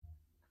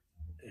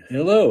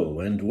Hello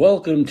and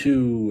welcome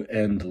to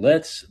And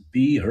Let's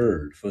Be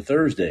Heard for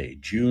Thursday,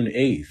 June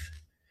 8th,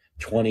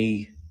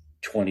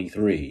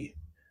 2023.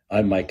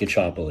 I'm Mike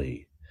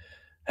Kachopoli.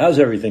 How's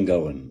everything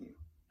going?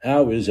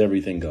 How is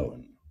everything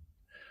going?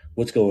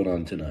 What's going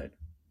on tonight?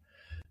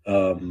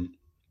 I'm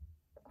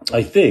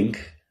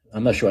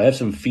not sure. I have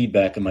some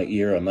feedback in my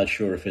ear. I'm not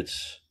sure if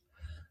it's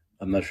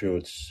on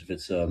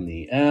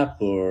the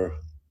app or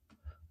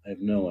I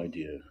have no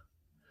idea.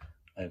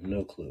 I have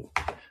no clue.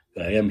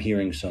 But I am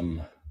hearing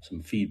some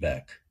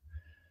feedback.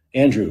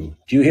 Andrew,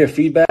 do you hear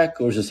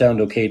feedback or does it sound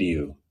okay to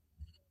you?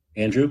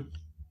 Andrew,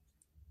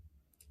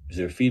 is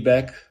there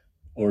feedback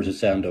or does it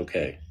sound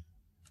okay?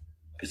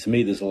 Because to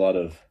me, there's a lot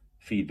of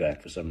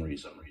feedback for some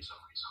reason. Does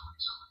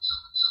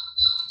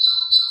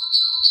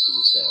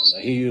it sound?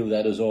 I hear you,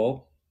 that is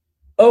all.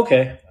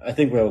 Okay, I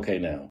think we're okay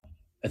now.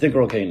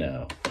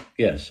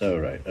 Yes, all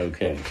right,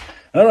 okay.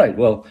 All right,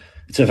 well,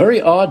 it's a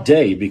very odd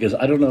day because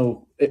I don't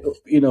know,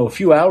 a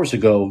few hours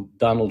ago,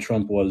 Donald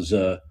Trump was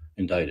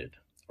indicted,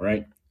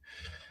 right?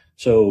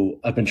 So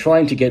I've been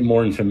trying to get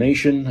more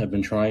information. I've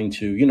been trying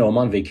to, I'm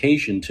on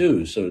vacation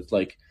too. So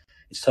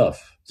it's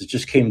tough. It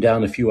just came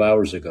down a few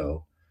hours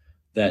ago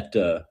that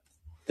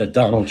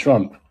Donald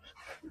Trump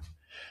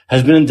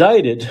has been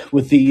indicted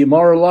with the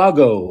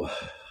Mar-a-Lago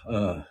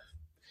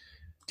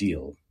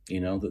deal,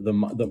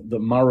 the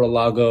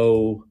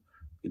Mar-a-Lago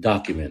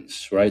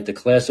documents, right? The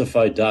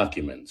classified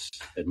documents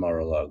at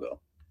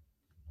Mar-a-Lago.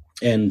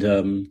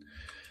 And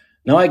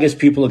now I guess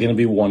people are going to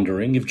be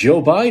wondering if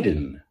Joe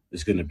Biden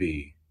is going to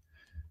be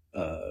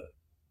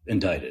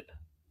indicted,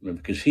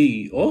 because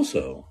he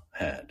also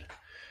had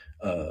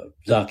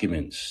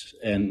documents,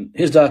 and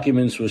his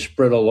documents were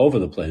spread all over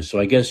the place. So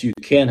I guess you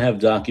can't have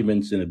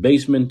documents in a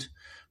basement,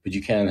 but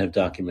you can have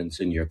documents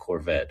in your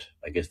Corvette.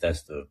 I guess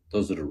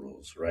those are the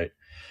rules, right?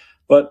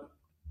 But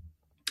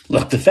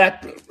look, the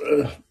fact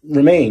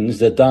remains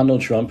that Donald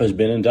Trump has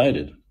been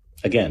indicted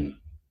again.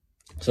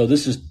 So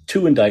this is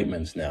 2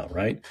 indictments now,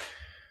 right?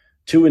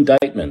 2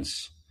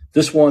 indictments.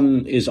 This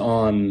one is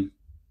on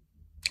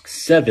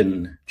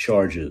 7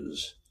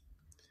 charges.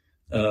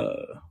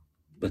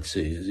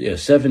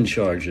 7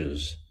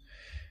 charges,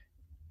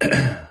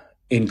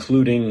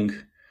 including,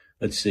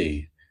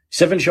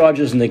 7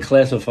 charges in the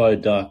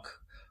classified doc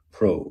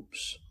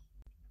probes.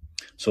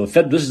 So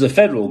this is a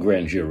federal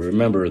grand jury.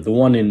 Remember, the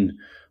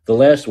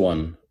last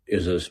one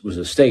was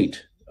a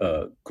state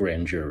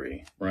grand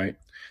jury, right?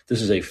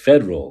 This is a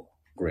federal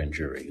grand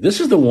jury. This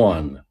is the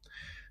one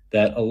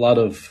that a lot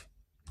of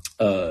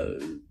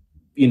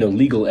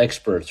legal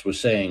experts were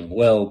saying,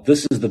 well,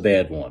 this is the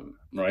bad one,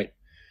 right?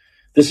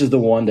 This is the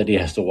one that he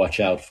has to watch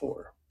out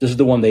for. This is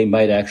the one they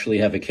might actually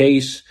have a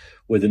case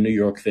where the New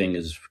York thing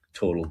is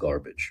total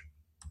garbage.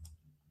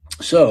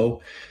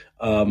 So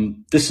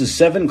this is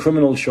 7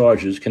 criminal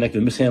charges connected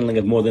with mishandling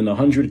of more than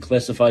 100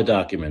 classified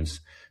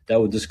documents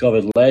that were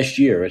discovered last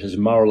year at his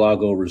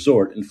Mar-a-Lago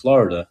resort in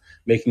Florida,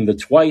 making the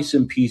twice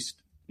impeached.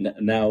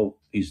 Now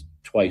he's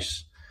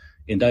twice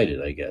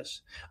indicted, I guess.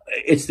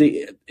 He's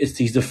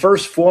the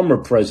first former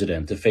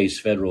president to face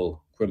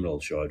federal criminal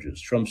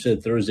charges. Trump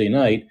said Thursday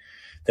night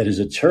that his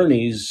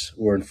attorneys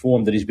were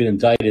informed that he's been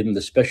indicted in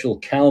the special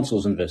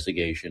counsel's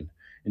investigation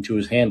into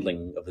his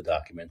handling of the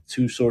document.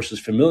 2 sources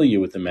familiar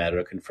with the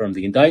matter confirmed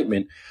the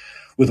indictment,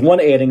 with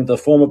one adding that the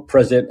former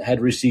president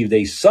had received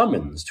a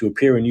summons to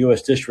appear in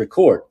U.S. District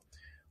Court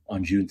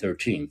on June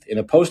 13th. In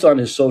a post on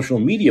his social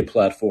media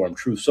platform,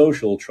 Truth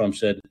Social, Trump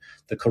said,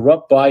 "The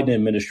corrupt Biden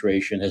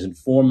administration has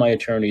informed my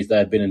attorneys that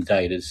I've been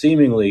indicted,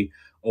 seemingly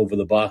over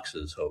the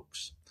boxes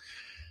hoax."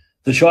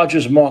 The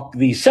charges mark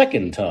the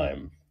second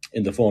time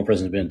the former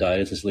president has been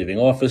indicted since leaving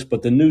office,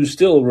 but the news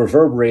still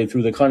reverberated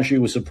through the country,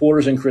 with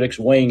supporters and critics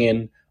weighing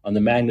in on the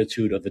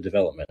magnitude of the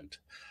development.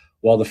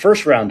 While the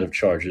first round of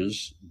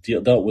charges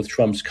dealt with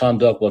Trump's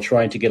conduct while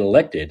trying to get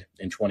elected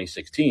in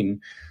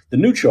 2016, the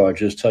new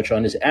charges touch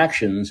on his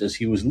actions as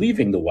he was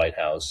leaving the White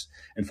House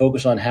and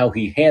focus on how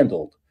he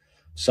handled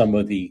some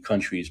of the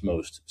country's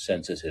most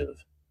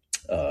sensitive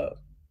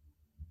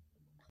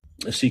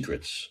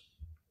secrets.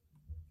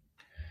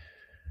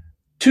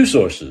 2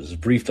 sources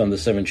briefed on the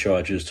 7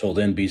 charges told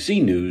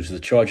NBC News the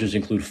charges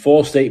include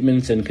false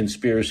statements and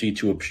conspiracy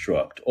to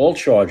obstruct. All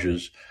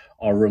charges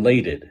are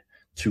related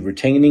to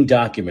retaining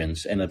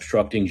documents and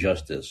obstructing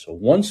justice. So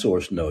one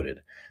source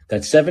noted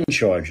that 7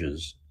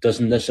 charges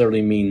doesn't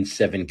necessarily mean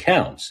 7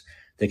 counts.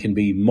 There can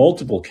be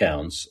multiple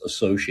counts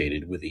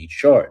associated with each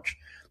charge.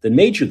 The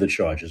nature of the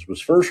charges was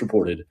first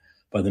reported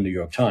by the New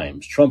York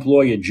Times. Trump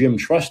lawyer Jim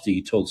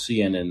Trusty told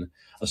CNN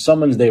a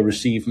summons they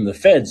received from the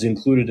feds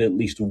included at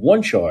least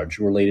 1 charge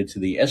related to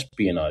the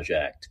Espionage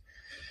Act,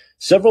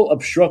 several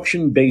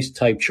obstruction-based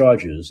type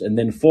charges, and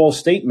then false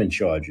statement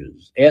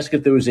charges. Asked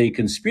if there was a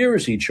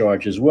conspiracy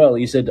charge as well,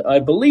 he said, "I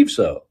believe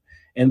so."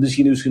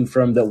 NBC News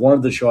confirmed that one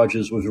of the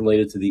charges was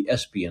related to the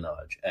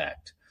Espionage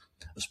Act.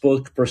 A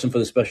spokesperson for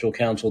the special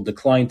counsel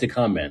declined to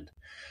comment.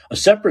 A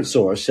separate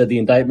source said the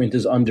indictment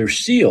is under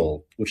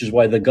seal, which is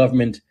why the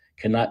government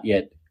cannot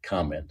yet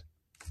comment.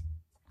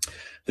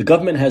 The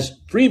government has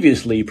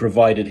previously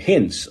provided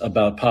hints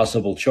about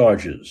possible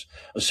charges.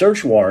 A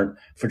search warrant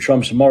for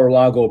Trump's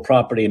Mar-a-Lago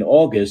property in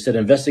August said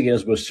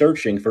investigators were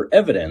searching for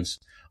evidence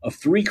of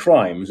 3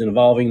 crimes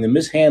involving the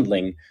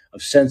mishandling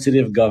of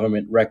sensitive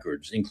government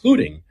records,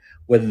 including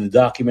whether the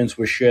documents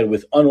were shared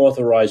with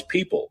unauthorized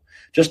people.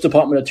 Justice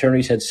Department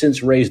attorneys had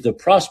since raised the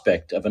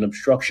prospect of an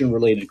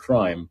obstruction-related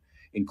crime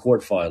in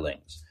court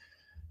filings.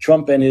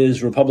 Trump and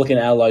his Republican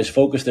allies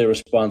focused their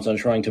response on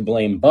trying to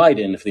blame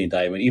Biden for the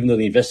indictment, even though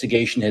the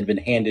investigation had been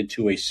handed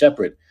to a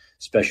separate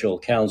special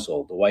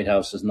counsel. The White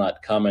House is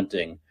not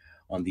commenting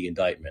on the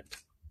indictment.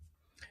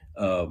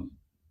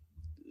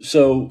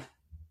 So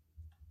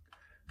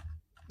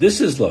this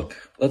is, look,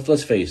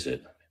 let's face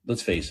it.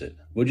 Let's face it.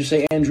 Would you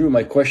say, Andrew,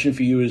 my question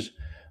for you is,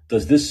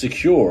 does this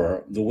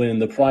secure the win in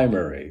the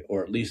primary,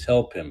 or at least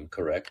help him,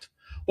 correct?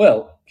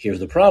 Well, here's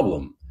the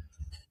problem.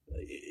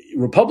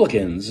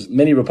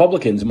 Many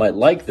Republicans might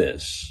like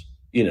this,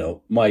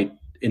 might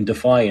in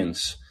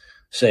defiance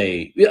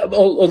say,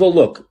 although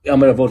look, I'm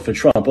going to vote for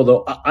Trump,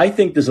 although I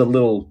think there's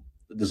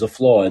a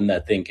flaw in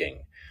that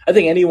thinking. I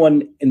think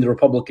anyone in the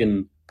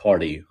Republican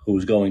Party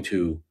who's going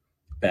to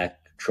back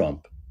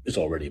Trump is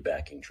already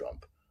backing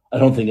Trump. I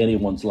don't think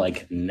anyone's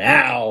like,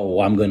 now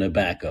I'm going to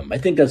back him. I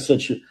think that's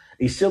such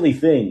a silly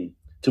thing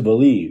to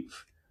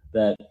believe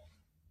that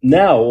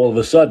now, all of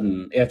a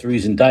sudden, after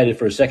he's indicted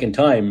for a second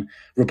time,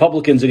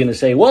 Republicans are going to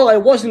say, well, I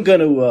wasn't going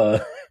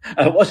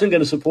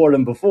to support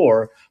him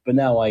before, but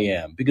now I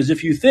am. Because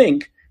if you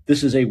think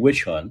this is a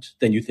witch hunt,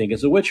 then you think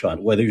it's a witch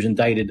hunt, whether he's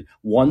indicted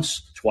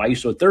once,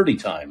 twice, or 30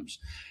 times.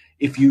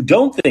 If you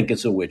don't think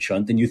it's a witch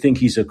hunt, then you think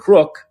he's a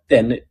crook,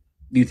 then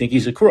you think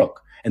he's a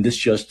crook. And this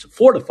just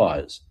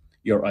fortifies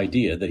your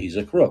idea that he's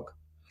a crook.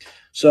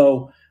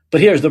 So,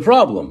 but here's the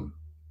problem.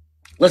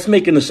 Let's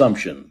make an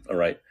assumption, all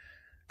right?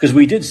 Because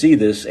we did see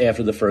this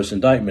after the first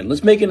indictment.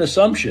 Let's make an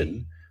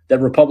assumption that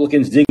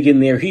Republicans dig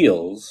in their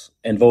heels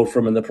and vote for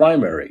him in the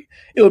primary.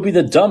 It would be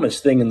the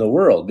dumbest thing in the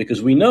world,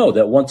 because we know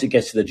that once it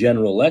gets to the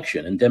general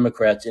election and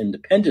Democrats and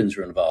independents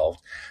are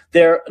involved,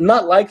 they're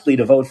not likely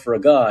to vote for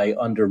a guy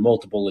under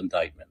multiple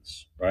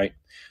indictments, right?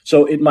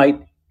 So it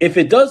might, if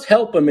it does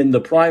help him in the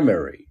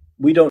primary,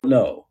 we don't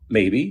know.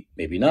 Maybe,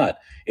 maybe not.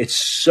 It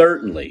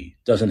certainly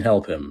doesn't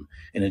help him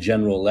in a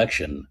general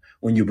election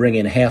when you bring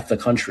in half the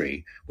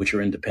country, which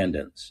are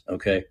independents,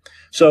 okay?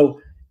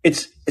 So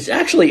it's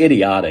actually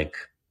idiotic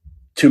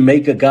to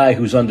make a guy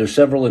who's under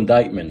several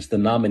indictments the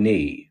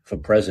nominee for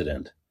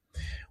president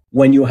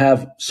when you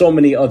have so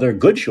many other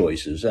good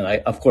choices. And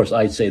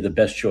I'd say the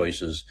best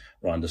choice is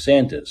Ron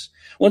DeSantis.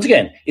 Once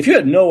again, if you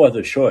had no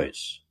other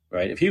choice,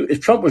 right?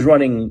 If Trump was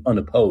running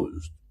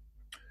unopposed,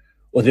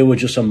 or there were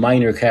just some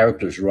minor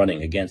characters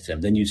running against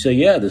him, then you'd say,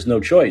 yeah, there's no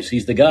choice.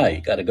 He's the guy.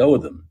 You got to go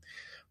with him.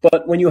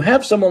 But when you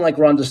have someone like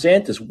Ron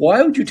DeSantis,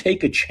 why would you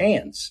take a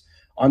chance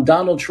on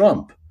Donald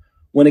Trump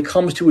when it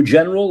comes to a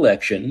general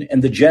election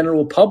and the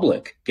general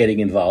public getting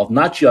involved,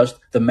 not just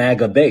the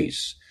MAGA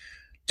base?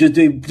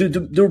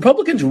 Do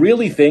Republicans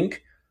really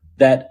think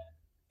that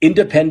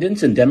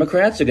independents and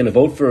Democrats are going to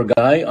vote for a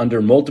guy under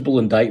multiple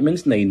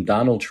indictments named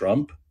Donald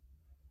Trump?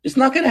 It's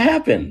not going to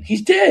happen.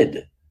 He's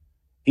dead.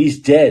 He's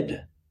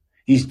dead.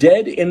 He's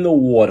dead in the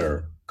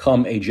water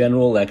come a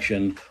general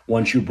election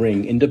once you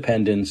bring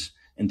independents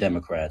and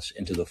Democrats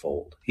into the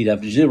fold. He'd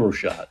have zero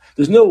shot.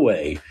 There's no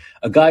way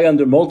a guy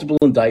under multiple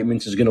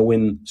indictments is going to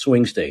win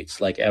swing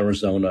states like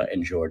Arizona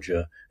and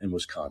Georgia and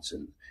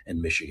Wisconsin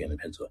and Michigan and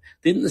Pennsylvania.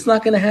 It's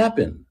not going to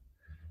happen.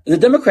 The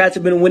Democrats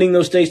have been winning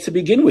those states to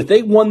begin with.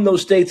 They won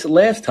those states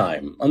last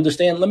time.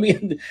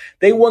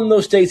 They won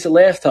those states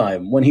last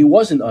time when he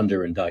wasn't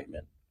under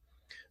indictment.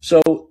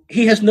 So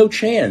he has no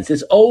chance.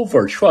 It's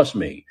over. Trust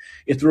me.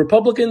 If the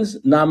Republicans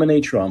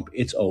nominate Trump,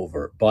 it's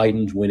over.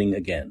 Biden's winning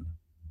again.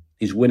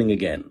 He's winning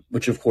again,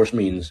 which of course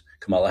means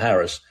Kamala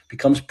Harris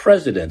becomes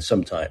president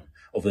sometime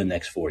over the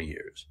next 4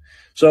 years.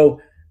 So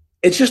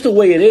it's just the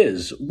way it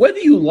is. Whether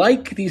you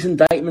like these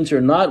indictments or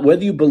not,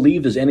 whether you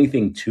believe there's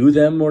anything to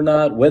them or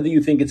not, whether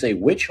you think it's a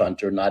witch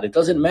hunt or not, it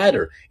doesn't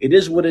matter. It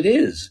is what it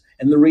is.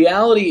 And the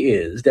reality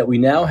is that we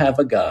now have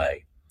a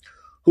guy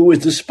who is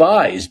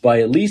despised by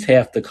at least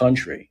half the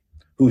country,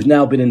 who's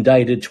now been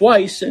indicted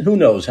twice, and who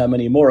knows how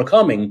many more are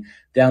coming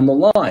down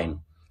the line.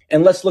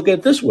 And let's look at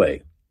it this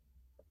way.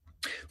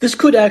 This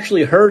could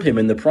actually hurt him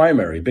in the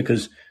primary,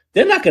 because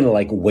they're not going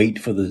to wait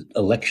for the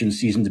election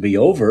season to be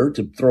over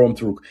to throw him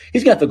through.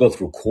 He's got to go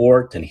through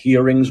court and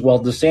hearings while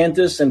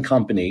DeSantis and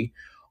company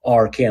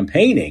are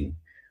campaigning.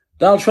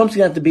 Donald Trump's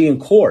going to have to be in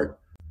court.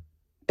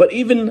 But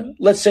even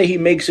let's say he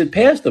makes it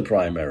past the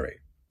primary.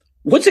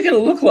 What's it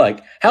going to look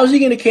like? How's he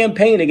going to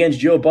campaign against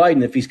Joe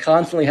Biden if he's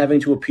constantly having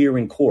to appear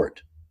in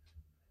court?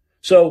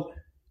 So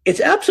it's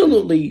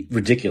absolutely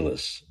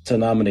ridiculous to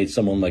nominate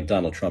someone like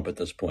Donald Trump at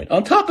this point.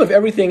 On top of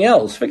everything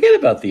else, forget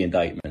about the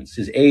indictments,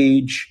 his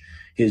age,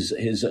 he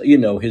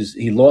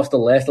lost the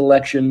last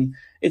election.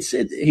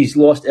 He's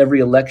lost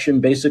every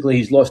election. Basically,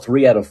 he's lost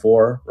 3 out of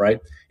 4,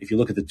 right? If you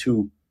look at the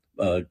two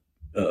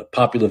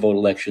popular vote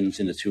elections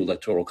in the 2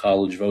 electoral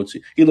college votes.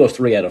 He lost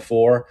 3 out of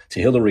 4 to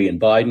Hillary and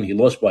Biden. He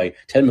lost by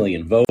 10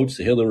 million votes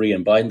to Hillary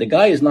and Biden. The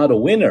guy is not a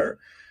winner.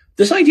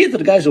 This idea that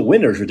the guy's a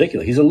winner is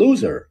ridiculous. He's a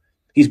loser.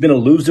 He's been a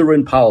loser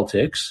in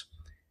politics,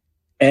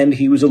 and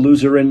he was a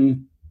loser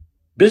in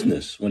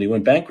business when he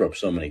went bankrupt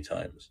so many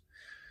times.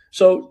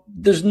 So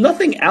there's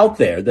nothing out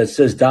there that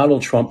says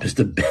Donald Trump is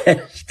the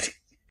best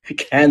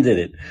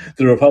candidate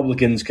the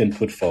Republicans can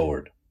put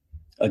forward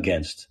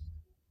against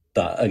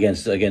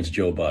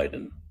Joe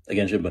Biden.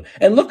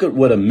 And look at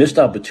what a missed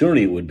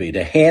opportunity it would be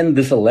to hand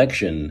this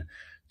election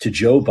to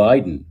Joe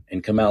Biden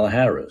and Kamala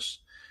Harris.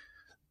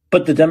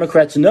 But the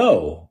Democrats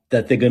know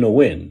that they're going to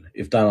win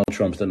if Donald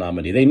Trump's the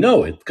nominee. They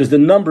know it because the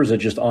numbers are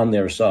just on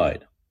their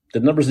side.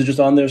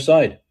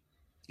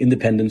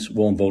 Independents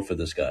won't vote for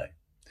this guy.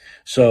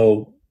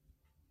 So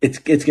it's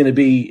going to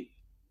be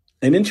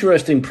an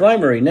interesting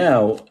primary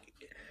now.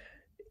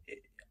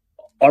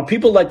 Are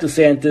people like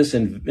DeSantis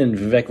and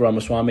Vivek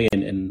Ramaswamy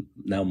and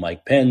now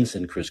Mike Pence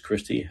and Chris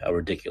Christie? How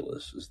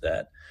ridiculous is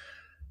that?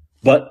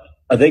 But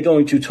are they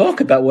going to talk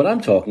about what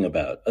I'm talking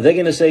about? Are they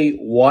going to say,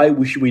 why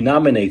should we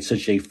nominate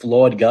such a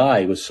flawed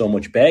guy with so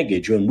much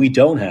baggage when we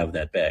don't have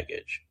that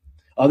baggage?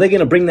 Are they going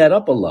to bring that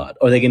up a lot?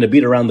 Are they going to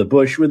beat around the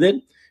bush with it?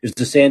 Is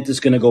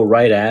DeSantis going to go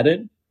right at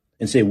it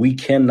and say, we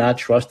cannot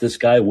trust this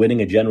guy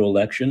winning a general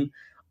election?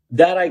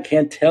 That I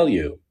can't tell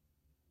you.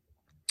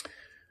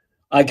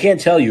 I can't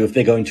tell you if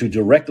they're going to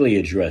directly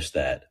address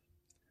that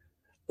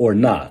or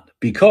not,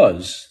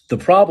 because the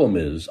problem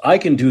is I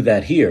can do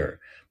that here.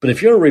 But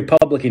if you're a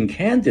Republican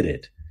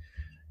candidate,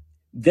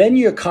 then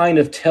you're kind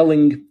of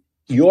telling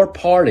your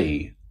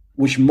party,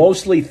 which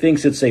mostly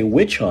thinks it's a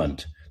witch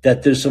hunt,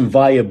 that there's some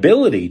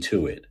viability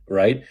to it,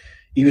 right?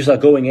 You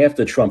start going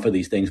after Trump for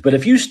these things. But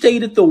if you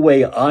state it the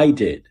way I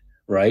did,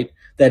 right,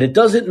 that it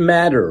doesn't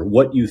matter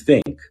what you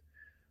think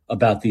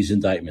about these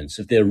indictments,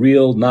 if they're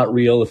real, not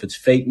real, if it's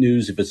fake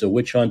news, if it's a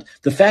witch hunt,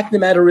 the fact of the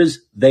matter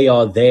is they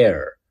are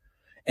there.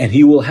 And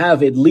he will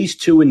have at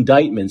least 2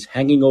 indictments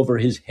hanging over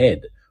his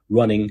head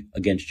running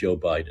against Joe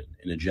Biden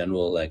in a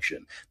general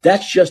election.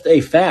 That's just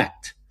a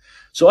fact.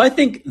 So I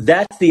think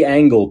that's the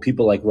angle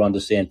people like Ron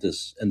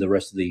DeSantis and the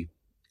rest of the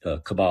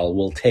cabal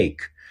will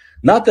take.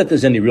 Not that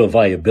there's any real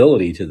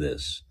viability to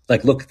this.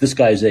 Like, look, this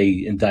guy's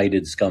a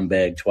indicted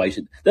scumbag twice.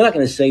 They're not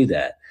going to say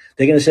that.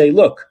 They're going to say,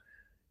 look,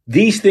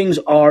 these things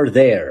are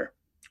there,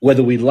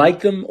 whether we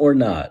like them or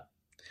not.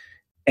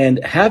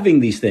 And having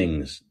these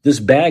things, this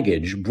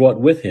baggage brought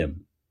with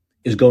him,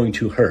 is going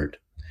to hurt.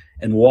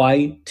 And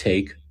why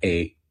take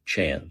a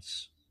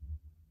chance?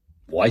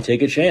 Why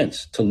take a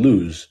chance to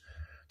lose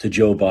to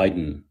Joe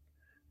Biden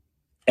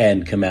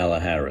and Kamala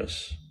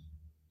Harris?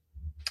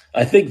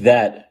 I think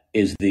that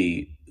is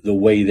the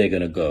way they're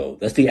going to go.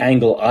 That's the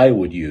angle I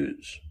would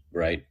use,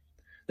 right?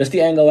 That's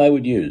the angle I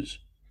would use.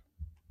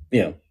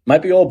 You know,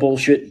 might be all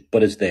bullshit,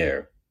 but it's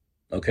there.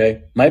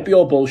 Okay? Might be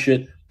all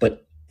bullshit,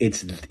 but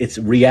it's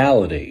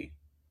reality.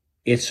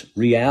 It's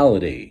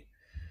reality.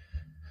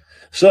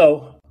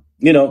 So,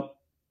 you know,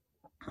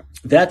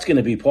 that's going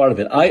to be part of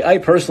it. I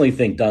personally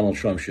think Donald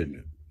Trump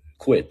should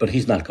quit, but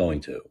he's not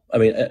going to. I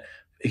mean,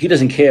 he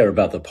doesn't care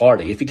about the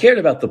party. If he cared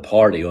about the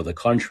party or the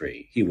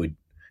country, he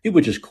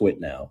would just quit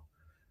now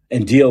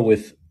and deal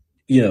with,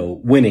 you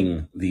know,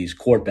 winning these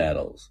court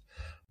battles.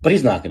 But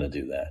he's not going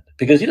to do that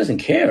because he doesn't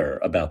care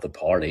about the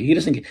party. In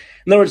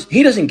other words,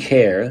 he doesn't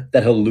care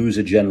that he'll lose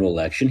a general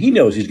election. He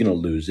knows he's going to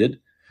lose it,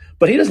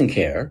 but he doesn't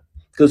care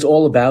because it's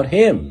all about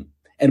him.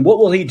 And what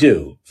will he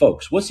do,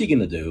 folks? What's he going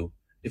to do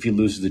if he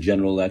loses the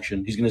general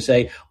election? He's going to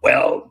say,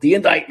 well, the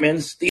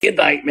indictments, the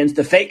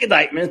fake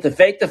indictments,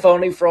 the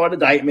phony fraud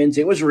indictments,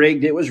 it was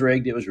rigged.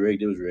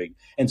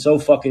 And so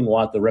fucking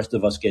what? The rest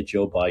of us get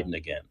Joe Biden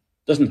again.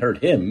 Doesn't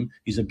hurt him.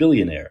 He's a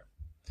billionaire.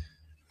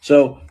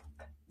 So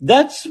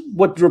that's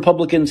what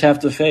Republicans have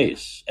to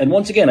face. And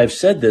once again, I've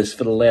said this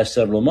for the last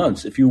several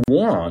months. If you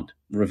want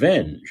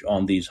revenge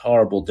on these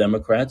horrible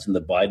Democrats and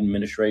the Biden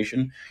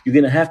administration, you're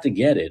going to have to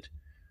get it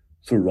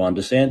through Ron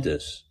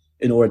DeSantis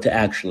in order to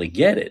actually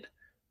get it.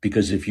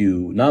 Because if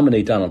you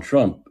nominate Donald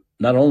Trump,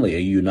 not only are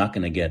you not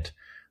going to get,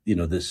 you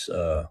know, this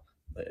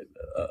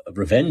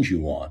revenge you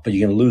want, but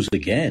you're going to lose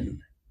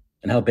again.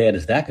 And how bad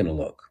is that going to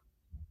look?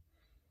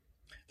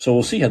 So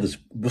we'll see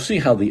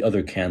how the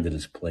other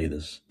candidates play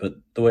this. But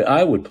the way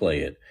I would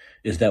play it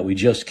is that we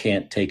just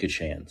can't take a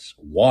chance.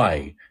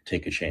 Why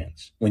take a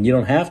chance when you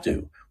don't have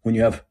to? When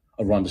you have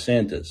a Ron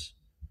DeSantis,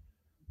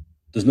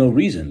 there's no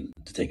reason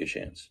to take a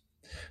chance.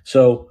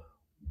 So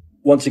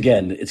once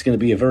again, it's going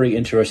to be a very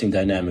interesting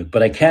dynamic.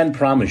 But I can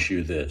promise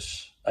you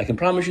this. I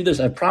promised you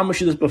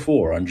this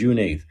before on June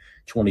 8th,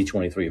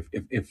 2023.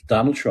 If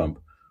Donald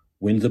Trump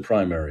wins the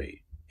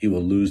primary, he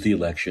will lose the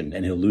election,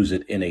 and he'll lose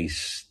it in a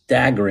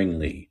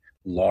staggeringly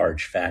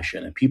large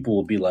fashion. And people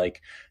will be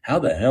like, how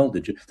the hell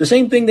did you... The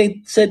same thing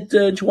they said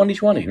in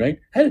 2020, right?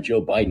 How did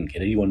Joe Biden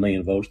get 81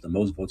 million votes, the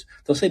most votes?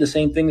 They'll say the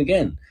same thing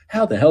again.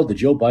 How the hell did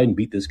Joe Biden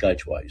beat this guy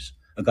twice?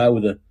 A guy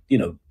with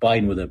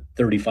Biden with a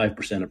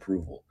 35%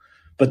 approval.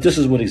 But this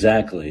is what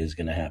exactly is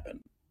going to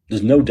happen.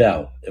 There's no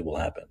doubt it will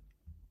happen.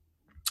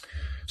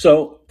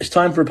 So it's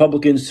time for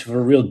Republicans for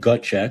a real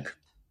gut check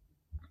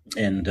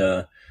and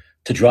to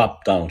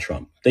drop Donald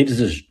Trump. They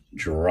just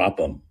drop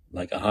him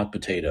like a hot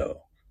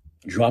potato.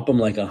 Drop him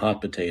like a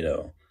hot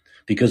potato.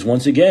 Because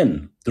once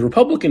again, the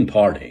Republican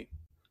Party,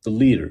 the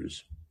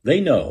leaders,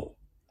 they know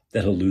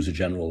that he'll lose a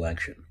general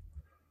election.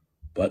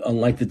 But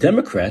unlike the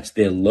Democrats,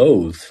 they're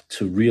loath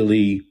to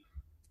really,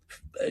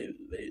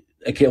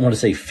 I can't want to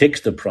say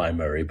fix the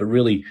primary, but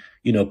really,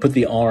 put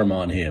the arm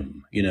on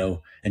him,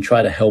 and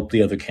try to help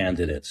the other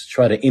candidates,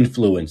 try to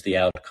influence the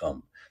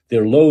outcome.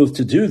 They're loath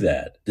to do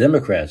that.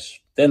 Democrats,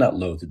 they're not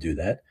loath to do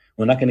that.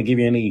 We're not going to give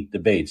you any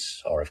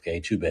debates,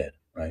 RFK. Too bad,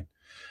 right?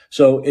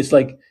 So it's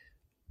like,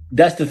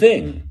 that's the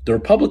thing. The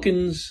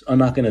Republicans are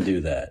not going to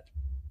do that.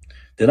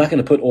 They're not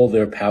going to put all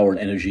their power and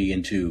energy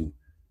into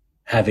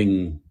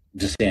having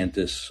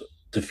DeSantis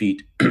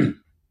defeat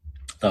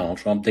Donald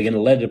Trump. They're going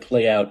to let it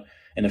play out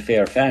in a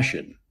fair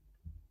fashion.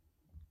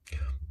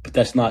 But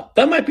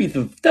that might be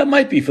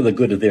for the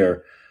good of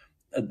their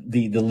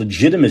the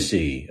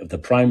legitimacy of the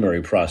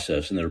primary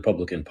process in the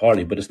Republican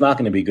Party, but it's not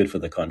going to be good for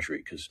the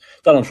country because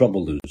Donald Trump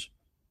will lose.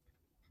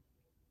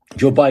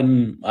 Joe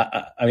Biden,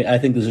 I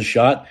think there's a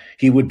shot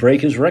he would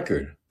break his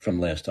record from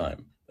last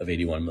time of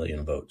 81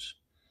 million votes.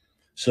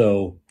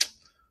 So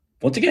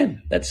once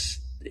again,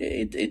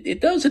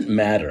 it doesn't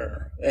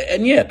matter.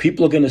 And yeah,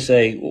 people are going to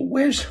say, well,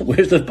 where's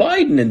the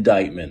Biden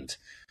indictment?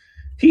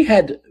 He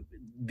had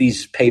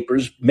these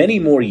papers many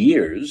more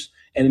years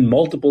and in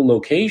multiple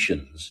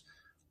locations.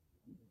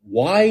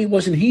 Why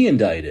wasn't he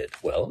indicted?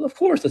 Well, of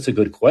course, that's a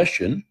good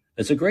question.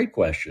 That's a great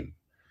question.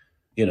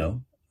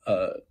 And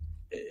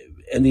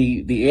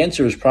the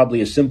answer is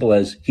probably as simple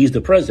as he's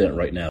the president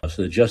right now,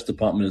 so the Justice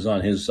Department is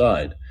on his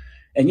side.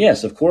 And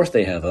yes, of course,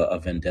 they have a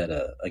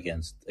vendetta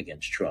against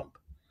Trump.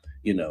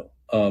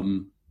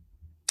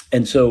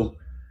 And so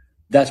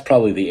that's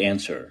probably the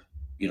answer.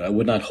 I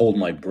would not hold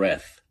my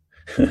breath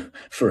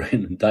for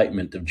an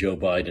indictment of Joe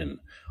Biden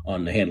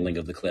on the handling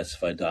of the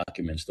classified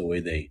documents the way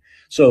they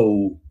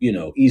so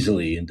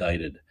easily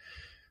indicted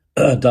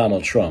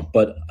Donald Trump.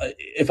 But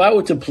if I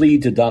were to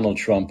plead to Donald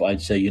Trump,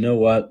 I'd say, you know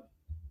what?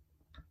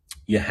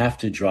 You have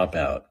to drop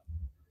out.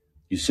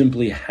 You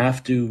simply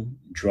have to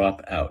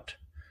drop out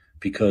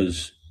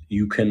because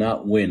you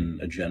cannot win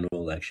a general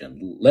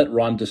election. Let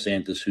Ron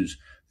DeSantis, who's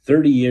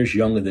 30 years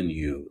younger than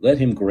you, let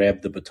him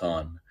grab the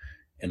baton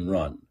and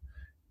run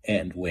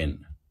and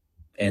win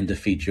and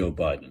defeat Joe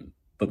Biden.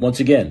 But once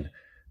again,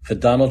 for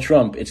Donald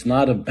Trump, it's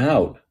not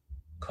about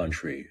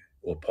country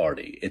or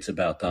party. It's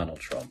about Donald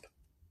Trump.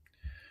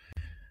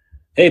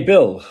 Hey,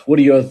 Bill, what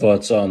are your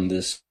thoughts on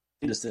this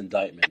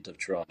indictment of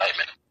Trump?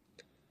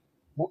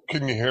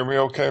 Can you hear me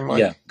okay, Mike?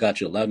 Yeah,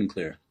 gotcha. Loud and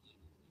clear.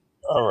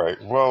 All right.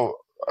 Well,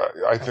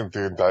 I think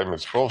the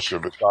indictment's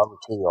bullshit. It's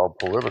obviously all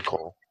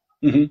political.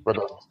 Mm-hmm.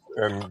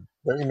 And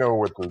they know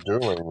what they're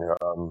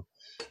doing.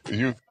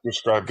 You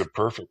described it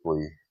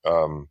perfectly.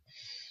 And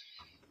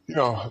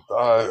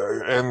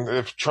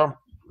if Trump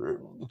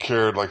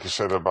cared, like you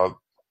said, about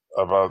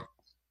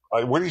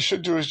what he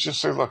should do is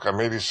just say, look, I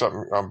made you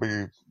something.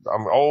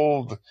 I'm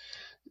old.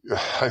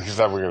 He's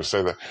never going to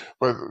say that,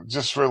 but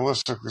just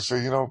realistically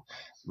say,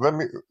 let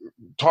me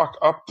talk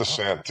up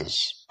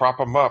DeSantis, prop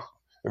him up,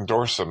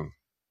 endorse him.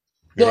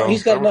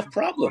 He's got enough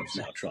problems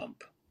now,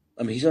 Trump.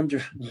 I mean, he's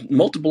under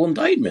multiple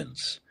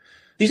indictments.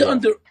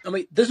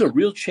 There's a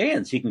real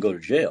chance he can go to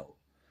jail.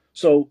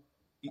 So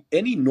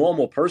any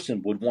normal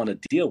person would want to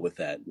deal with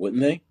that,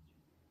 wouldn't they?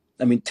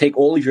 I mean, take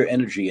all of your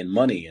energy and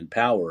money and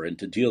power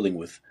into dealing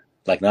with,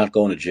 like, not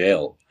going to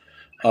jail.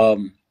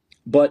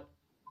 But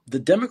the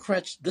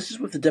Democrats, this is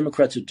what the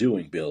Democrats are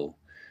doing, Bill.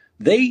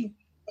 They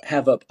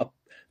have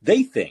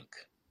they think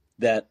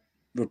that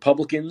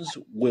Republicans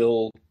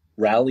will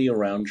rally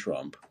around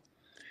Trump,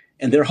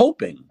 and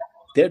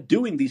they're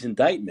doing these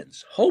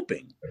indictments,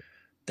 hoping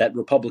that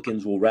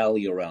Republicans will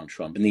rally around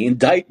Trump, and the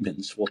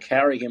indictments will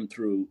carry him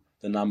through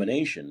the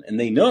nomination. And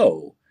they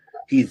know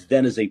he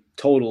then is a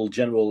total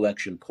general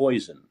election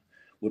poison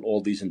with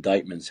all these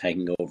indictments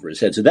hanging over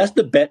his head. So that's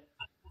the bet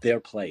they're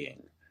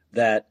playing,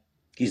 that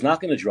he's not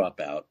going to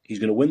drop out. He's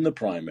going to win the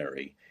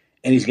primary,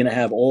 and he's going to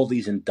have all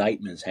these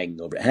indictments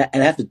hanging over it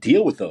and have to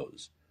deal with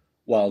those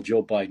while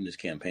Joe Biden is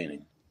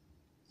campaigning.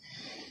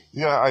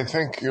 Yeah, I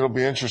think it'll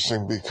be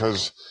interesting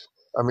because,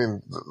 I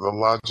mean, the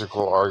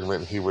logical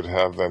argument he would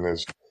have then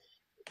is,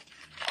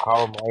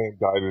 how am I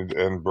indicted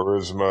in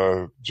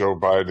Burisma, Joe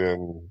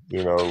Biden,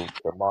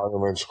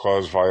 emoluments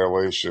clause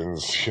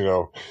violations,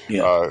 Joe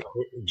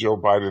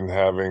Biden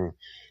having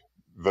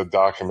the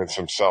documents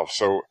himself.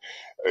 So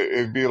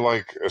it'd be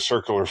like a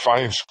circular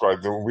firing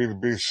squad.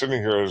 We'd be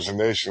sitting here as a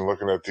nation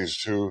looking at these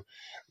two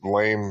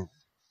lame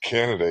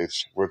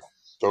candidates with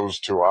those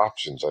two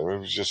options. I mean, it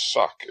would just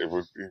suck. It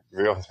would be,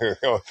 the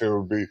only thing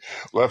would be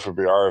left would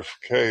be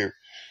RFK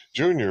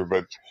Jr.,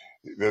 but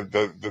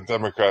the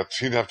Democrats,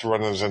 he'd have to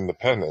run as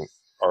independent,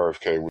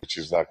 RFK, which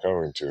he's not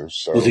going to.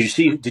 So, well,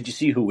 did you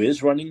see who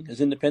is running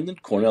as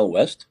independent? Cornel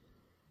West.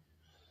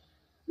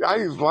 I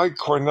like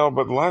Cornell,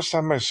 but last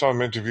time I saw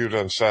him interviewed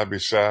on Sabby,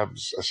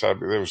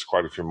 that was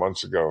quite a few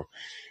months ago.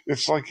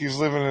 It's like he's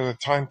living in a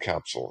time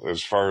capsule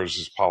as far as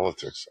his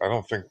politics.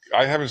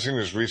 I haven't seen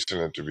his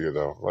recent interview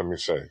though, let me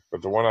say.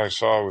 But the one I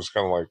saw was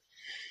kind of like,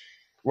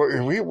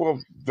 well,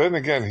 then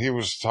again, he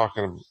was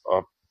talking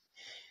up,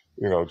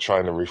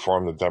 trying to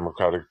reform the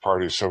Democratic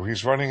Party. So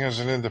he's running as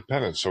an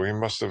independent. So he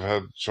must have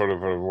had sort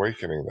of an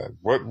awakening then.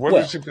 What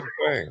has he Well, been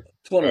saying?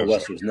 Cornel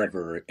West was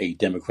never a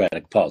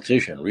Democratic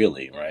politician,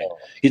 really, right?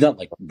 He's not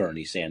like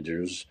Bernie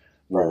Sanders,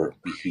 where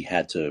he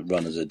had to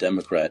run as a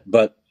Democrat.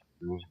 But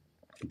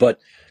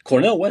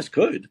Cornel West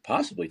could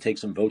possibly take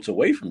some votes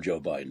away from Joe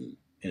Biden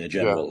in a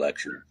general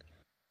election.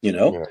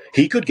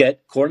 He could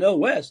get Cornel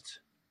West.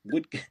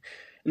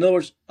 In other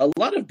words, a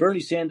lot of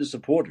Bernie Sanders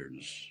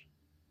supporters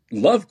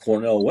love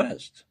Cornel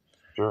West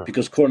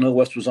because Cornel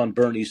West was on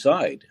Bernie's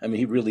side. I mean,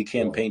 he really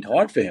campaigned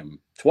hard for him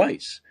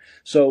twice.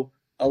 So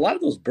a lot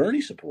of those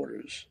Bernie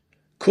supporters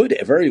could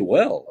very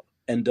well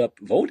end up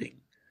voting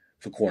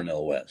for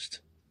Cornel West.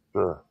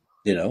 Sure.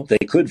 They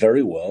could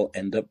very well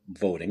end up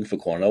voting for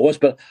Cornel West.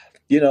 But,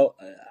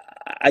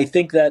 I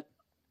think that,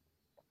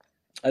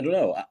 I don't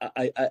know.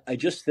 I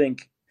just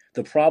think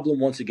the problem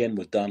once again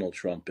with Donald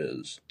Trump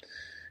is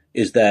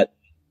that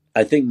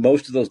I think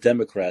most of those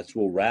Democrats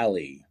will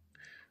rally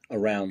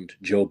around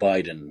Joe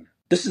Biden.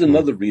 This is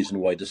another reason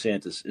why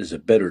DeSantis is a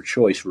better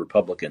choice for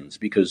Republicans,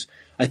 because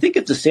I think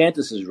if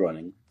DeSantis is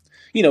running,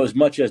 as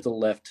much as the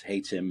left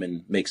hates him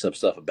and makes up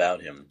stuff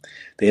about him,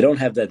 they don't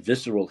have that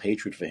visceral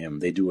hatred for him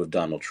they do of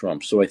Donald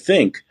Trump. So I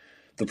think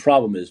the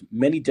problem is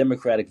many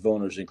Democratic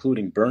voters,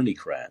 including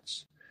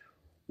Bernie-crats,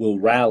 will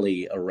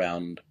rally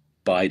around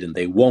Biden.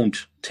 They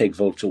won't take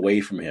votes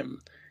away from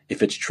him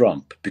if it's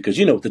Trump, because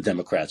you know what the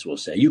Democrats will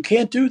say. You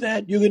can't do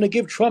that. You're going to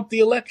give Trump the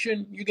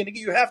election.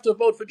 You have to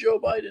vote for Joe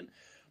Biden.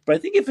 But I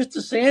think if it's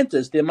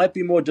DeSantis, there might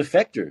be more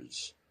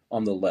defectors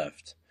on the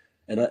left.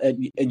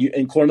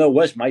 And Cornel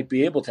West might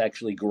be able to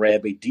actually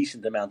grab a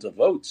decent amount of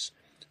votes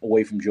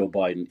away from Joe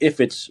Biden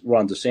if it's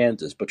Ron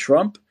DeSantis. But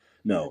Trump,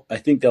 no. I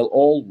think they'll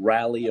all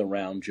rally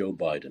around Joe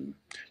Biden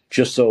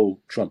just so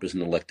Trump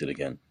isn't elected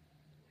again.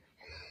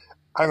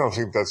 I don't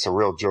think that's the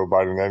real Joe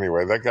Biden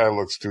anyway. That guy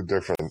looks too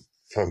different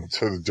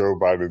to the Joe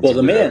Biden. Well,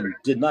 the man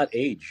did not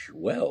age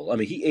well. I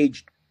mean, he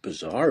aged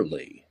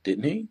bizarrely,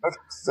 didn't he?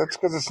 That's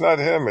because it's not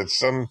him. It's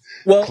some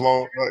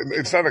clone.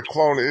 It's not a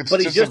clone. It's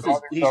but he's just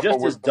as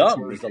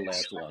dumb as the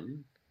last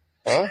one.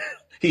 Huh?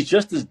 He's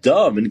just as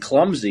dumb and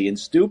clumsy and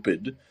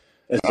stupid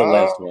as the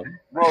last one.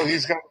 Well, he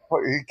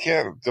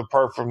can't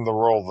depart from the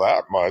role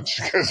that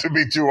much because it'd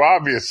be too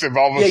obvious if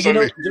all of a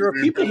sudden. There are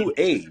people who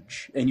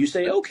age, and you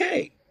say,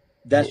 okay,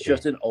 that's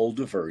just an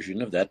older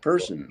version of that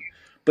person.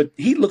 But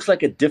he looks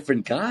like a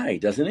different guy,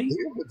 doesn't he? He's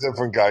a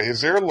different guy.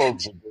 His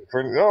earlobes are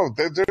different. No,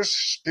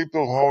 there's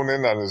people who hone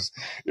in on his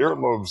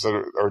earlobes that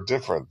are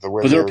different.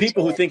 But there are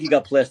people who think he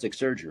got plastic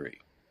surgery.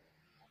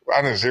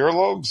 On his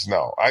earlobes?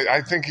 No.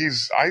 I think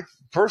I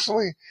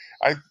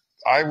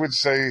would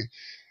say,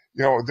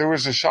 there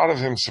was a shot of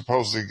him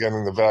supposedly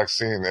getting the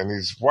vaccine, and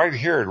he's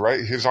white-haired, right?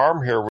 His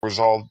arm hair was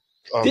all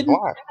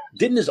black.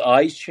 Didn't his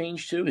eyes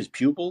change too? His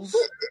pupils?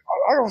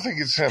 I don't think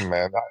it's him,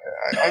 man.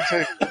 I tell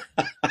you,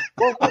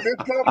 well,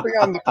 it's not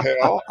beyond the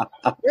pale.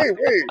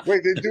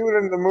 Wait. They do it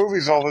in the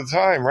movies all the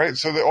time, right?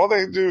 So all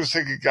they do is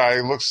take a guy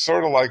who looks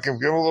sort of like him,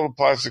 give him a little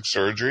plastic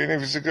surgery, and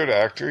if he's a good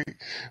actor,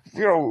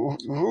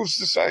 who's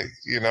to say,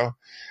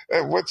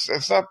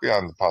 it's not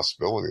beyond the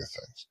possibility of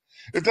things.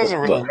 It doesn't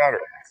really matter.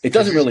 It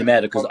doesn't really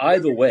matter because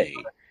either way,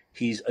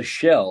 he's a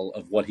shell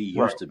of what he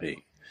used to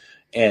be.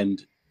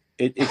 And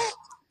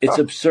it's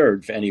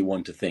absurd for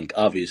anyone to think,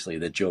 obviously,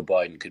 that Joe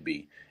Biden could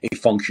be a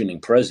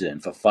functioning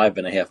president for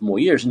 5.5 more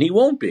years, and he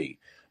won't be.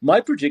 My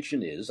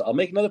prediction is, I'll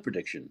make another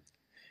prediction.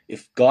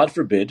 If, God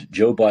forbid,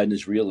 Joe Biden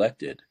is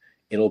reelected,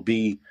 it'll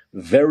be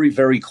very,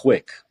 very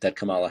quick that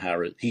Kamala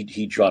Harris,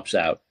 he drops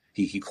out,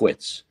 he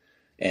quits,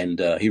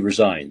 and he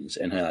resigns,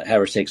 and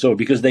Harris takes over,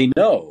 because they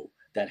know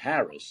that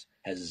Harris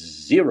has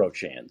zero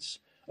chance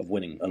of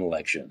winning an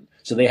election.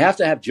 So they have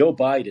to have Joe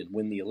Biden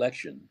win the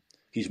election.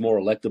 He's more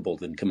electable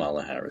than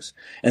Kamala Harris.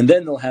 And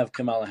then they'll have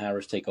Kamala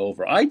Harris take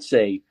over, I'd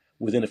say,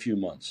 within a few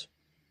months.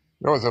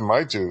 You know what they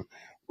might do?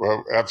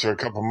 Well, after a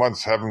couple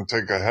months, have him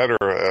take a header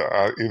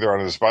either on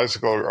his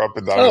bicycle or up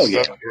and down a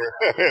step.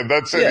 Yeah. And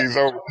that's it. He's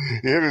over.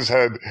 He hit his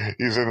head.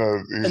 He's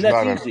and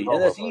that's easy.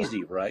 And that's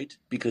easy, right?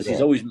 Because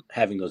he's always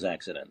having those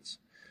accidents.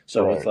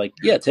 So it's like,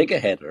 take a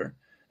header,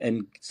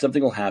 and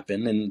something will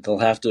happen, and they'll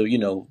have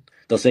to,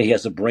 they'll say he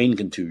has a brain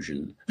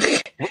contusion.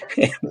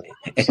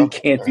 and he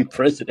can't be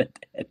president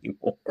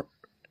anymore.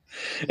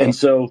 And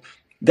so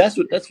that's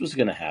what's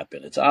going to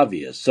happen. It's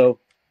obvious. So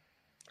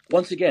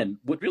once again,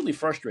 what really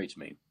frustrates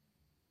me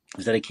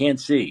is that I can't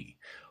see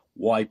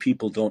why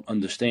people don't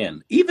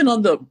understand, even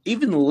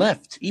the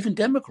left, even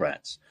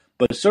Democrats,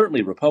 but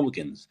certainly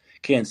Republicans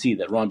can't see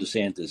that Ron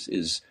DeSantis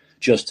is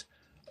just,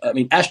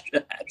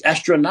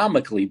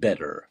 astronomically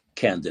better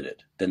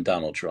candidate than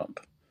Donald Trump.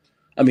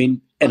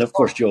 And of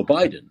course, Joe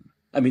Biden.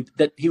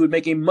 That he would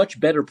make a much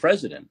better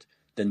president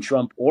than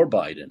Trump or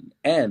Biden,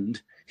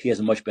 and he has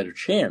a much better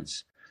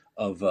chance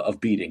of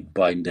beating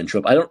Biden than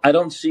Trump. I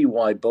don't see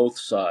why both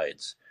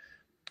sides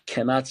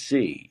cannot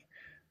see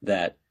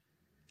that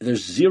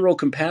there's zero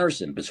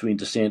comparison between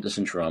DeSantis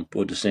and Trump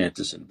or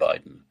DeSantis and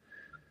Biden.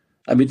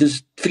 I mean,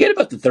 forget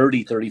about the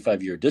 30,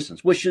 35-year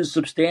distance, which is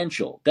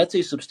substantial. That's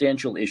a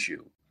substantial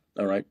issue,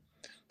 all right,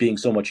 being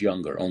so much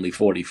younger, only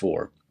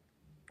 44.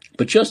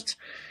 But just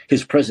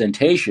his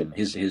presentation,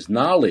 his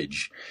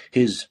knowledge,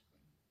 his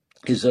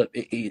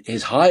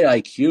high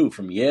IQ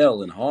from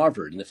Yale and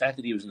Harvard, and the fact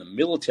that he was in the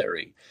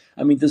military.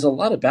 I mean, there's a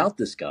lot about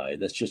this guy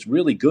that's just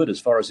really good as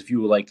far as if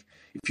you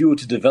were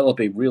to develop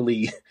a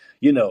really,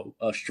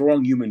 a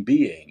strong human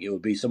being, it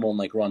would be someone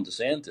like Ron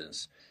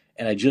DeSantis.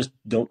 And I just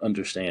don't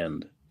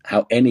understand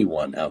how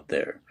anyone out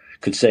there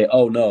could say,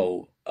 oh,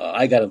 no,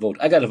 I got to vote.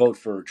 I got to vote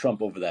for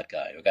Trump over that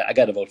guy. I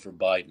got to vote for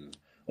Biden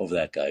over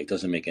that guy. It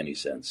doesn't make any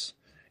sense.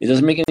 It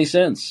doesn't make any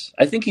sense.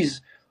 I think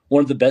he's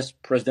one of the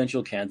best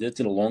presidential candidates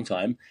in a long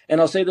time. And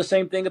I'll say the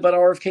same thing about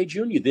RFK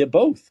Jr. They're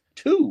both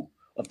two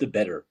of the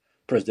better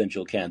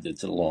presidential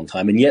candidates in a long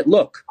time. And yet,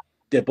 look,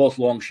 they're both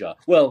long shot.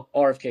 Well,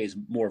 RFK is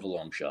more of a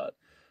long shot,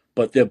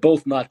 but they're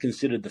both not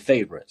considered the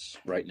favorites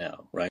right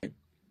now, right?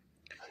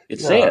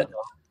 It's sad.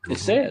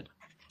 It's sad.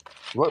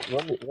 Let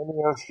me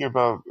ask you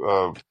about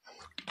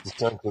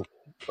DeSantis.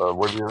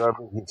 What he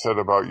said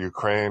about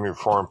Ukraine or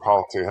foreign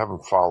policy, I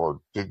haven't followed.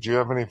 Did you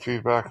have any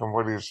feedback on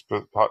what his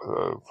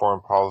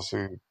foreign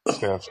policy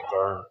stances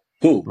are?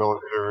 Who?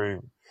 Military?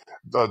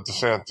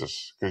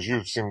 DeSantis, because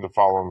you seem to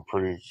follow him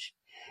pretty.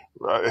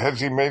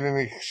 Has he made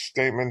any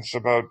statements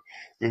about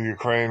the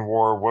Ukraine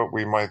war, what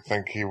we might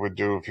think he would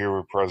do if he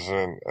were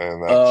president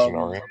in that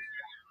scenario?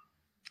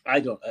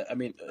 I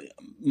mean,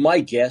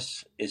 my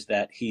guess is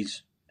that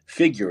he's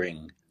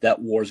figuring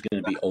that war is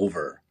going to be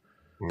over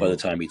by the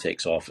time he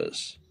takes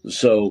office.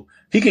 So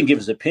he can give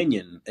his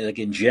opinion, like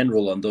in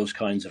general, on those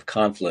kinds of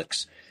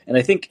conflicts. And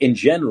I think in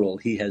general,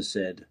 he has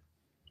said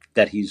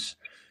that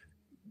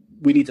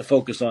we need to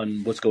focus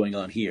on what's going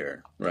on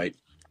here, right?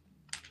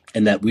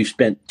 And that we've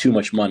spent too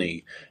much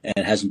money and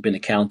it hasn't been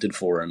accounted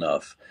for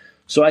enough.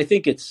 So I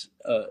think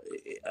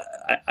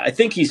I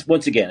think he's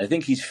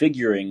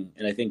figuring,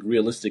 and I think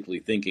realistically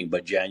thinking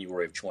by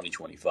January of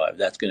 2025,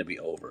 that's going to be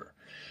over.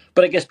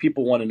 But I guess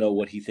people want to know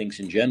what he thinks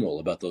in general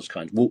about those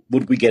kinds.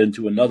 Would we get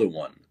into another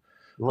one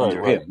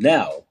under him?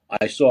 Now,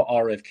 I saw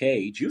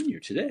RFK Jr.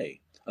 today,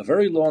 a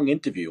very long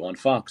interview on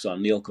Fox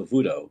on Neil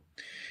Cavuto.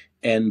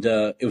 And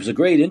it was a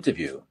great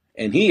interview.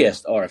 And he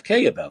asked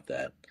RFK about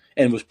that,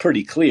 and it was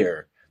pretty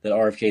clear that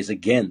RFK is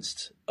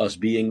against us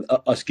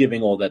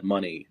giving all that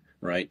money,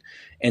 right?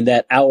 And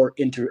that our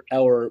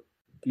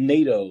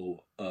NATO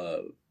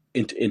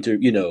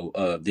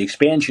the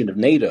expansion of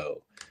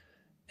NATO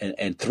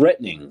and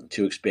threatening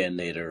to expand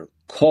NATO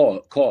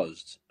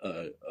caused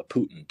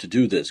Putin to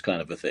do this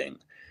kind of a thing,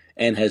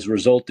 and has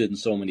resulted in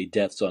so many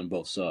deaths on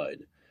both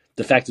sides.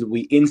 The fact that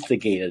we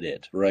instigated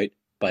it, right,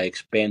 by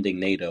expanding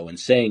NATO and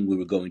saying we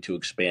were going to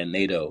expand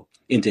NATO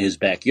into his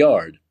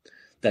backyard,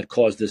 that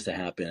caused this to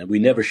happen. And we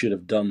never should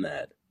have done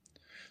that.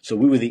 So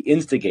we were the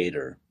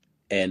instigator,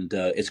 and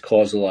it's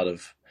caused a lot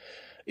of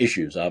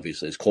issues,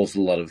 obviously. It's caused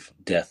a lot of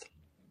death.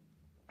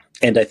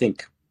 And I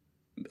think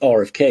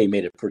RFK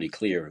made it pretty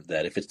clear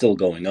that if it's still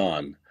going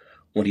on,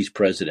 when he's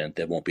president,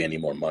 there won't be any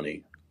more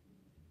money.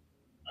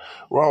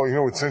 Well,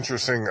 it's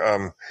interesting.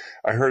 I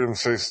heard him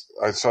say,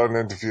 I saw an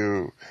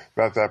interview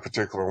about that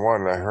particular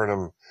one. I heard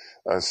him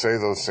say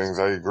those things.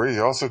 I agree. He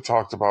also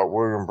talked about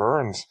William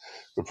Burns,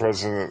 the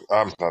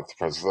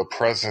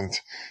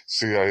present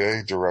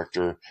CIA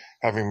director,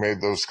 having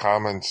made those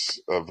comments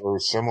very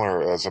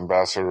similar as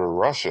ambassador to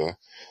Russia,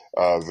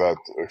 that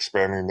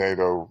expanding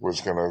NATO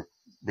was going to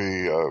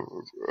be,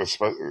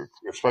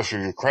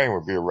 especially Ukraine,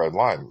 would be a red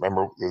line.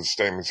 Remember the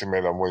statements he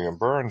made on William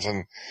Burns?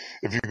 And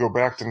if you go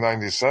back to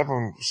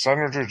 97,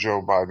 Senator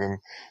Joe Biden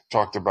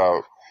talked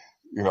about,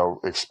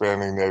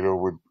 expanding NATO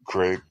would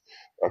create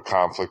a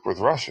conflict with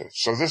Russia.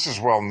 So this is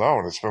well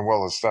known. It's been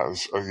well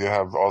established. You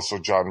have also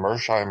John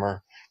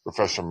Mersheimer.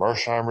 Professor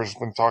Mersheimer has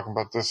been talking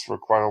about this for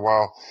quite a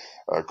while.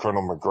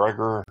 Colonel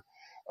McGregor,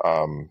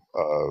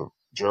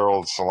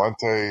 Gerald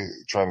Celente,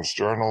 Trends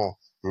Journal,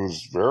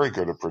 who's very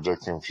good at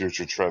predicting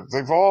future trends.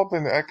 They've all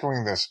been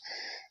echoing this.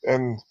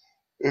 And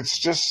it's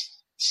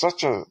just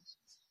such a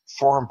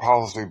foreign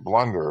policy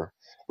blunder,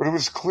 but it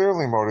was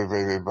clearly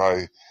motivated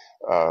by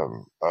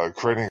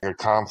creating a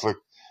conflict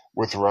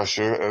with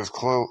Russia, as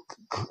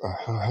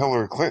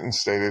Hillary Clinton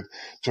stated,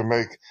 to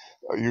make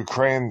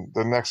Ukraine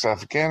the next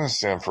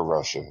Afghanistan for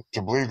Russia,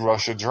 to bleed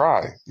Russia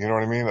dry. You know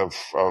what I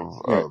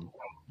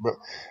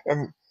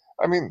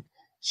mean?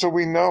 So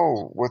we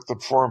know what the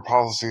foreign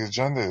policy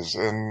agenda is,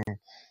 and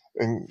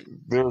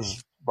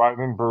there's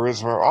Biden,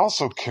 Burisma,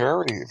 also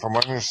Kerry. From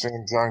what I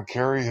understand, John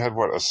Kerry had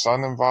a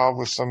son involved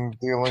with some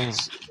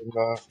dealings in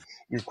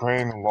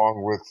Ukraine,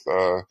 along with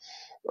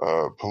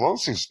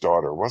Pelosi's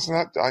daughter,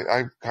 wasn't that?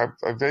 I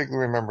vaguely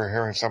remember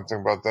hearing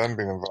something about them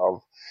being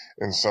involved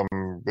in some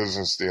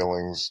business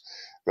dealings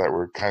that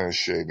were kind of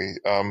shady.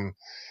 And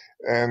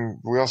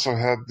we also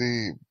had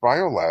the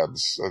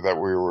biolabs that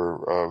we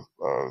were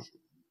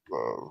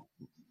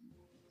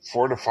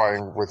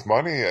fortifying with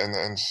money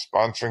and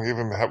sponsoring,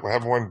 even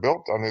have one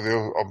built under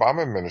the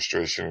Obama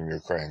administration in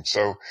Ukraine.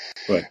 So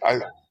Right.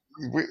 I,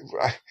 we,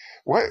 I,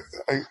 what,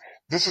 I,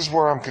 this is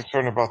where I'm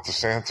concerned about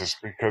DeSantis,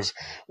 because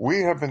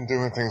we have been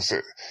doing things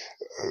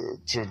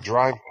to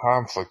drive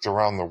conflict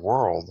around the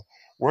world.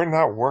 We're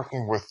not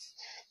working with,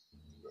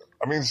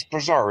 I mean, it's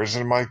bizarre,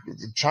 isn't it, Mike?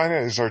 China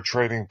is our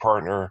trading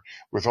partner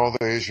with all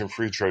the Asian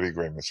free trade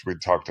agreements we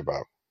talked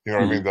about. You know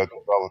what I mean?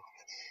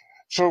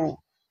 So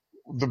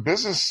on the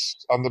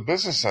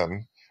business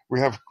end, we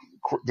have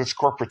this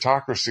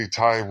corporatocracy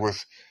tie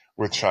with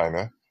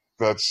China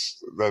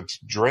that's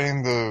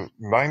drained the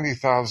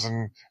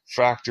 90,000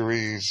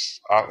 factories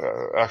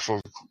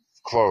actually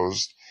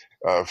closed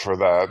for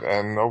that,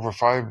 and over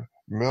 5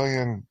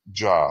 million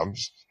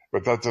jobs.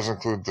 But that doesn't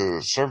include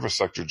the service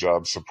sector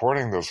jobs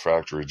supporting those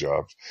factory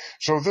jobs.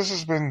 So this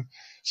has been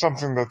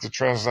something that the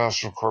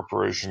transnational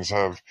corporations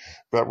have,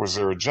 that was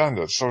their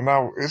agenda. So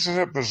now, isn't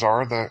it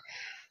bizarre that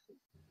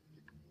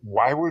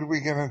why would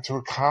we get into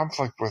a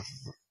conflict with,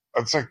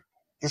 it's like,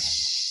 this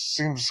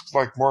seems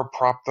like more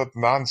propped up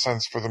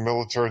nonsense for the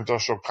military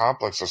industrial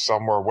complex to sell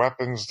more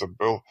weapons, to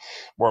build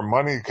more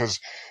money. Because,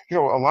 a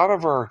lot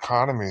of our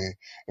economy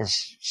in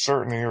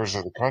certain areas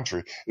of the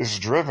country is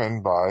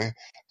driven by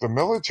the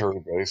military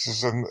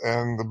bases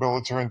and the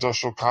military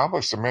industrial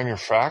complex, the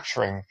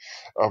manufacturing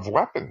of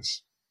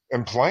weapons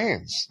and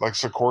planes, like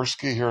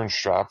Sikorsky here in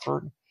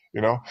Stratford,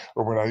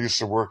 or when I used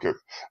to work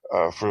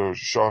for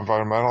Shaw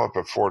Environmental up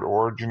at Fort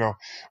Ord,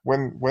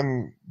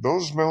 when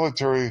those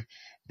military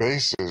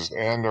bases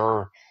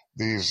or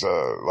these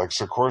like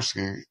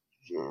Sikorsky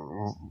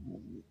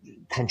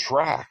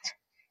contract,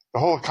 the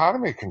whole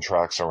economy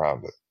contracts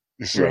around it.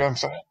 You see what I'm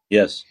saying?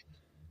 Yes.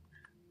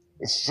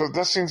 So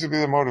that seems to be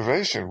the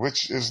motivation,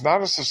 which is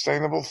not a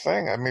sustainable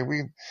thing. I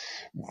mean,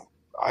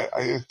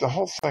 the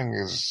whole thing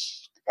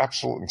is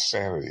absolute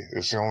insanity.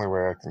 It's the only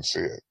way I can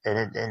see it.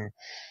 And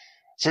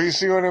so you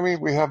see what I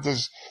mean? We have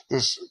this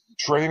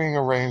trading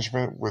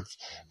arrangement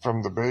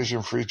from the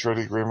Bayesian Free Trade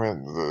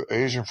Agreement, the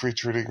Asian Free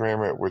Trade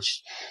Agreement,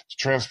 which the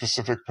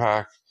Trans-Pacific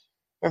Pact.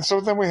 And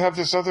so then we have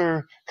this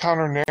other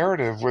counter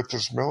narrative with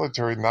this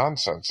military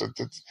nonsense.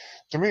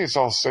 To me, it's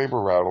all saber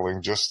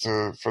rattling just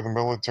for the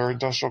military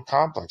industrial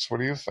complex. What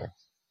do you think?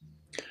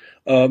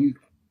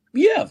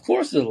 Yeah, of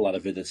course there's a lot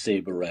of it that's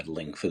saber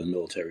rattling for the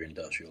military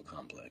industrial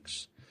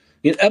complex.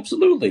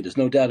 Absolutely. There's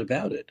no doubt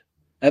about it.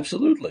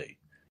 Absolutely.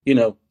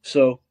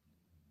 So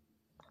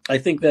I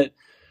think that,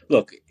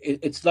 look,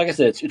 it's like I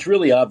said, it's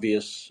really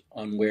obvious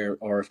on where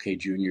RFK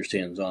Jr.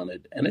 stands on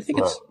it. And I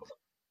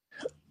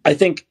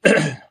think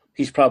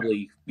he's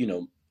probably,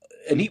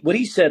 and what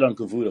he said on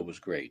Kavuta was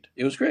great.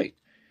 It was great.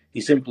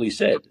 He simply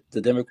said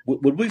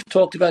what we've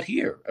talked about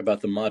here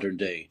about the modern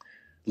day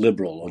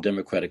liberal or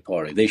Democratic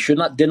Party.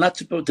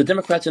 The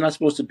Democrats are not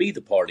supposed to be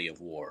the party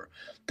of war.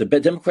 The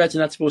Democrats are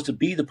not supposed to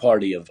be the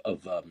party of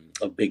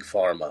big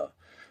pharma.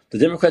 The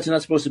Democrats are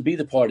not supposed to be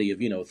the party of,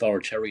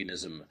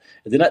 authoritarianism.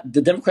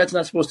 The Democrats are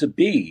not supposed to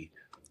be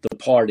the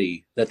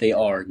party that they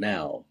are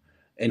now.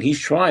 And he's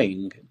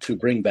trying to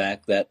bring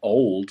back that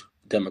old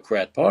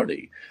Democrat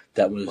Party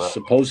that was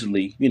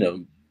supposedly,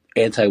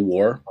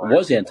 anti-war.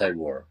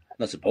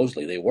 Not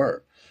supposedly, they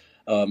were.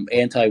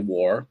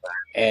 Anti-war,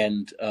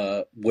 and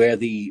where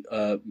the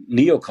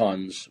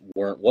neocons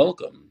weren't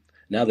welcome.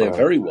 Now they're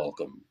very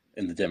welcome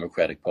in the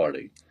Democratic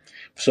Party.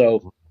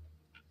 So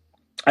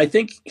I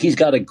think he's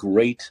got a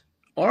great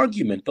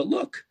argument. But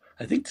look,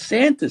 I think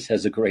DeSantis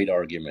has a great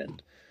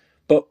argument.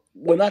 But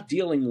we're not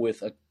dealing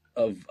with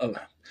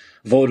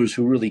voters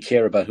who really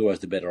care about who has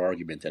the better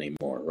argument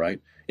anymore, right?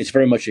 It's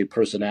very much a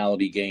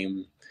personality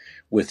game.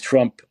 With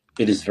Trump,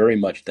 it is very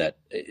much that.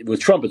 With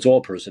Trump, it's all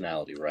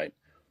personality, right?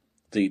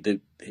 The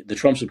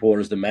Trump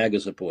supporters, the MAGA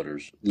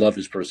supporters, love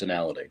his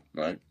personality,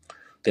 right?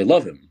 They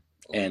love him.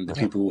 And the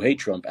people who hate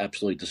Trump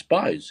absolutely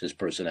despise his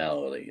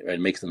personality, right?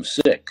 It makes them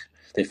sick.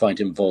 They find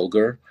him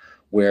vulgar,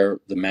 where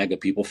the MAGA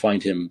people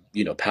find him,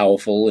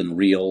 powerful and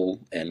real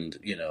and,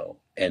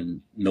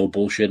 and no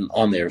bullshit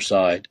on their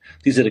side.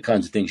 These are the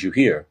kinds of things you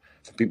hear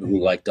from people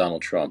who like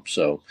Donald Trump.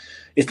 So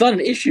it's not an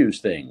issues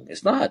thing.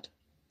 It's not.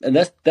 And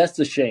that's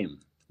the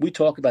shame. We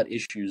talk about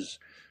issues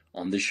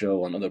on this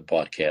show, on other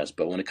podcasts,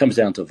 but when it comes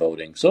down to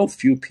voting, so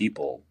few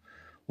people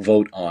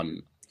vote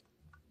on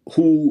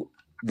who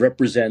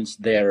represents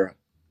their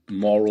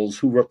morals,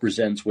 who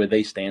represents where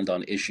they stand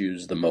on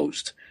issues the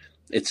most.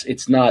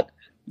 That's not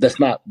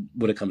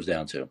what it comes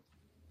down to,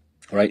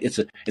 right?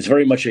 It's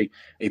very much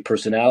a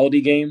personality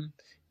game,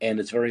 and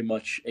it's very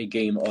much a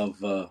game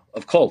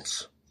of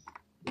cults.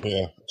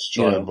 Yeah,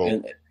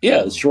 strong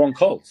strong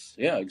cults.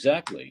 Yeah,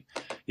 exactly.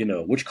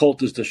 Which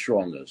cult is the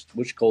strongest?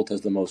 Which cult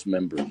has the most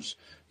members?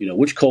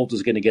 Which cult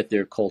is going to get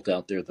their cult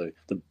out there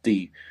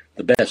the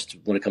best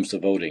when it comes to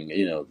voting?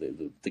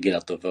 To get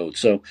out the vote.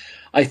 So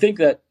I think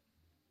that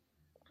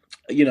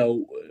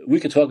we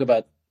could talk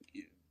about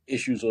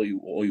issues all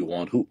you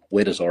want.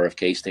 Where does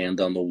RFK stand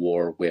on the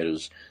war? Where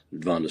does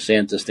Ron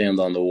DeSantis stand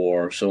on the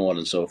war? So on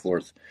and so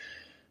forth.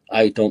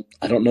 I don't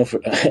know if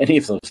any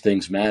of those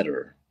things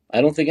matter.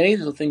 I don't think any of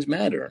those things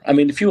matter. I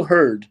mean, if you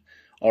heard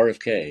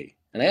RFK,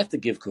 and I have to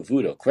give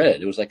Cavuto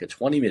credit, it was like a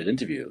 20-minute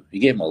interview. He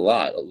gave him a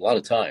lot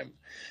of time.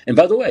 And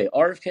by the way,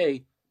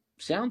 RFK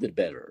sounded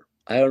better.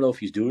 I don't know if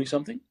he's doing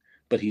something,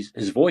 but his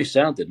voice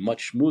sounded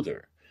much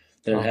smoother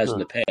than it Oh, has in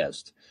good. the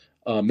past.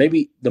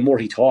 Maybe the more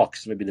he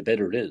talks, maybe the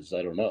better it is.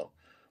 I don't know,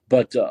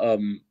 but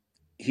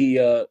he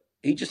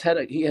just had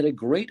a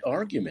great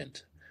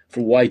argument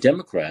for why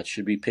Democrats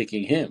should be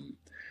picking him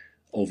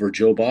over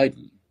Joe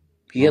Biden.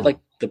 He had Hmm. like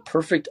the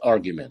perfect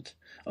argument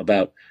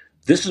about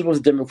this is what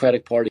the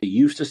Democratic Party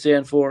used to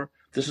stand for.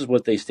 This is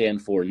what they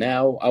stand for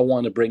now. I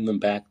want to bring them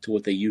back to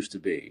what they used to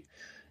be.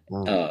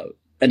 Hmm. Uh,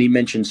 and he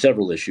mentioned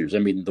several issues. I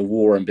mean, the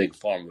war and big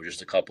pharma were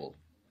just a couple.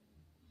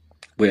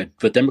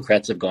 But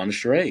Democrats have gone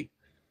astray.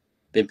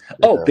 Yeah.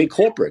 Big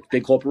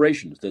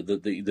corporations,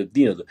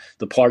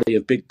 the party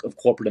of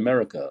corporate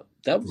America.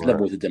 That was never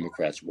Right. what the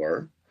Democrats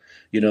were,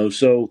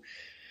 So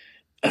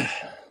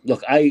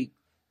look, I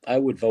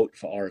would vote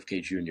for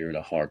RFK Jr. in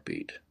a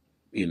heartbeat,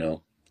 you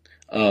know,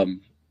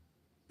 um,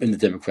 in the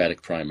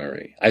Democratic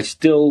primary. I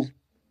still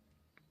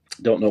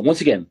don't know.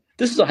 Once again,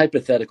 this is a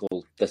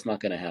hypothetical that's not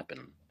going to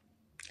happen.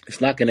 It's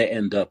not going to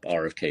end up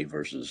RFK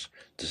versus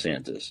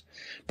DeSantis.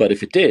 But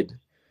if it did,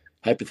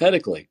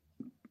 hypothetically,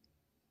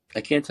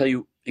 I can't tell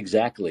you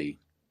exactly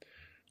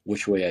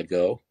which way I'd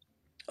go.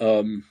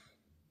 Um,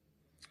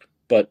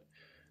 but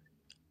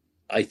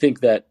I think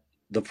that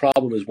the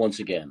problem is, once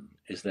again,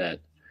 is that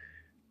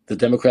the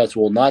Democrats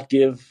will not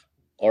give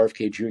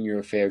RFK Jr.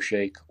 a fair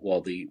shake,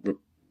 while the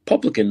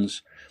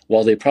Republicans,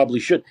 while they probably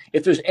should.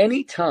 If there's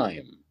any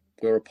time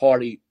where a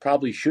party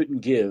probably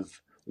shouldn't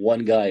give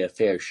one guy a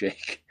fair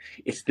shake,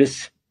 it's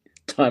this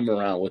time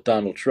around with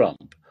Donald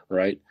Trump,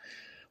 right?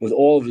 With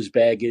all of his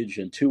baggage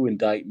and 2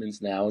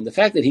 indictments now, and the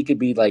fact that he could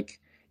be like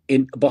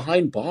in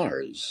behind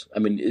bars. I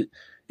mean,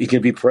 he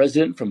can be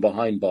president from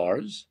behind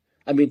bars.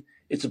 I mean,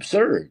 it's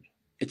absurd.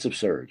 It's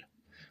absurd.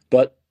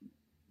 But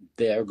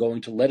they are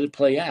going to let it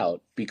play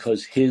out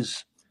because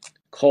his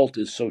cult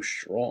is so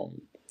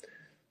strong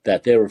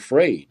that they're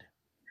afraid.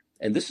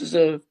 And this is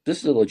a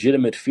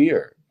legitimate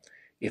fear.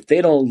 If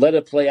they don't let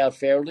it play out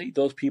fairly,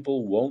 those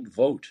people won't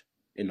vote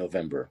in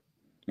November,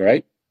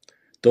 right?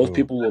 Those Hmm.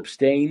 people will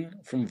abstain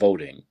from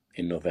voting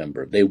in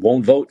November. They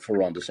won't vote for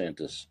Ron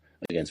DeSantis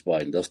against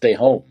Biden. They'll stay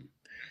home.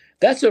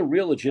 That's a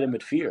real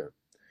legitimate fear.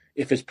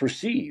 If it's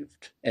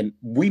perceived, and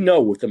we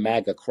know with the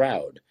MAGA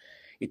crowd,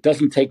 it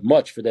doesn't take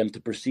much for them to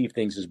perceive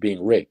things as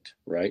being rigged,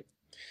 right?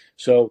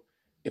 So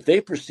if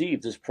they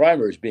perceive this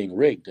primary as being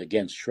rigged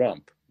against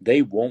Trump,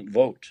 they won't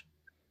vote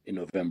in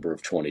November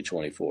of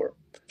 2024.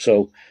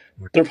 So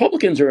the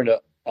Republicans are in an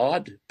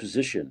odd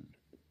position,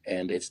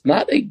 and it's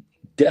not like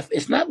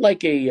it's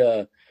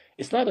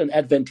not an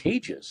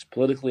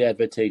politically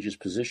advantageous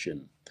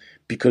position,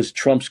 because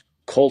Trump's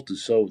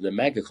the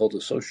MAGA cult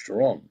is so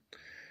strong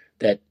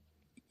that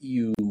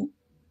you you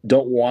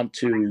don't want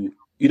to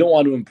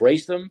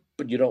embrace them,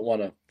 but you don't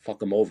want to fuck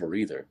them over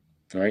either,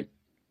 right?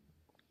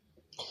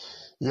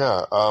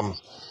 Yeah.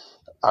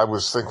 I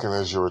was thinking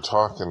as you were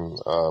talking,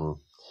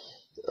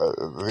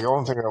 the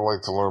only thing I'd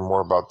like to learn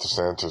more about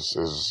DeSantis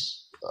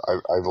is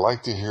I'd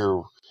like to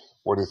hear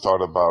what he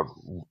thought about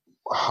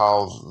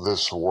how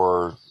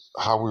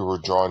how we were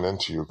drawn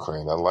into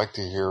Ukraine. I'd like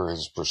to hear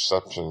his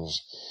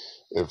perceptions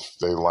if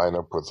they line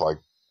up with like,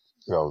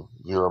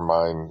 your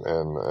mine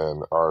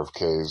and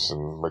RFKs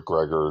and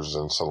McGregor's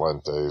and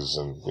Salentes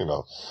and,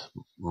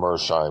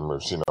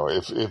 Mersheimers,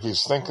 if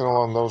he's thinking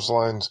along those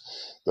lines,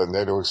 that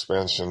NATO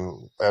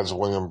expansion, as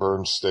William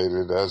Burns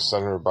stated, as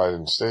Senator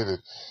Biden stated,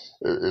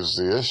 is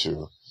the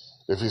issue.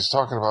 If he's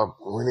talking about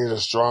we need a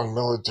strong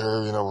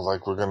military,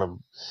 like we're going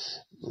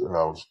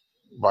to,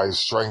 by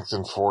strength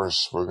and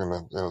force, we're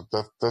going to,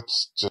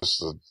 that's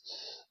just a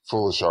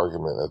foolish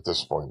argument at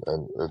this point,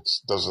 and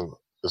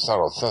it's not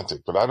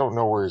authentic. But I don't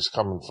know where he's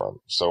coming from,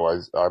 so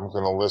I'm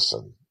going to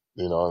listen,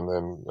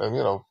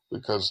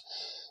 because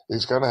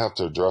he's going to have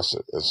to address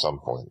it at some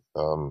point,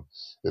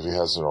 if he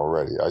hasn't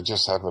already. I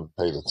just haven't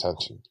paid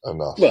attention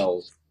enough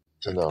Well,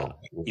 to know.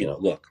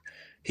 look,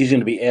 he's going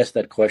to be asked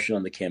that question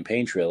on the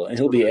campaign trail, and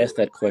he'll be asked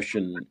that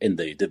question in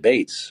the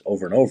debates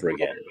over and over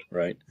again,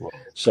 right?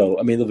 So,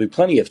 I mean, there'll be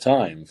plenty of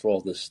time for all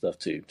this stuff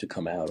to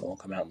all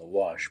come out in the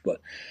wash.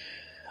 But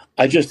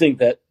I just think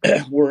that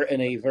we're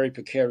in a very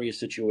precarious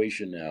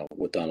situation now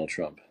with Donald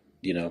Trump,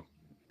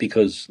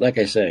 because, like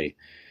I say,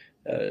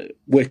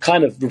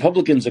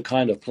 Republicans are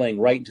kind of playing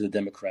right into the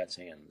Democrats'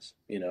 hands.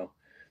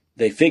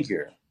 They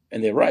figure,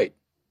 and they're right,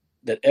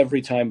 that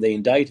every time they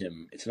indict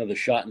him, it's another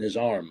shot in his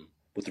arm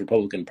with the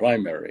Republican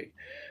primary,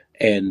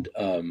 and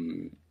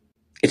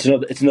it's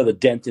another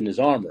dent in his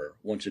armor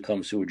once it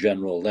comes to a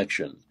general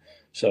election.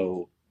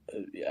 So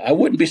I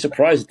wouldn't be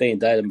surprised if they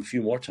indict him a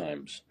few more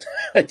times.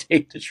 I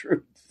take the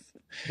truth.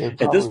 They At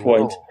this probably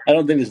point, will. I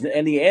don't think there's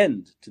any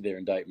end to their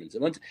indictments.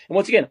 And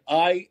once again,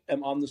 I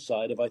am on the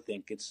side of I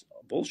think it's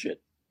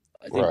bullshit.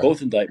 I think Right.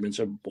 both indictments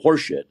are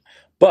horseshit.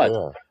 But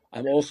Yeah.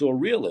 I'm also a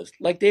realist,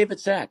 like David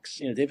Sachs.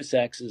 David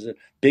Sachs is a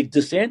big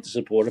DeSantis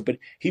supporter, but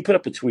he put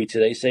up a tweet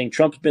today saying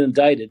Trump's been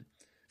indicted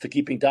for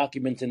keeping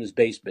documents in his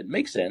basement.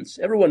 Makes sense.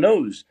 Everyone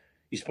knows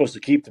you're supposed to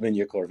keep them in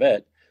your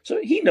Corvette. So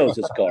he knows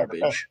it's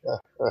garbage.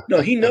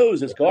 No, he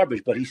knows it's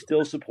garbage, but he's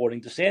still supporting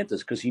DeSantis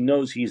because he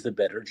knows he's the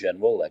better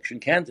general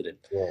election candidate.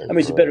 Right, I mean,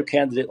 he's a better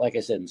candidate, like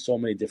I said, in so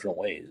many different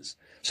ways.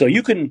 So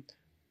you can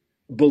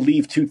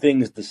believe two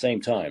things at the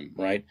same time,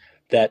 right?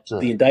 That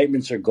sure. the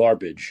indictments are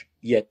garbage,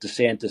 yet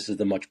DeSantis is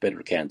the much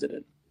better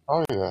candidate.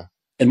 Oh, yeah.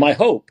 And my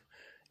hope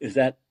is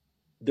that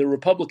the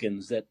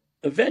Republicans that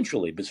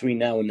eventually, between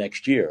now and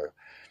next year,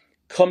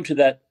 come to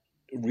that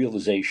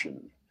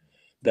realization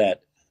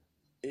that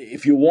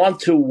if you want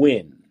to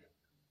win,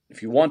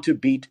 if you want to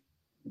beat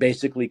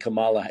basically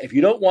Kamala, if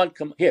you don't want,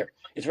 here,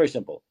 it's very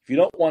simple. If you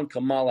don't want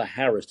Kamala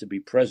Harris to be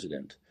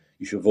president,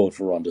 you should vote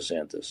for Ron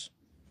DeSantis.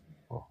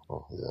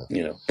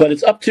 Yeah. But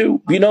it's up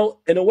to, in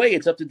a way,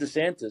 it's up to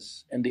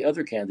DeSantis and the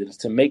other candidates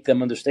to make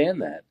them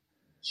understand that,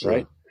 sure.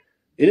 right?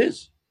 It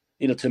is,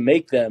 to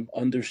make them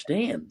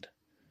understand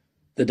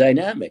the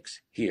dynamics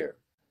here.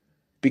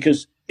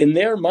 Because in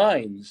their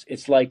minds,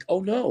 it's like, oh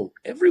no,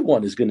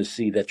 everyone is going to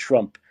see that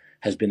Trump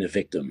has been a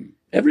victim.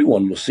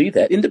 Everyone will see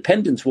that.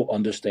 Independents will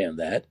understand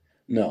that.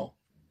 No,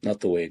 not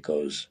the way it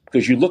goes.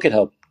 Because you look at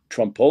how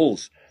Trump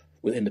polls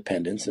with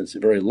independents, and it's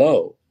very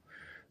low.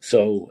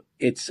 So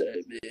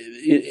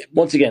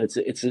once again,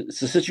 it's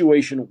a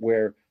situation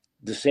where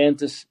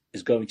DeSantis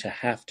is going to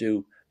have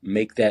to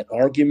make that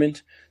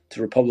argument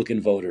to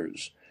Republican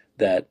voters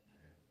that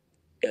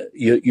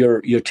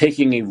you're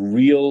taking a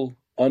real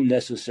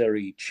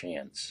unnecessary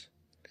chance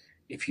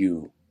if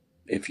you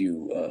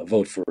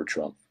vote for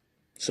Trump.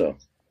 So,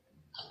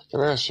 can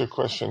I ask you a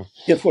question?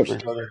 Yeah, of course.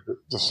 Regarding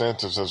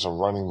DeSantis as a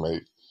running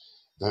mate,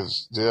 do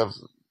you have?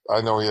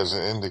 I know he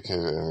hasn't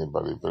indicated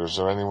anybody, but is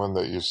there anyone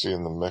that you see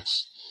in the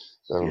mix?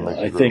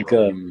 I think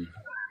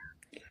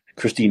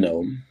Kristi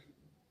Noem.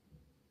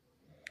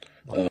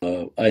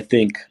 I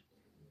think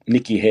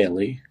Nikki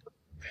Haley.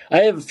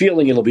 I have a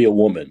feeling it'll be a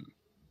woman,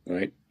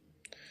 right?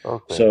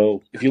 Okay.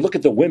 So if you look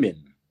at the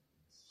women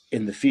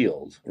in the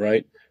field,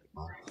 right?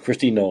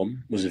 Kristi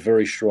Noem was a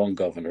very strong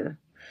governor,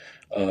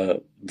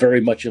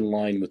 very much in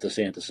line with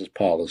DeSantis's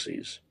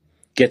policies.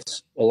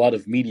 Gets a lot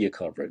of media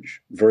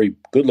coverage, very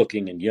good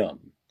looking and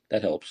young.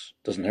 That helps,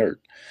 doesn't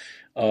hurt.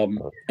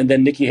 And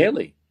then Nikki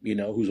Haley,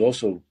 who's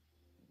also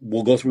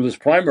will go through this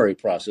primary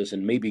process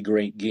and maybe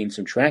gain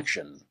some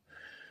traction.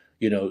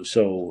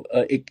 So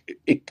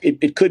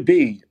it could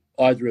be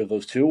either of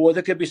those two, or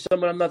there could be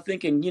someone I'm not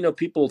thinking.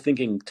 People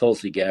thinking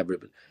Tulsi Gabbard,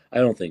 but I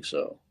don't think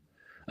so.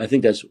 I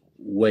think that's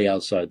way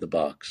outside the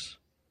box.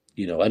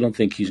 I don't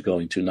think he's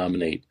going to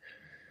nominate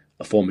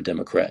a former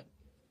Democrat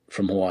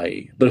from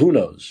Hawaii, but who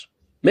knows?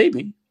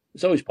 Maybe.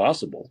 It's always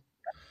possible.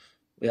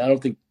 I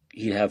don't think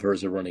he'd have her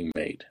as a running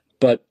mate,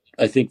 but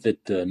I think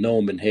that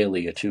Noem and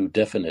Haley are two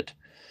definite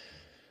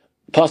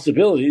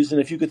possibilities. And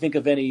if you could think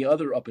of any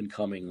other up and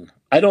coming,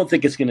 I don't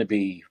think it's going to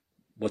be,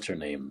 what's her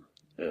name?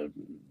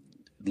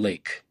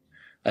 Lake.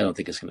 I don't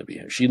think it's going to be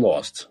her. She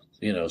lost,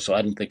 so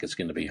I don't think it's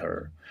going to be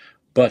her.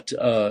 But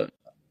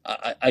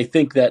I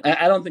think that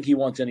I don't think he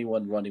wants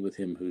anyone running with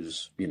him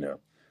who's, is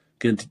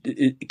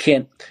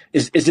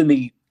in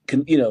the,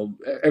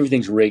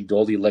 everything's rigged.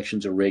 All the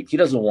elections are rigged. He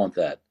doesn't want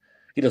that.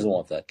 He doesn't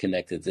want that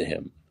connected to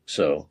him.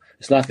 So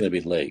it's not going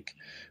to be Lake.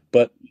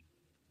 But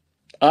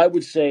I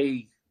would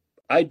say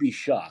I'd be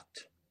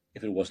shocked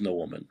if it wasn't a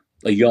woman,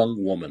 a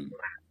young woman.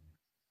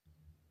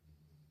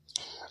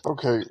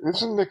 Okay,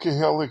 isn't Nikki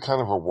Haley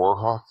kind of a war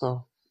hawk,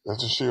 though?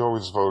 Hasn't she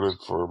always voted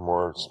for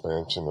more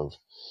expansion of...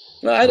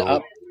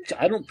 I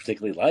don't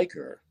particularly like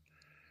her.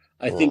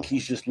 I think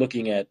he's just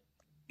looking at,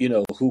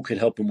 who could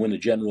help him win a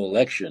general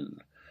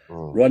election,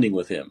 running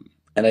with him.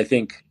 And I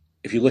think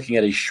if you're looking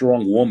at a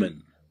strong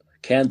woman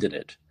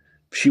candidate,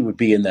 she would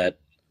be in that,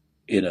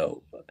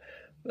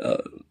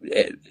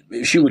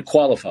 she would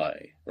qualify,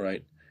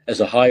 right,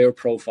 as a higher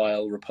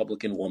profile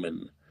Republican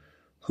woman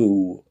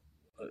who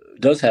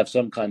does have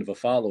some kind of a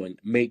following,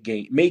 may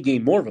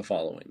gain more of a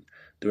following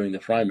during the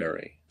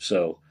primary.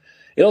 So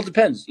it all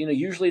depends.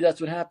 Usually that's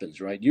what happens,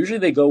 right? Usually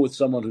they go with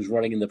someone who's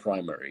running in the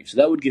primary. So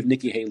that would give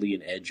Nikki Haley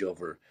an edge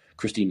over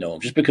Kristi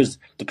Noem, just because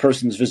the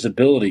person's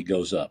visibility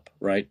goes up,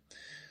 right?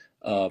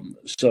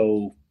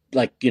 So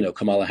like,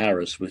 Kamala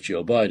Harris with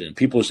Joe Biden.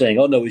 People are saying,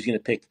 oh, no, he's going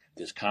to pick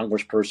this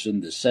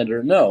congressperson, this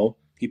senator. No,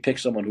 he picked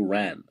someone who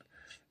ran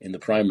in the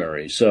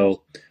primary.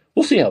 So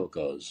we'll see how it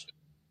goes.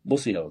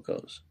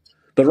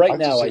 But right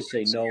now, I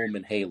say Noem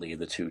and Haley are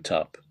the two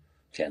top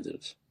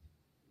candidates.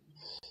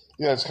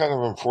 Yeah, it's kind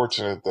of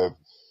unfortunate that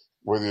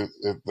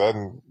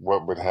then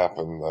what would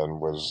happen then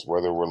was,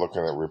 whether we're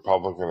looking at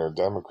Republican or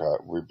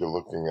Democrat, we'd be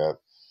looking at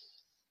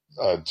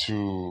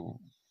two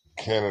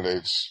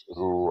candidates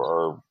who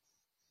are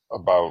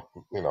about,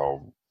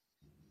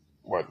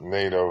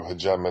 NATO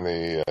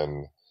hegemony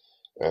and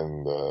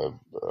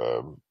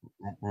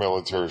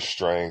military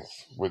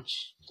strength,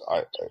 which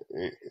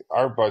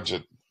our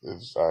budget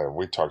is.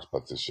 We talked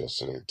about this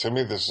yesterday. To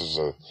me, this is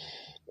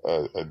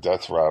a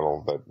death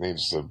rattle that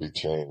needs to be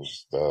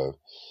changed.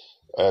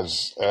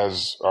 As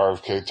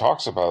RFK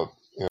talks about,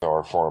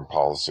 our foreign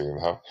policy, and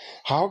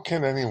how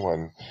can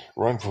anyone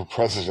run for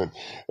president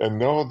and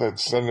know that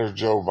Senator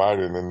Joe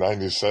Biden in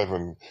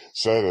 '97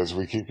 said, as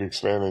we keep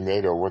expanding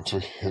NATO,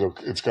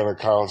 it's going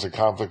to cause a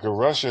conflict with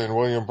Russia, and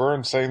William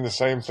Burns saying the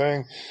same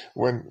thing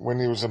when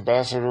he was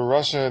ambassador to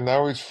Russia, and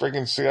now he's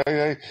freaking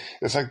CIA.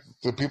 It's like,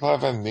 do people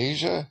have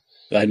amnesia?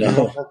 I know.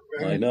 That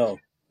I thing? know.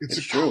 It's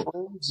It's true.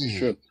 It's crazy.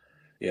 true.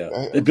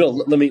 Yeah. I, Bill,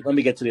 let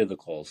me get to the other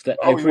calls. I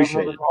oh, you have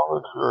appreciate another it.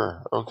 caller?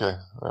 Sure. Okay.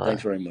 All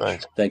Thanks right. very much.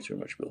 Thanks. Thanks very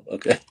much, Bill.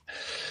 Okay.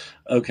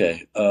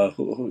 Okay.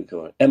 Who we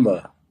going?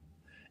 Emma.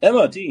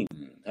 Emma Dean,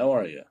 how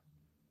are you?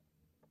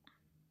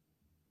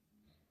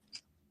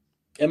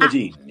 Emma Uh,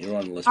 Dean, you're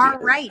on the list. Be all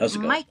heard. right, How's it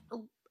going? Mike.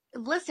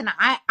 Listen,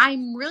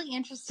 I'm really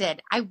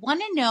interested. I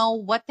want to know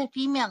what the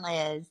female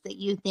is that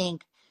you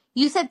think.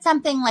 You said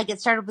something like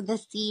it started with a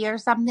C or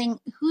something.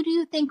 Who do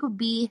you think would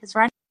be his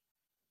running?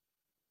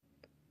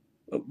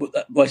 Well,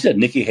 I said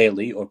Nikki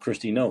Haley or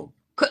Kristi Noem.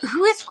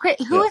 Who is Chris?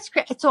 Who Yeah. is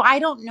Chris? So I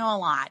don't know a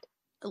lot.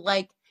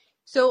 Like,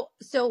 so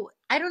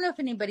I don't know if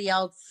anybody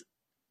else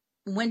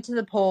went to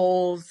the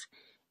polls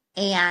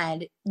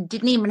and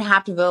didn't even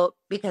have to vote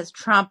because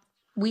Trump.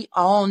 We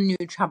all knew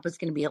Trump was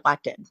going to be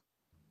elected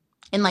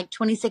in like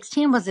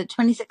 2016. Was it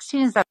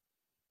 2016? Is that?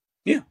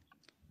 Yeah.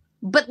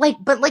 But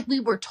we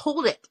were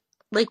told it.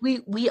 Like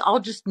we all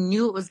just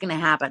knew it was going to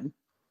happen.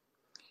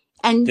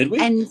 And Did we?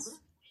 and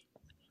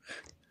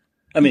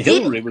I mean,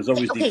 did Hillary was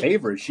always the okay.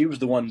 favorite. She was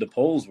the one the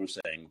polls were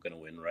saying going to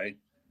win, right?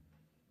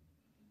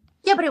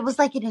 Yeah, but it was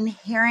like an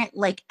inherent,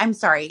 like, I'm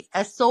sorry,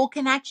 a soul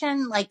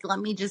connection. Like, let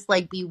me just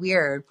like be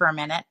weird for a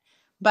minute.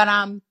 But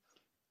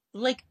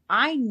like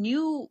I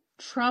knew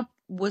Trump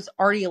was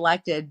already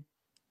elected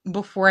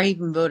before I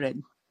even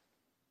voted.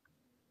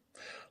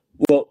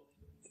 Well,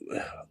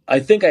 I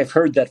think I've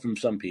heard that from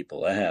some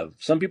people. I have.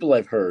 Some people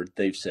I've heard,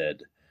 they've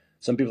said,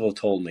 some people have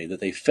told me that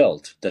they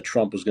felt that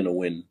Trump was going to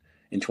win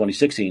in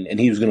 2016 and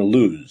he was going to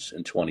lose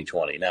in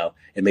 2020. Now,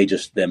 it may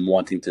just them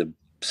wanting to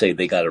say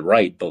they got it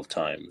right both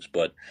times,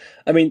 but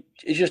I mean,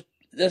 it's just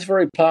that's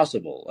very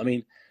possible. I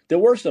mean, there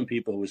were some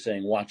people who were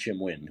saying, "Watch him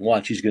win.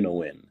 Watch, he's going to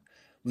win."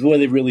 Whether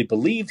they really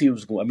believed he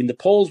was going. I mean, the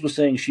polls were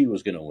saying she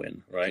was going to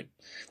win, right?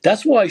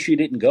 That's why she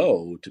didn't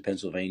go to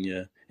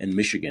Pennsylvania and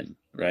Michigan,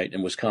 right,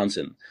 and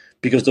Wisconsin,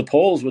 because the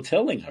polls were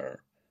telling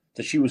her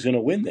that she was going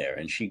to win there,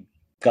 and she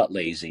got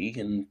lazy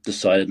and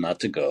decided not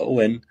to go.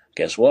 And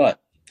guess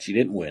what? She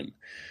didn't win.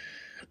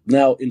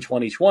 Now in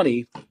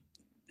 2020,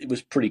 it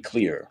was pretty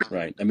clear,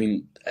 right? I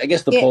mean, I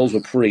guess the polls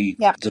were pretty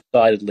Yeah.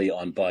 decidedly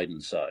on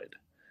Biden's side,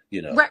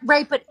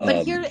 Right. But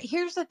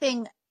here's the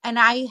thing, and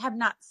I have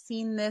not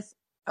seen this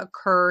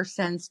occur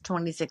since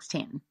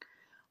 2016.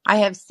 I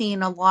have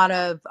seen a lot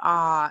of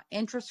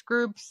interest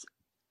groups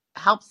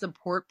help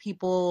support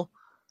people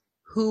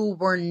who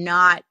were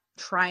not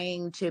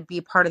trying to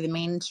be part of the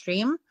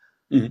mainstream.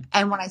 Mhm.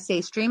 And when I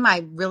say stream,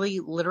 I really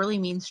literally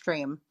mean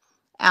stream.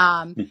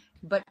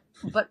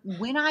 But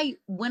when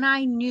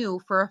I knew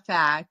for a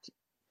fact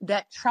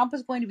that Trump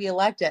was going to be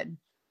elected,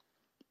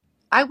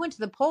 I went to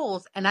the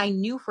polls and I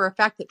knew for a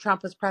fact that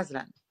Trump was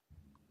president.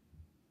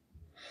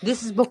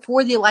 This is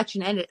before the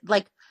election ended.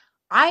 Like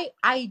I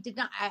did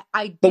not.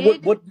 I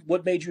But did.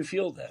 what made you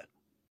feel that?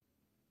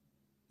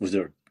 Was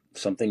there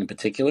something in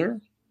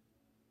particular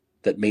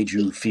that made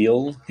you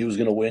feel he was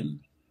going to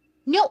win?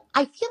 No,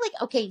 I feel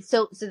like, okay,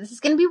 so this is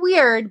going to be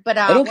weird, but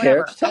I don't care.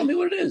 whatever. Just tell me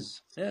what it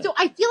is. Yeah. So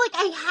I feel like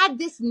I had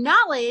this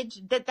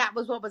knowledge that that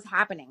was what was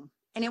happening.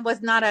 And it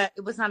was not a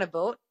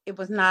vote. It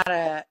was not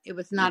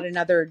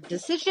another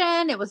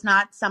decision. It was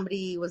not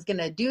somebody was going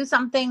to do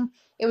something.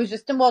 It was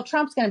just, well,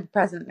 Trump's going to be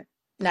president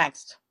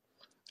next.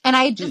 And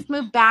I had just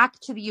moved back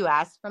to the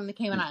US from the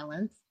Cayman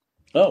Islands.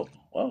 Oh,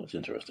 wow, that's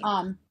interesting.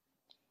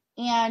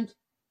 And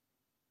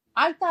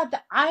I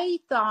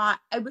thought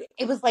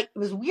it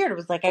was weird. It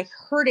was like I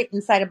heard it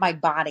inside of my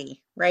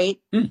body, right?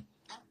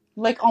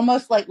 Like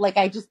almost like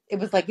it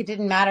was like it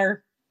didn't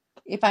matter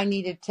if I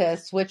needed to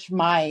switch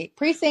my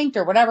precinct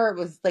or whatever. It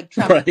was like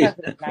Trump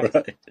president next.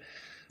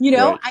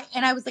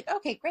 Right. I was like,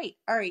 okay, great,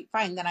 all right,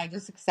 fine. Then I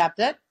just accept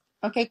it.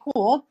 Okay,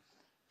 cool.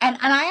 And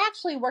I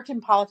actually worked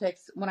in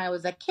politics when I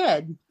was a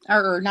kid,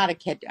 or not a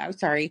kid. I'm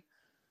sorry,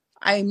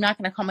 I'm not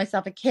going to call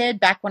myself a kid.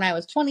 Back when I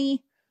was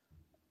 20.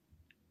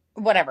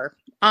 Whatever.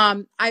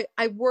 I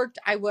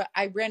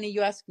ran a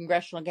U.S.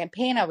 congressional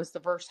campaign. I was the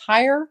first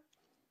hire,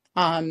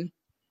 in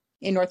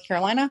North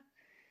Carolina.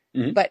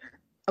 Mm-hmm.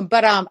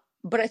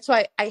 But so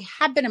I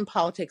had been in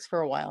politics for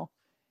a while,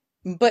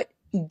 but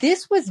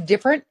this was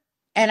different.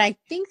 And I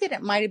think that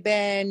it might have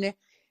been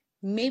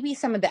maybe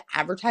some of the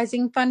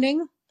advertising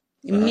funding,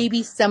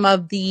 maybe some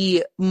of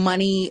the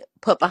money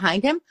put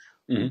behind him,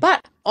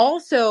 but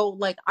also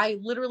like I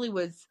literally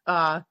was,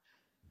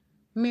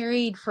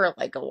 married for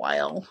like a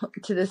while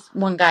to this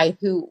one guy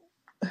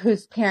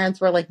whose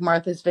parents were like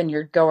Martha's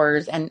Vineyard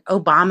goers, and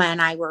Obama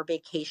and I were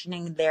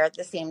vacationing there at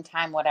the same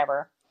time,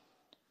 whatever.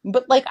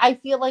 But like I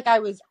feel like I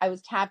was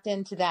tapped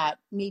into that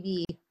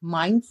maybe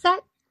mindset.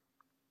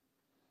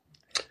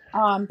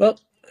 Well,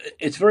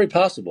 it's very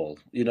possible.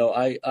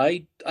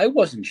 I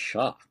wasn't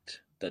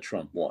shocked that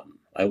Trump won.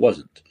 I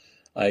wasn't.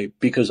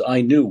 Because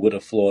I knew what a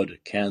flawed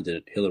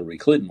candidate Hillary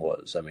Clinton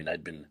was. I mean,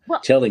 I'd been Well,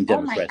 telling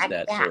oh my, Democrats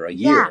that yeah, for a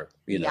yeah, year,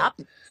 yep.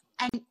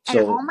 And all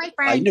So my I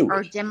friends knew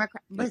are it.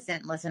 Democrat.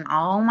 Listen,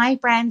 all my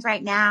friends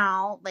right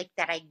now, like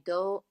that I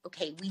go,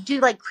 okay, we do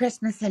like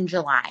Christmas in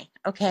July,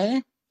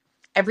 okay,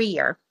 every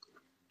year.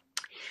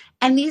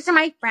 And these are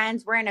my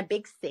friends. We're in a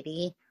big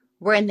city.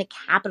 We're in the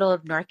capital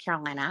of North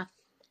Carolina,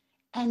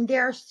 and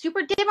they're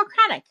super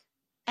Democratic.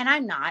 And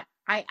I'm not.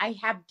 I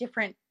have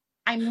different,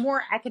 I'm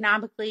more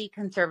economically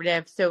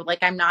conservative. So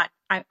like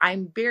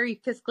I'm very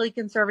fiscally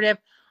conservative.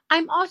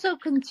 I'm also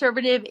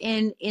conservative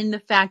in the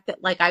fact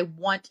that like I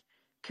want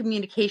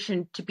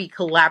communication to be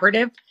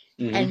collaborative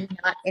Mm-hmm. and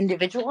not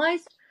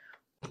individualized.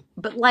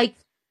 But like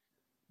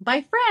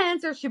my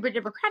friends are super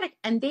Democratic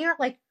and they are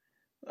like,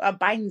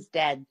 Biden's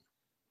dead.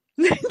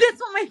 That's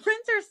what my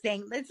friends are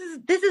saying. This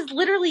is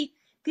literally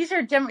these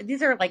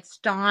are like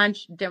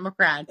staunch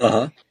Democrats.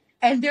 Uh-huh.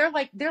 And they're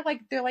like, no,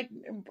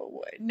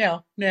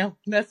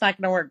 that's not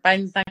going to work.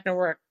 Biden's not going to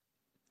work.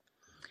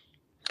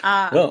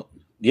 Well,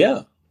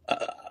 yeah.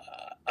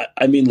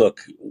 I mean,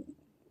 look,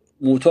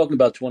 when we're talking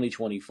about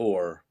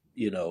 2024,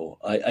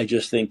 I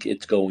just think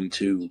it's going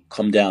to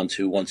come down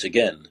to, once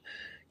again,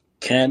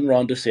 can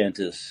Ron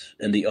DeSantis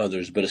and the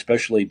others, but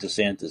especially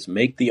DeSantis,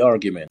 make the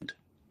argument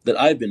that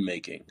I've been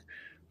making,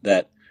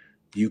 that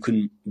you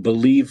can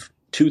believe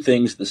two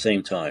things at the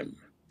same time,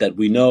 that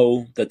we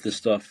know that this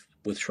stuff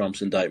with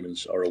Trump's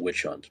indictments are a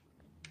witch hunt,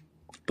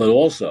 but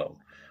also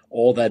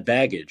all that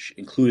baggage,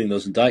 including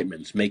those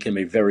indictments, make him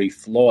a very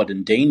flawed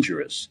and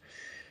dangerous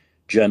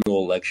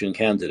general election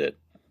candidate.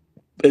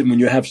 And when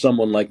you have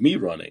someone like me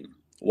running,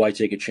 why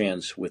take a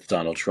chance with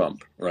Donald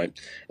Trump, right?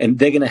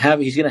 And he's going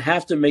to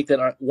have to make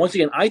that. Once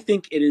again, I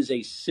think it is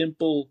a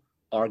simple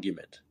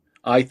argument.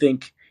 I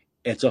think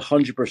it's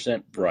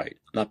 100% right,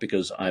 not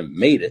because I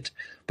made it,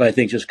 but I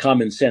think just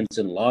common sense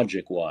and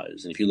logic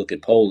wise. And if you look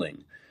at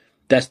polling,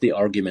 that's the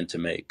argument to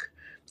make,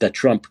 that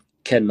Trump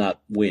cannot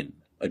win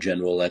a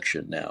general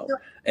election now.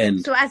 And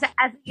so as a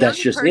young that's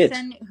just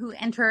person it. who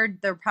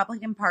entered the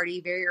Republican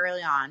Party very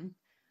early on,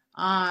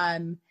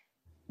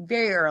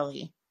 very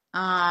early,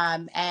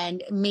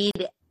 and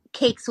made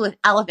cakes with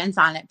elephants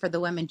on it for the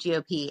women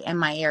GOP in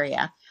my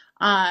area,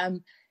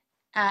 and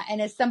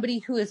as somebody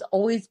who has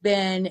always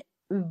been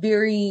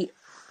very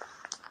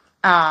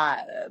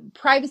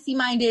privacy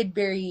minded,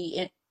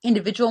 very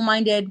individual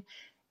minded,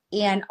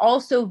 and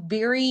also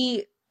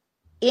very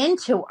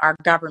into our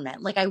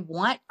government. Like I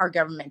want our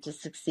government to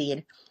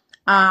succeed.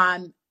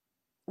 Ron,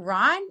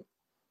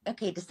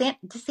 okay,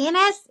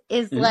 DeSantis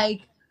is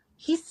like,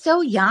 he's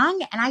so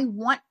young, and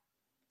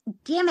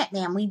damn it,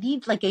 man, we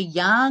need like a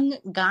young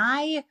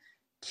guy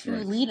to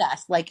lead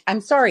us. Like, I'm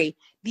sorry,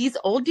 these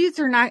old dudes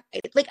are not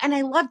like, and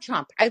I love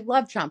Trump.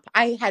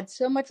 I had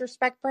so much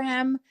respect for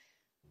him.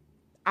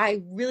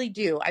 I really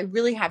do. I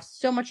really have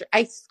so much.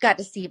 I got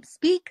to see him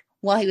speak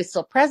while he was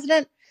still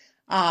president,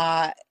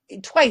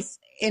 twice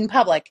in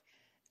public,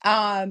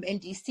 in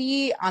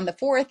DC on the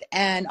 4th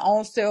and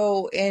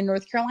also in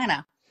North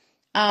Carolina.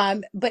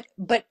 But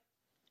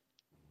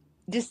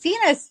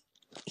DeSantis,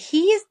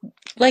 he's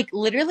like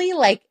literally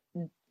like,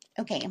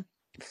 okay,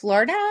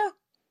 Florida,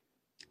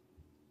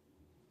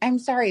 I'm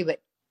sorry,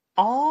 but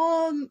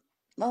a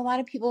lot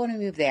of people want to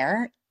move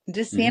there.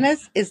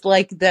 DeSantis is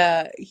like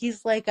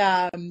he's like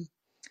a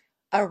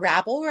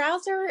rabble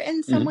rouser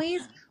in some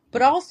ways,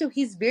 but also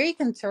he's very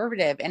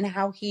conservative in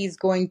how he's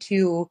going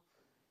to,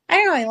 I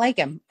don't know, I like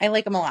him. I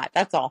like him a lot.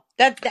 That's all.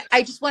 That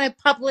I just want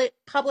to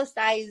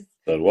publicize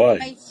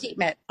my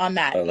statement on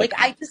that.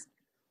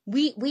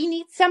 We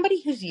need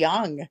somebody who's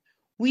young.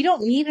 We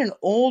don't need an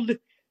old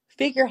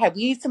figurehead.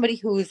 We need somebody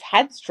who's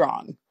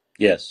headstrong.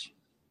 Yes.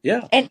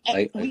 Yeah. And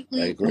I agree.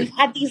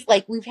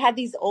 We've had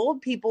these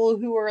old people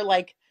who are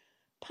like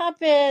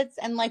puppets,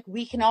 and like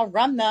we can all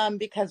run them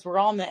because we're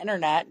all on the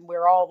internet and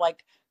we're all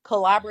like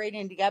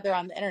collaborating together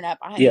on the internet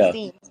behind the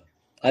scenes.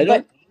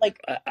 I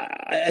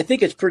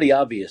think it's pretty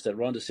obvious that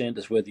Ron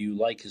DeSantis, whether you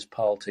like his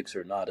politics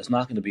or not, is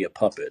not going to be a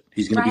puppet.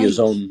 He's going to be his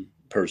own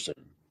person,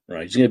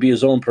 right? He's going to be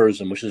his own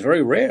person, which is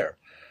very rare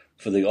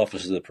for the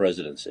office of the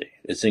presidency.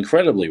 It's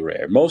incredibly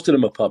rare. Most of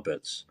them are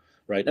puppets,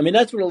 right? I mean,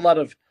 that's what a lot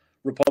of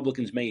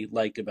Republicans may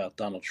like about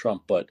Donald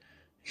Trump, but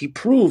he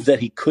proved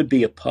that he could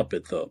be a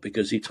puppet, though,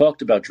 because he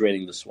talked about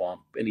draining the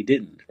swamp, and he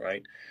didn't,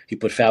 right? He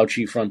put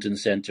Fauci front and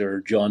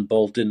center, John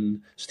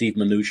Bolton, Steve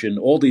Mnuchin,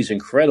 all these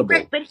incredible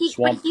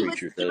swamp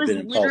creatures that have been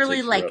in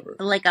politics forever.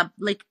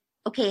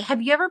 Okay,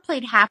 have you ever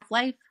played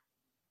Half-Life?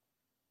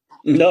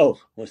 No,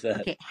 what's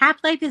that? Okay,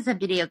 Half-Life is a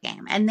video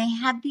game, and they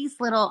have these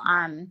little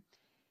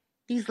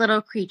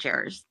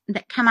creatures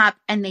that come up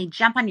and they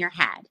jump on your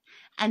head.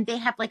 And they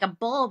have like a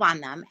bulb on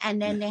them, and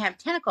then they have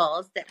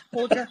tentacles that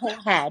hold your whole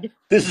head.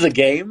 This is a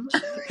game?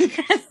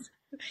 Yes.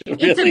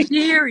 Really? It's a very,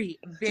 very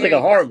it's like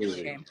a horror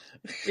movie. Game.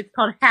 It's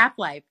called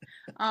Half-Life.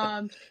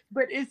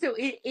 But it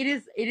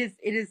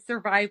is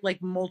survived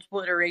like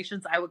multiple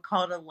iterations. I would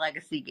call it a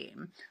legacy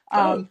game.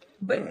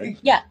 Right.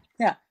 Yeah.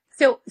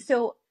 So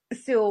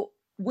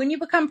when you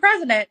become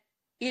president,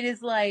 it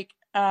is like,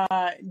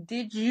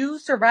 did you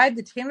survive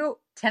the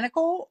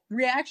tentacle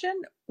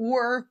reaction,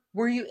 or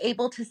were you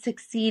able to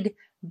succeed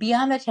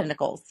beyond the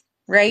tentacles?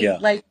 Right? Yeah.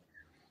 Like,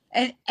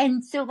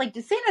 and so like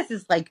DeSantis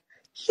is like,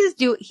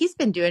 he's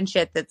been doing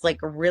shit that's like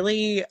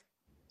really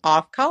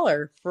off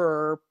color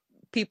for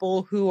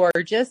people who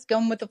are just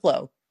going with the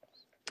flow.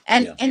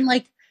 And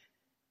like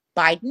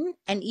Biden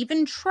and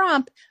even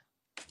Trump,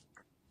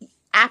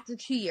 after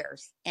 2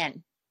 years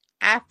in,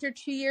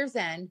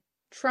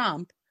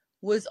 Trump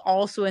was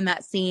also in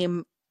that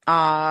same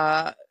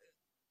I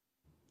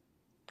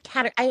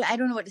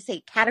don't know what to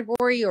say,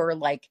 category or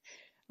like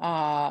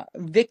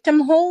victim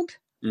hold.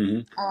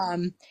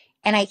 Mm-hmm.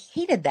 And I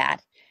hated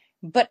that.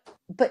 But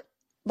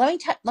let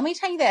me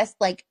tell you this,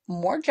 like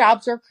more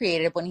jobs were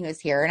created when he was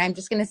here, and I'm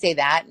just going to say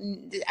that.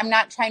 And I'm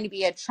not trying to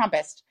be a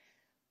Trumpist,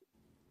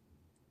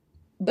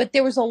 but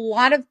there was a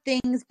lot of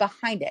things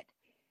behind it.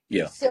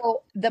 Yeah.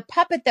 So the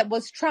puppet that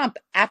was Trump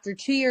after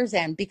 2 years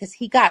in, because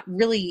he got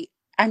really,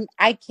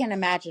 I can't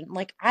imagine,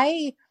 like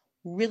I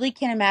really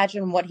can't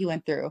imagine what he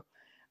went through,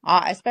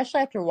 especially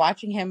after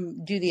watching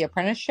him do the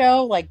Apprentice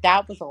show. Like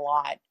that was a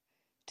lot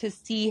to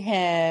see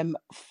him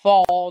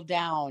fall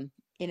down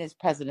in his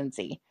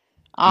presidency.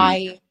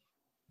 I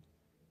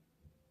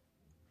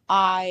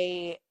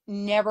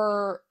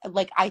never,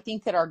 like, I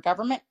think that our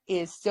government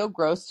is so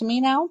gross to me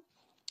now.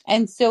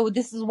 And so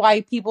this is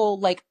why people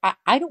like,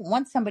 I don't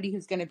want somebody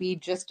who's going to be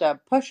just a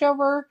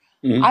pushover.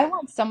 Mm-hmm. I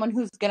want someone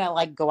who's going to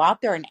like go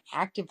out there and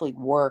actively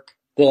work.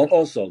 Well,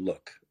 also,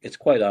 look, it's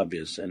quite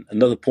obvious. And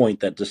another point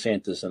that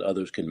DeSantis and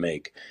others can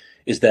make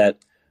is that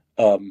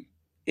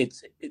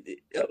it's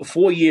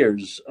 4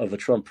 years of a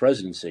Trump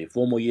presidency,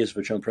 4 more years of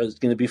a Trump presidency.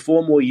 It's going to be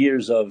 4 more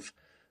years of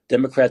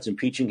Democrats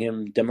impeaching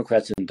him,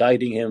 Democrats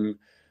indicting him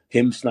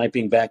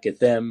sniping back at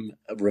them,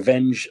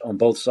 revenge on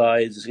both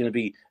sides. It's going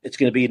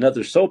to be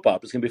another soap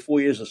opera. It's going to be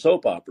 4 years of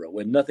soap opera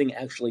where nothing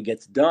actually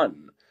gets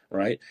done,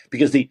 right?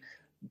 Because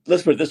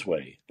let's put it this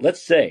way.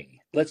 Let's say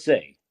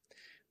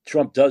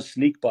Trump does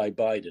sneak by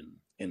Biden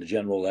in the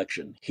general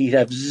election. He'd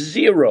have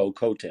zero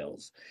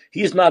coattails.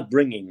 He is not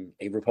bringing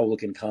a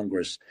Republican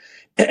Congress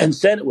and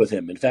Senate with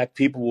him. In fact,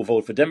 people will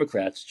vote for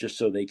Democrats just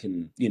so they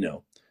can,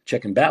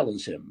 check and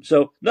balance him.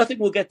 So nothing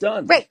will get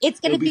done. Right.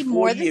 It's going to be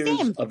more the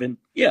same.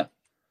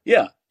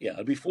 Yeah.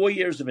 It'll be 4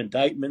 years of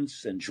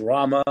indictments and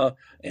drama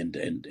and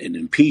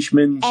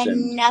impeachments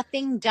and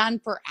nothing done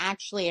for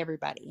actually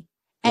everybody.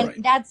 And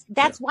right.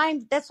 that's what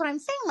I'm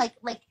saying. Like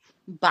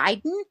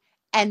Biden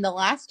and the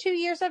last 2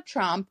 years of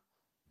Trump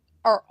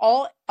are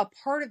all a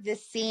part of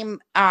this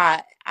same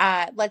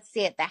let's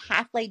say it, the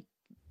half-life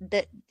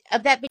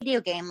of that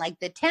video game, like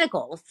the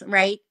tentacles,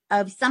 right?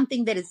 Of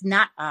something that is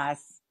not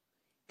us,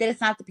 that is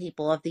not the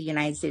people of the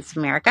United States of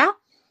America.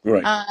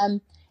 Right.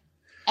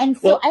 And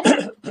so I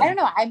don't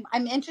know.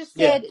 I'm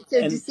interested.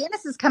 So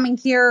DeSantis is coming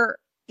here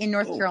in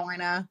North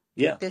Carolina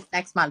this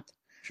next month.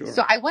 Sure.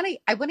 So I want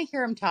to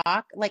hear him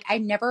talk. Like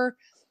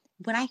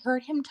when I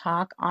heard him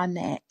talk on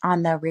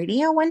the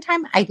radio one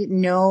time, I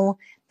didn't know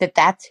that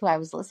that's who I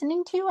was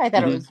listening to. I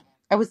thought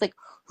I was like,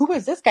 who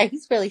is this guy?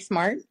 He's really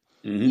smart,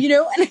 And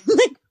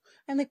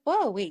I'm like,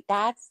 whoa, wait,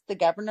 that's the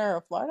governor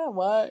of Florida.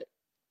 What?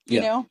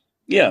 You know?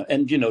 Yeah,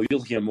 and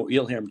you'll hear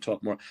him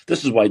talk more.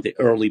 This is why the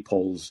early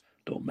polls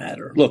don't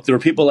matter. Look, there are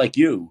people like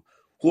you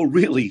who are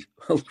really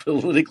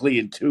politically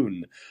in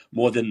tune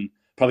more than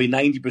probably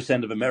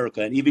 90% of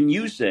America. And even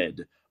you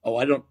said, "Oh,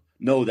 I don't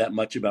know that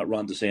much about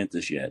Ron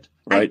DeSantis yet."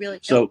 Right? I really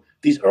don't. So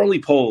these early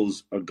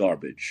polls are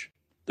garbage.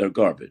 They're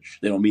garbage.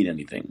 They don't mean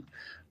anything.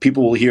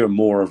 People will hear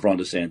more of Ron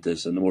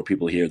DeSantis, and the more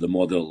people hear, the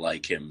more they'll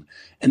like him.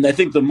 And I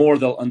think the more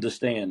they'll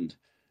understand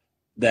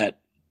that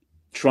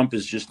Trump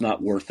is just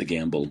not worth the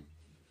gamble.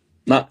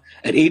 Not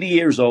at 80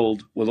 years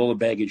old, with all the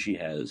baggage he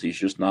has, he's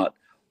just not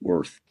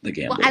worth the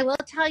gamble. Well, I will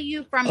tell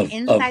you from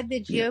inside the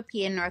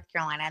GOP in North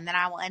Carolina, and then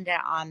I will end it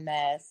on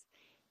this.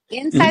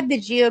 Inside the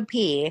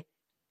GOP,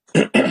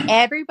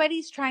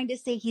 everybody's trying to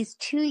say he's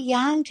too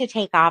young to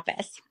take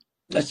office.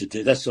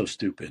 That's so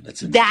stupid.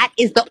 That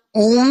is the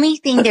only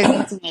thing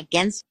they're using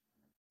against.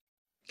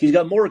 He's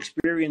got more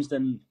experience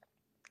than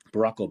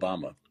Barack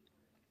Obama.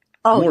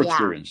 More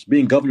experience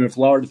being governor of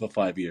Florida for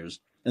 5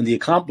 years. And the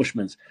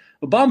accomplishments,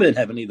 Obama didn't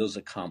have any of those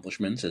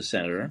accomplishments as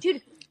senator.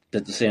 Dude,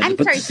 that DeSantis, I'm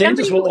but sorry,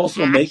 DeSantis will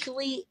also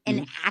actually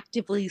and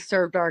actively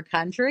served our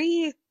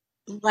country.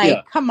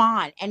 Like, come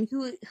on, and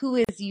who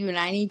is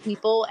uniting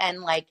people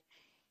and like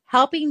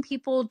helping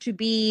people to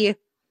be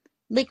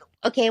like,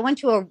 okay, I went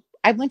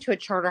to a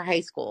charter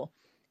high school,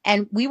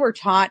 and we were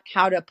taught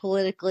how to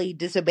politically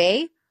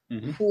disobey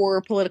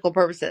for political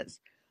purposes.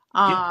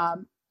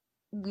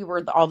 We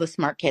were all the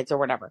smart kids or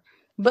whatever,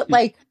 but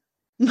like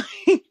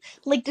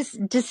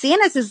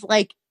DeSantis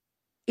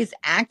is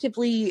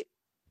actively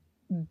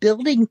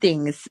building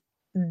things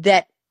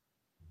that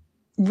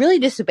really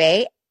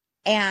disobey,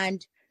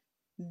 and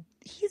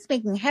he's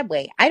making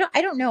headway. I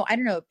don't know.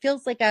 It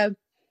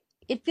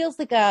feels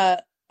like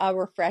a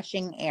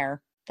refreshing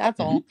air. That's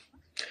all.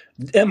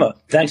 Emma,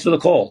 thanks for the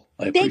call.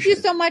 Thank you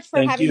so much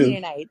for having me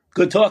tonight.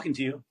 Good talking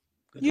to you.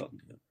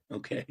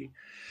 Okay.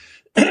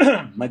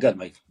 My God,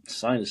 my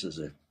sinuses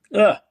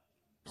are.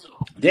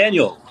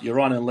 Daniel, you're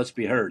on and Let's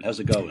Be Heard. How's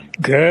it going?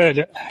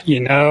 Good.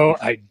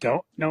 I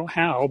don't know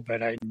how,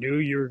 but I knew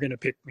you were going to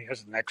pick me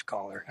as the next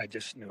caller. I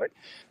just knew it.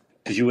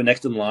 Because you were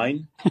next in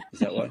line? Is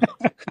that why?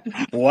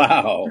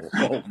 Wow.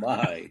 Oh,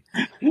 my.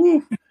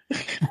 Woo.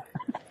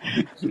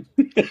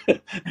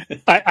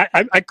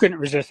 I couldn't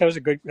resist. That was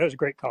a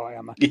great call,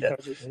 Emma. Yeah.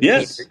 That was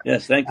Yes. a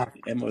Yes. Thank great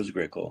you. Emma was a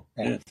great call.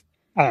 yeah.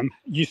 Yeah.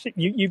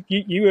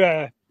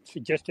 You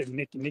suggested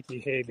Nikki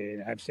Haley,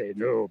 and I'd say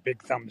no.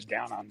 Big thumbs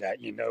down on that.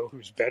 You know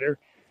who's better?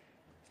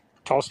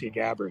 Tulsi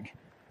Gabbard.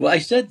 Well, I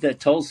said that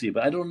Tulsi,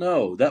 but I don't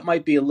know. That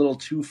might be a little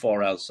too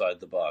far outside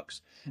the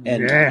box.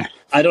 And Yeah.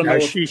 I don't No, know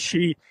if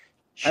she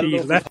left the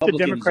Republicans are going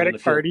to Democratic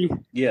feel. Party.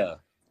 Yeah.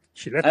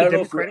 She left the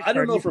Democratic I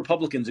don't know Party. if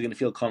Republicans are going to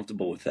feel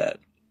comfortable with that.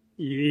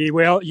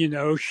 Well,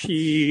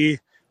 she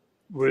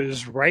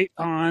was right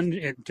on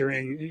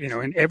during,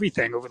 in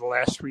everything over the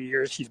last 3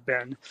 years. She's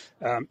been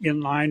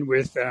in line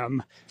with a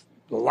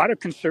lot of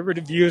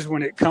conservative views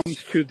when it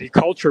comes to the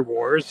culture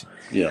wars.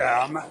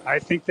 Yeah. I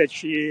think that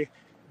she's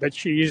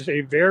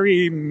a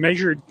very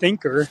measured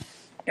thinker,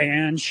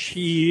 and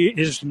she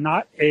is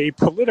not a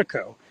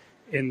politico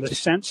in the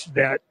sense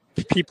that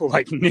people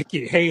like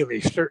Nikki Haley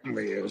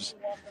certainly is.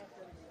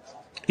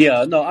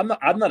 Yeah, no,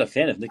 I'm not a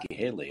fan of Nikki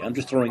Haley. I'm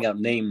just throwing out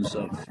names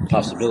of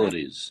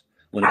possibilities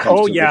when it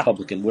comes to Yeah.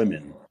 Republican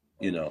women,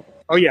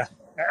 Oh, yeah.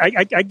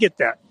 I get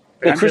that.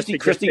 Well,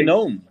 Christy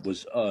Nome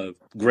was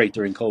great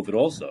during COVID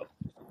also.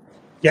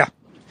 Yeah.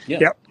 Yeah.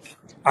 Yep.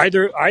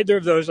 Either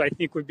of those I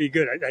think would be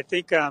good. I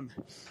think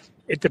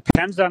it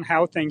depends on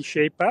how things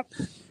shape up.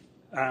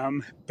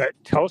 But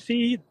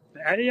Tulsi,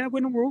 I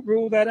wouldn't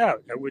rule that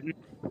out. I wouldn't.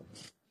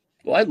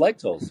 Well, I like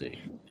Tulsi.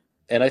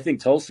 And I think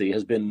Tulsi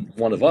has been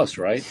one of us,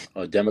 right?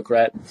 A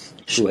Democrat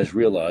who has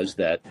realized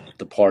that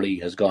the party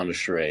has gone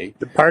astray.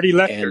 The party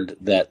left her. And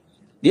that,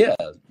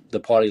 the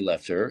party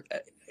left her.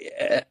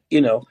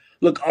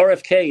 Look,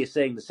 RFK is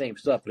saying the same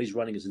stuff, but he's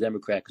running as a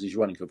Democrat because he's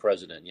running for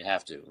president. You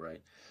have to,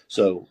 right?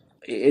 So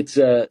it's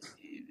the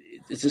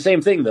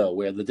same thing, though,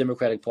 where the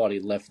Democratic Party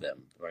left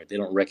them, right? They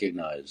don't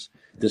recognize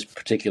this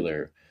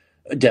particular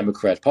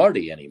Democrat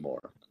Party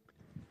anymore.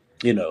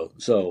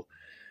 So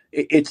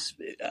it's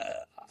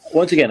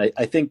once again,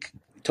 I think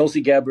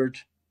Tulsi Gabbard,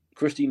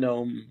 Kristi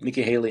Noem,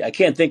 Nikki Haley. I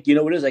can't think. You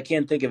know what it is? I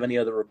can't think of any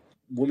other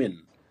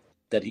women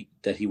that he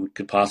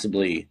could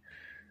possibly.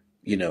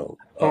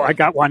 I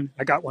got one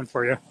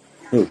for you.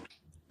 Who?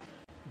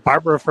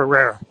 Barbara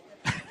Ferrer.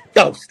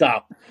 Oh,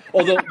 stop.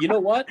 Although, you know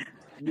what?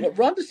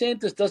 Ron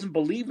DeSantis doesn't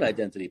believe in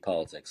identity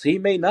politics. He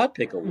may not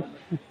pick a woman.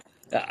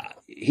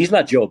 He's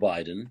not Joe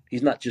Biden.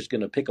 He's not just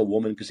going to pick a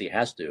woman because he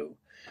has to.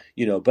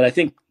 But I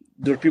think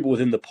there are people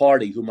within the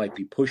party who might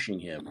be pushing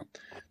him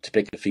to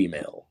pick a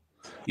female.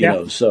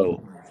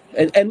 So,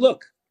 and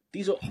look,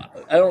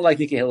 I don't like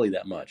Nikki Haley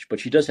that much, but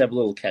she does have a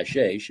little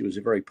cachet. She was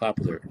a very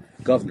popular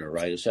governor,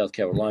 right, of South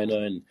Carolina,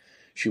 and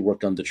she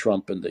worked under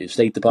Trump and the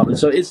State Department.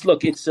 So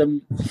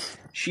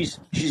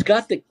she's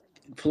got the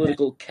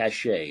political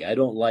cachet. I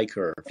don't like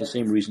her for the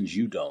same reasons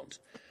you don't.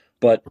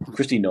 But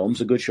Kristi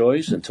Noem's a good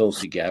choice, and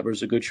Tulsi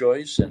Gabbard's a good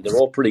choice, and they're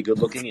all pretty good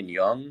looking and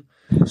young.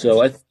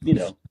 So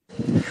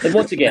and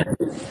once again,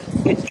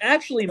 it's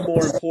actually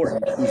more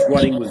important who's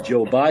running with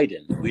Joe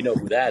Biden. We know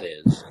who that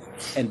is,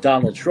 and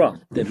Donald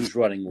Trump than who's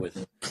running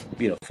with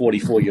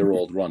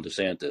 44-year-old Ron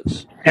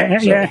DeSantis.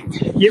 Yeah.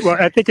 Well,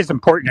 I think it's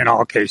important in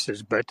all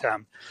cases, but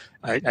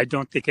I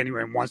don't think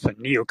anyone wants a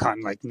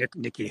neocon like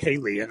Nikki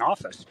Haley in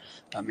office.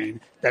 I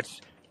mean,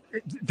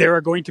 there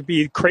are going to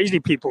be crazy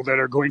people that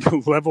are going to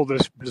level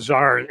this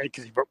bizarre,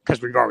 because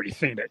we've already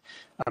seen it,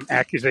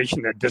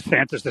 accusation that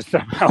DeSantis is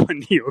somehow a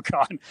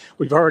neocon.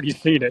 We've already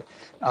seen it.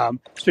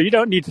 So you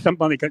don't need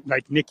somebody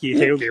like Nikki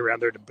Haley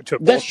around there to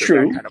That's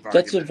true. that kind of argument.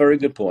 That's a very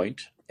good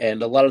point.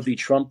 And a lot of the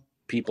Trump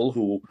people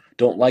who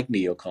don't like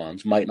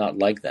neocons might not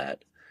like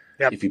that.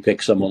 Yep. If you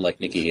pick someone like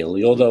Nikki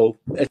Haley, although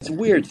it's a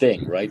weird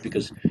thing, right?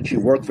 Because she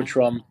worked for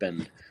Trump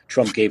and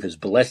Trump gave his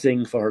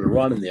blessing for her to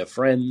run and they're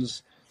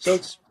friends. So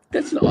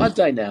that's an odd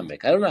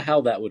dynamic. I don't know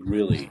how that would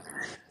really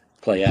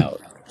play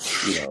out,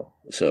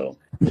 so.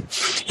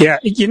 Yeah,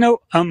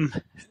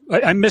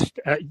 I missed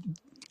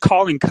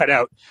calling cut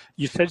out.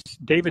 You said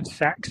David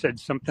Sachs said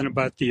something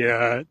about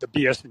the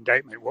BS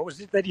indictment. What was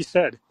it that he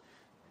said?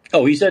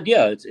 Oh, he said,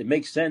 it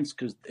makes sense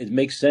because it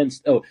makes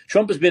sense. Oh,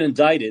 Trump has been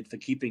indicted for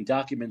keeping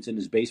documents in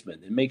his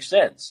basement. It makes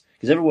sense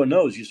because everyone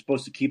knows you're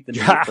supposed to keep them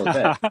in your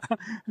Corvette.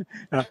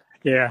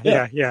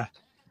 Yeah.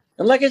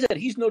 And like I said,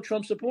 he's no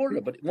Trump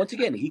supporter, but once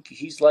again,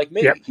 he's like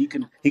me. Yep. He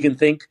can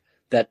think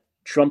that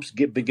Trump's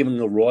been giving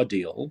a raw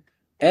deal,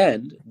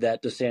 and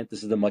that DeSantis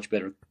is a much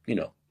better,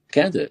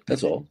 candidate.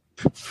 That's all.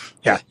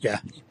 Yeah.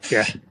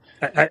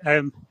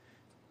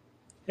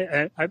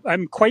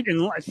 I'm quite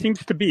in. It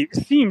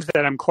seems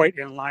that I'm quite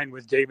in line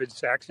with David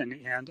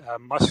Saxon and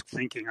Musk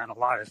thinking on a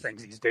lot of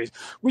things these days,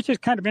 which is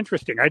kind of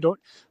interesting. I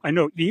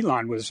know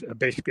Elon was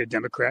basically a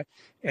Democrat,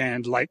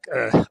 and like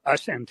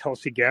us and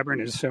Tulsi Gabbard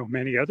and so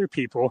many other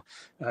people,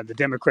 the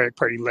Democratic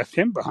Party left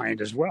him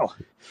behind as well.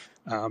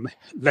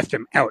 Left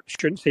him out.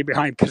 Shouldn't say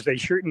behind, because they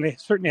certainly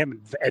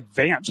haven't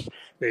advanced.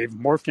 They've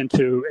morphed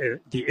into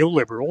the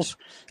illiberals.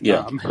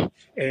 Yeah.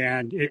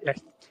 And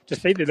to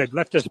say that they've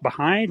left us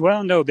behind,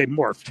 well, no, they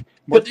morphed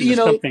But, into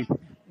something.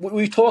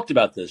 we've talked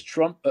about this.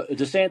 Trump,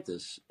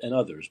 DeSantis, and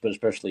others, but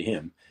especially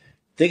him,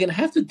 they're going to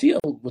have to deal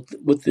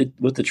with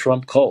the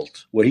Trump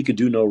cult, where he could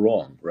do no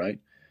wrong, right?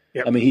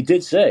 Yep. I mean, he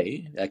did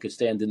say I could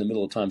stand in the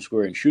middle of Times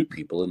Square and shoot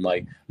people, and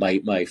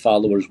my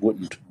followers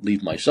wouldn't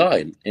leave my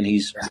side, and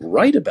he's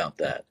right about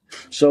that.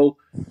 So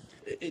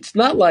it's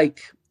not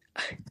like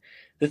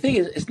the thing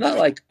is, it's not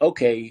like,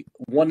 okay,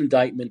 one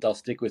indictment, I'll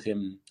stick with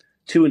him.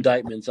 2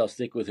 indictments, I'll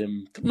stick with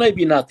him.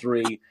 Maybe not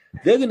 3.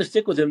 They're going to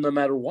stick with him no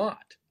matter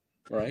what,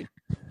 right?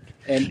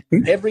 And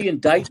every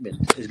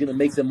indictment is going to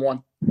make them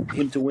want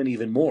him to win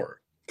even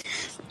more.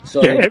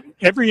 So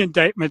every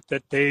indictment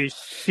that they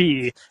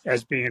see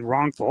as being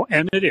wrongful,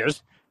 and it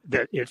is,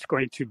 that it's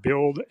going to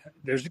build,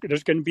 there's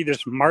going to be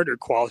this martyr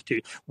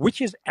quality,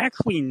 which is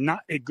actually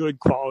not a good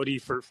quality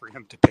for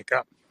him to pick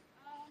up.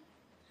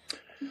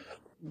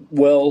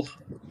 Well,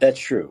 that's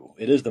true.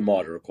 It is the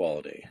martyr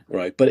quality,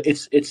 right? But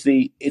it's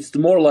the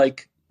more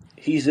like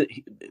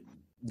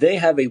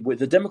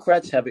the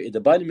Democrats have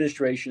the Biden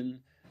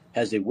administration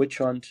has a witch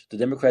hunt. The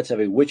Democrats have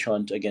a witch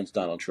hunt against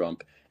Donald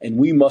Trump, and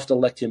we must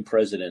elect him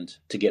president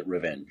to get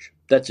revenge.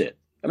 That's it.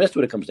 I mean, that's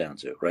what it comes down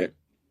to, right?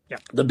 Yeah.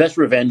 The best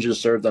revenge is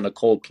served on a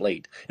cold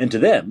plate, and to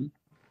them,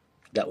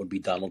 that would be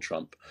Donald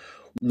Trump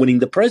winning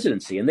the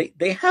presidency. And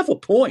they have a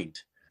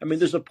point. I mean,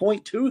 there's a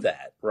point to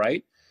that,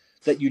 right?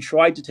 That you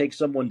tried to take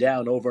someone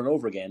down over and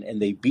over again,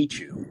 and they beat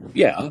you.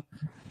 Yeah,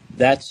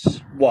 that's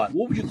what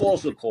would you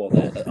also call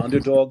that? An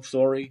underdog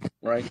story,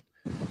 right?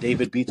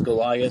 David beats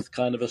Goliath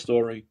kind of a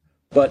story.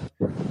 But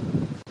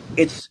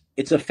it's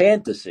a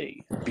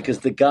fantasy,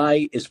 because the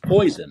guy is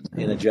poisoned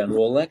in a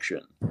general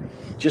election.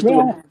 Just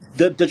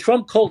the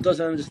Trump cult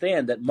doesn't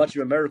understand that much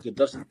of America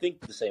doesn't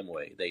think the same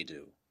way they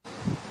do.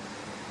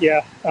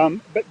 Yeah,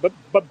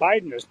 but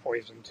Biden is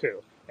poisoned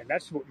too, and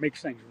that's what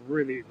makes things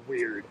really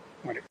weird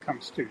when it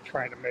comes to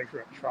trying to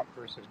measure up Trump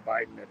versus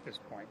Biden at this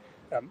point.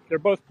 They're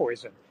both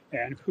poisoned,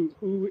 and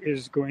who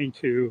is going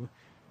to?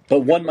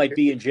 But one might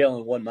be in jail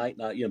and one might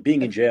not.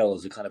 Being in jail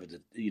is a kind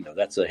of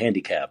that's a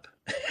handicap.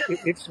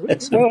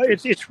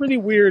 It's really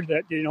weird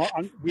that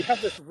we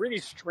have this really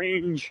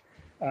strange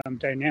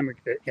dynamic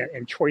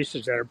and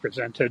choices that are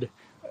presented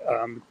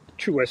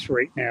to us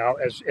right now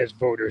as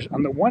voters.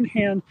 On the one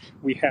hand,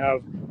 we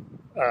have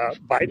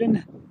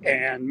Biden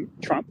and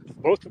Trump,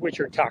 both of which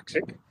are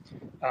toxic.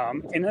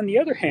 And on the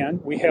other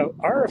hand, we have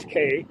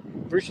RFK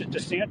versus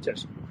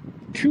DeSantis,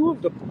 2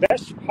 of the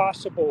best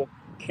possible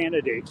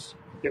candidates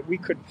that we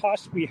could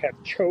possibly have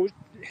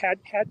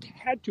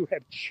had to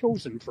have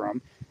chosen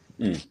from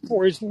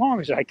for as long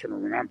as I can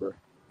remember.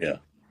 Yeah.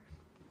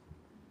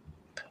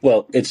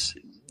 Well, it's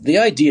the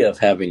idea of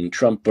having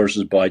Trump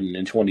versus Biden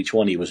in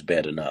 2020 was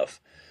bad enough,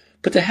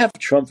 but to have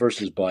Trump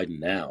versus Biden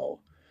now,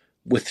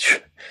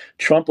 with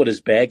Trump with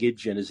his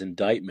baggage and his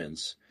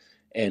indictments,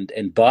 and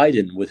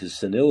Biden with his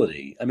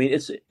senility, I mean,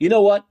 it's, you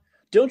know what?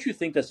 Don't you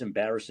think that's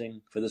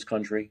embarrassing for this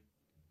country?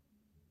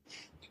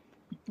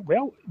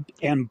 Well,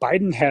 and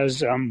Biden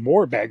has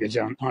more baggage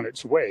on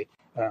its way.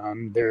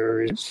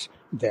 There is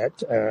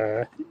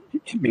that,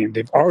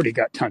 they've already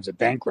got tons of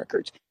bank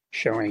records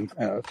showing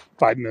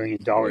 $5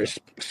 million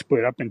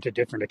split up into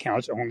different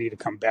accounts only to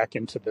come back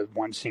into the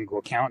one single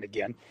account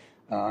again.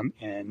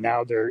 And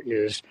now there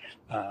is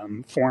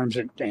forms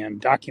and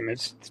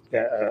documents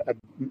that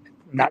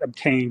not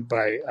obtained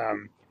by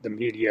the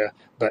media,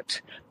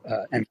 but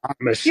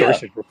anonymous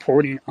sources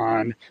reporting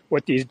on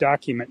what these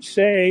documents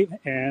say.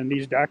 And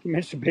these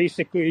documents are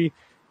basically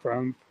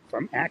from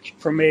an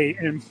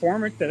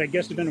informant that I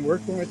guess has been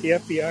working with the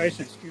FBI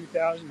since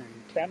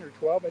 2010 or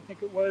 12, I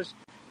think it was.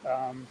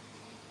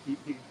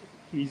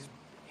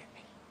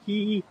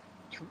 He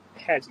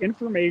has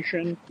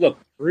information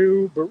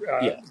through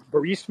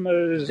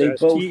Burisma's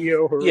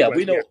CEO.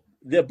 We know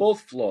they're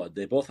both flawed.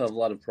 They both have a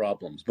lot of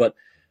problems, but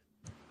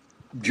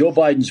Joe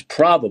Biden's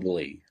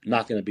probably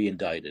not going to be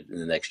indicted in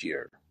the next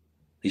year.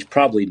 He's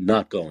probably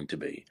not going to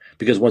be,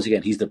 because once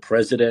again, he's the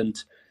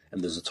president,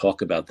 and there's a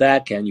talk about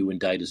that. Can you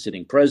indict a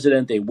sitting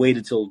president? They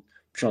waited till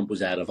Trump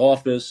was out of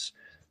office.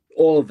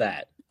 All of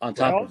that on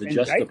top of the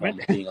Justice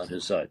Department being on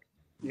his side.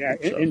 Yeah,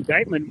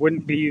 indictment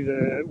wouldn't be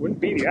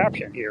the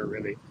option here,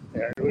 really.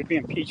 It would be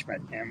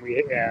impeachment, and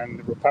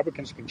the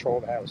Republicans control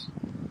the House.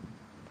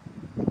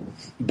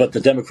 But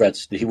the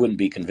Democrats, he wouldn't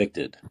be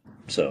convicted.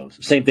 So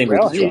same thing with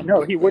Trump.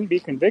 No, he wouldn't be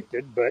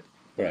convicted, but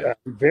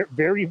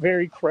very,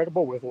 very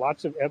credible with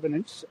lots of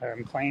evidence,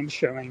 claims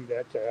showing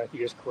that he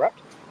is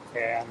corrupt,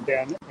 and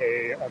then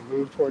a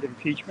move toward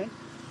impeachment.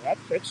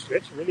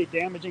 It's really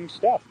damaging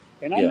stuff.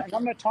 And Yeah.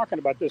 I'm not talking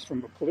about this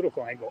from a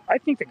political angle. I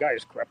think the guy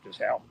is corrupt as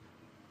hell.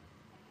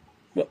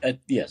 Well,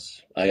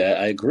 yes, I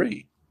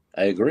agree.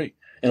 I agree.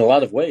 In a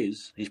lot of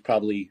ways, he's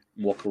probably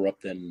more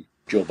corrupt than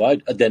Joe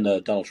Biden than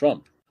Donald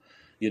Trump.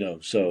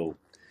 So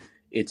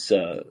it's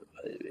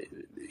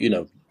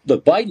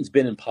look, Biden's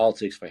been in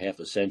politics for half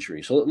a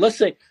century. So let's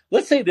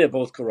say they're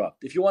both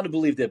corrupt. If you want to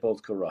believe they're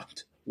both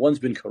corrupt, one's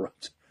been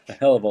corrupt a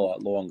hell of a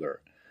lot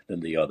longer than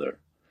the other.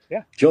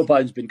 Yeah. Joe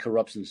Biden's been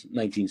corrupt since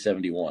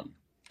 1971.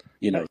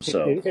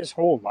 So his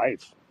whole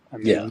life. I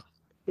mean,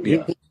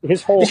 yeah.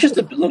 His whole. It's just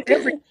look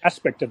every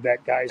aspect of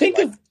that guy's think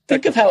life.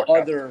 Think of how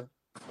other.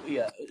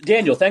 Yeah,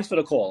 Daniel, thanks for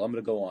the call. I'm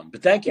going to go on,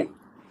 but thank you.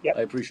 Yeah.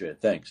 I appreciate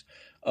it. Thanks.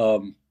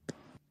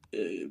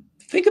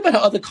 Think about how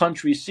other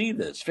countries see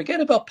this.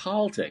 Forget about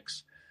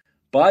politics.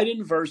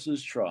 Biden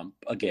versus Trump,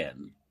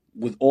 again,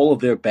 with all of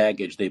their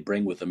baggage they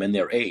bring with them and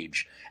their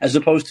age, as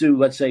opposed to,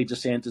 let's say,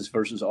 DeSantis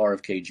versus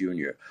RFK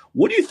Jr.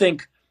 What do you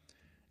think,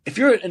 if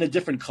you're in a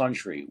different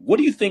country, what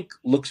do you think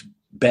looks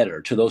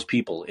better to those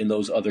people in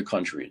those other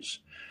countries?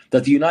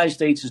 That the United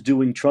States is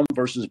doing Trump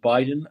versus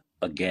Biden,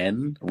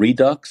 again,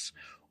 redux,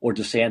 or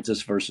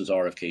DeSantis versus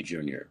RFK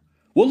Jr.?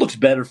 What looks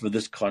better for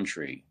this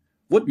country?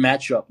 What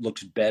matchup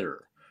looks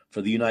better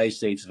for the United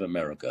States of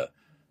America?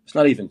 It's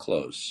not even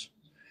close.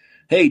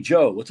 Hey,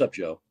 Joe. What's up,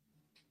 Joe?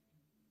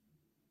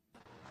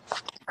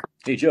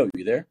 Hey, Joe,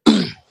 you there?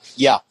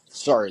 Yeah,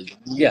 sorry.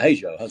 Yeah, hey,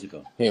 Joe. How's it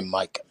going? Hey,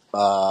 Mike.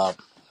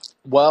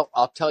 Well,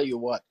 I'll tell you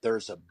what.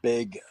 There's a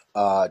big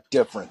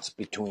difference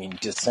between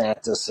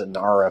DeSantis and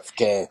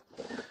RFK.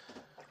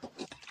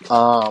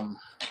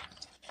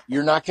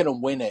 You're not going to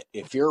win it.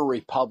 If you're a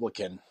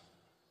Republican,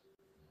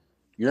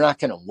 you're not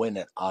going to win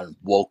it on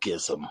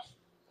wokeism.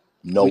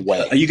 No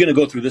way. Are you going to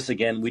go through this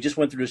again? We just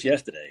went through this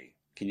yesterday.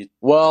 Can you?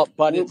 Well,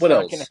 but it's what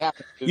not else? going to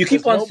happen. You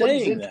keep on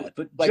saying that,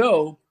 but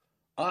Joe,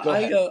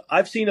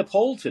 I've seen a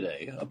poll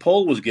today. A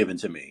poll was given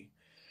to me,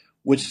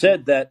 which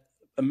said that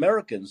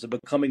Americans are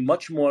becoming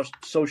much more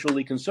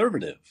socially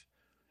conservative,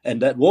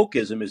 and that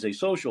wokeism is a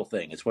social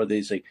thing. It's where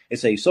they say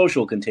it's a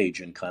social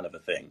contagion kind of a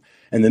thing.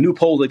 And the new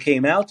poll that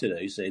came out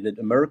today say that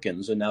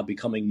Americans are now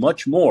becoming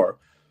much more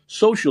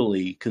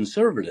socially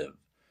conservative.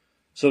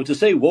 So to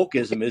say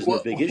wokeism isn't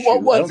a big issue,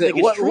 I don't think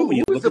it's true when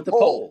you look at the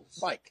polls.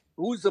 Mike,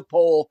 who's the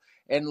poll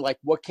and like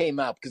what came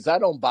out? Because I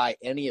don't buy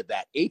any of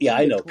that. Yeah,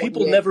 I know.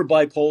 People never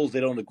buy polls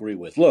they don't agree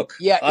with. Look,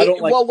 yeah, I don't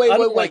like.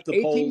 Wait. The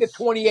 18 polls. to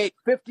 28,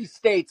 50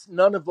 states,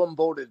 none of them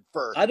voted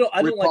for. I don't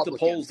like the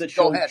polls that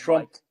show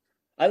Trump. Mike.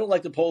 I don't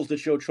like the polls that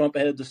show Trump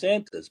ahead of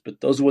DeSantis,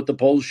 but those are what the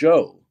polls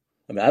show.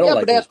 I mean, I don't like.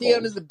 Yeah, but those at the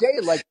end of the day,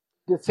 like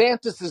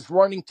DeSantis is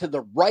running to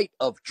the right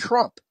of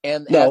Trump,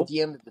 and at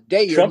the end of the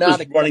day, Trump you're not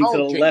is running to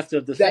the left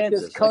of DeSantis. That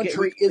this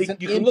country isn't.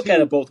 You can look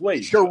at it both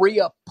ways.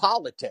 Sharia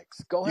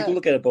politics. Go ahead. You can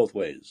look at it both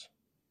ways.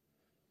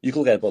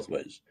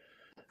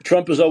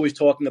 Trump is always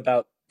talking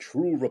about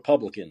true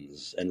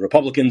Republicans and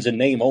Republicans in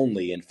name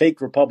only and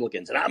fake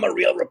Republicans. And I'm a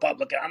real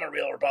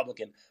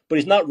Republican. But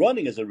he's not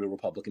running as a real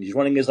Republican. He's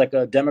running as like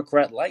a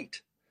Democrat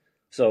light.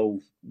 So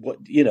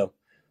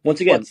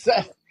once again,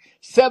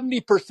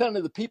 70%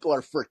 of the people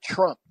are for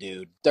Trump,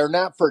 dude. They're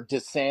not for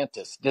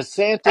DeSantis.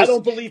 DeSantis I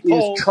don't believe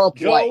polls. Trump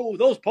Joe, light.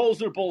 Those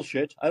polls are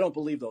bullshit. I don't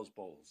believe those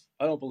polls.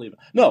 I don't believe it.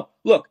 No,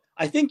 look,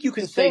 I think you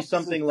can say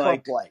something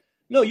like,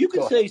 no, you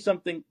can say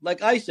something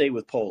like I say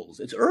with polls.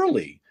 It's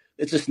early.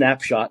 It's a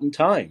snapshot in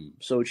time.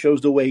 So it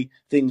shows the way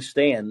things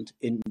stand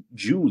in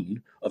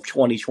June of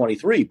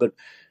 2023. But,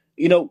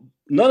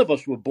 none of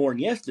us were born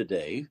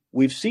yesterday.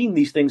 We've seen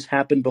these things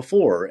happen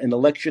before in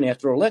election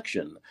after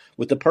election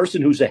with the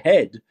person who's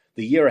ahead,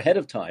 the year ahead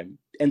of time,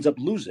 ends up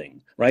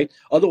losing, right?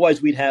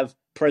 Otherwise, we'd have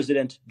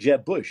President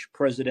Jeb Bush,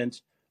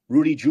 President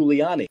Rudy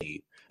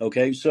Giuliani.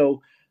 Okay,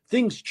 so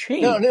things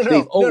change.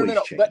 They've always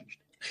changed. But,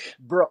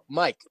 bro,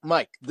 Mike,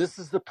 this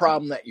is the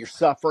problem that you're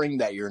suffering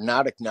that you're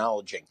not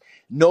acknowledging.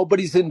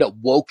 Nobody's into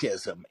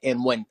wokeism.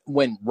 And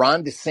when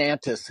Ron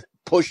DeSantis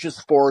pushes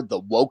forward the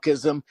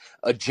wokeism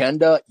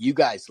agenda, you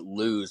guys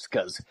lose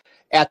because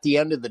at the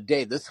end of the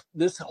day,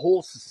 this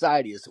whole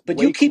society is. But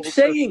you keep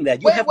saying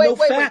that. You have no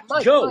facts.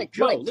 Mike, Joe, Mike,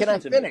 can I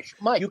finish?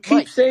 Mike, you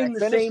keep saying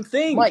the same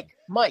thing.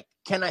 Mike,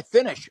 can I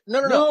finish?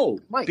 No,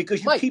 Mike,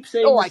 because you keep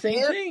saying the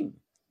same thing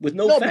with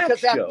no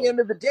facts, because at the end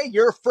of the day,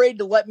 you're afraid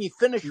to let me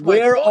finish.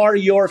 Where are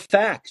your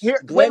facts?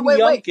 Glenn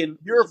Youngkin,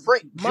 you're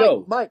afraid,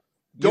 Joe. Mike.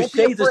 You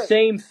say the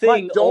same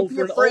thing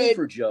over and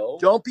over, Joe.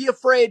 Don't be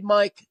afraid,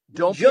 Mike.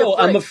 Don't be afraid.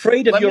 I'm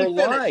afraid of your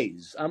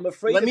lies. I'm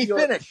afraid Let me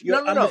finish.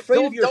 I'm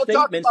afraid of your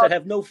statements that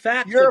have no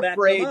facts to back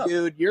them up.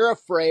 Dude. You're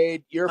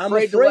afraid. I'm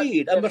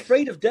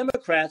afraid of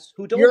Democrats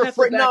who don't have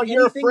to back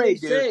anything they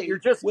say You're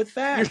just with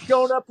facts. You're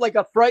showing up like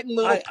a frightened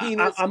little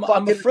penis.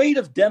 I'm afraid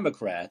of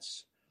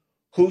Democrats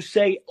who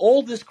say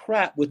all this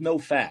crap with no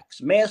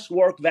facts. Masks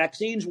work,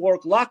 vaccines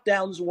work,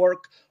 lockdowns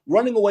work,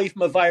 running away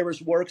from a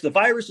virus works. The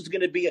virus is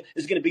going to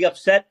be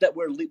upset that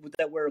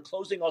we're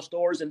closing our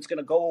stores and it's going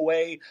to go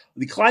away.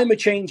 The climate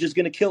change is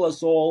going to kill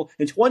us all.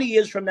 In 20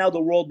 years from now,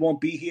 the world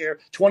won't be here.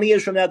 20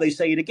 years from now, they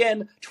say it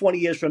again. 20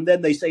 years from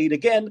then, they say it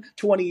again.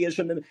 20 years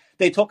from then,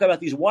 they talk about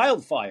these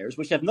wildfires,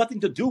 which have nothing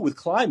to do with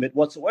climate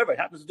whatsoever. It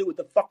happens to do with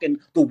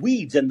the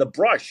weeds and the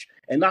brush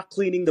and not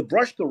cleaning the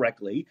brush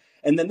correctly.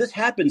 And then this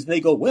happens, and they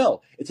go,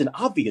 well, it's an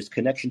obvious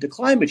connection to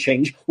climate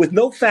change with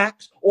no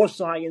facts or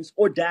science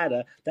or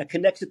data that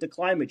connects it to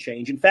climate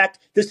change. In fact,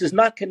 this is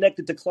not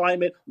connected to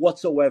climate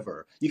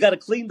whatsoever. You got to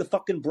clean the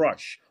fucking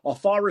brush. Our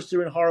forests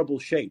are in horrible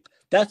shape.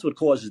 That's what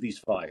causes these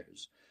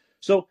fires.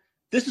 So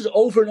this is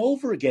over and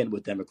over again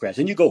with Democrats.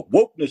 And you go,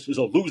 wokeness is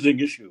a losing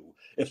issue.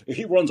 If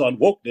he runs on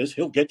wokeness,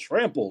 he'll get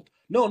trampled.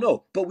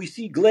 No. But we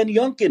see Glenn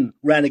Youngkin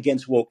ran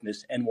against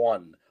wokeness and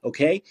won.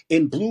 Okay?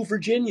 In blue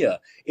Virginia,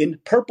 in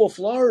purple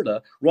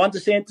Florida, Ron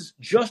DeSantis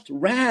just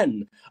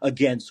ran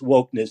against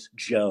wokeness,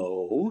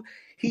 Joe.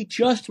 He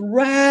just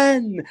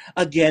ran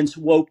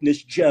against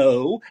wokeness,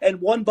 Joe,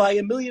 and won by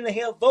 1.5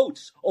 million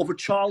votes over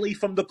Charlie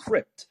from the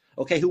Crypt.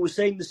 Okay, who was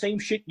saying the same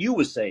shit you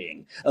were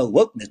saying.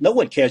 Wokeness. No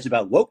one cares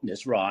about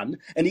wokeness, Ron.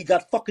 And he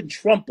got fucking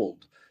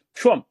trumped.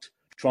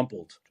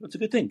 That's a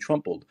good thing,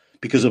 trumped,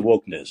 because of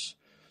wokeness.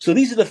 So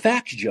these are the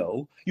facts,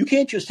 Joe. You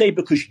can't just say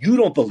because you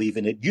don't believe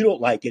in it, you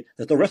don't like it,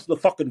 that the rest of the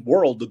fucking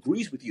world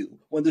agrees with you,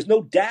 when there's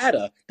no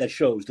data that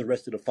shows the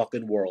rest of the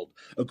fucking world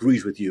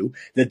agrees with you.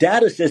 The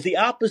data says the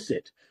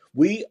opposite.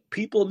 We,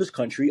 people in this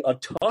country, are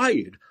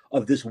tired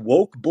of this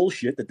woke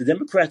bullshit that the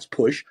Democrats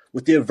push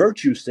with their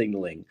virtue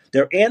signaling.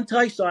 They're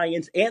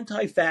anti-science,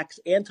 anti-facts,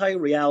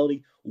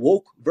 anti-reality,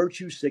 woke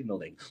virtue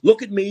signaling.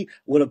 Look at me,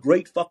 what a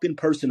great fucking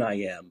person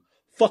I am.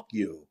 Fuck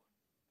you.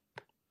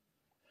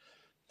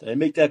 Did I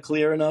make that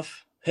clear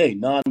enough? Hey,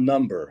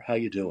 non-number, how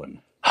you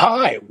doing?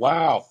 Hi,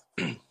 wow.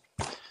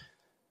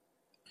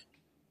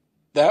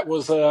 That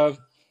was a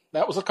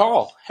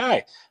call.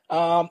 Hi.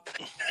 Are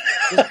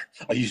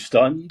you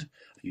stunned?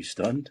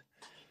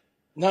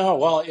 No,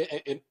 well,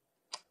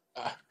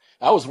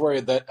 I was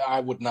worried that I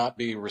would not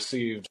be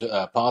received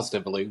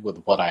positively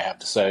with what I have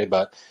to say,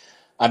 but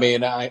I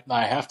mean, I'd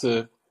have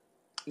to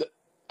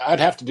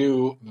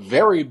do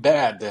very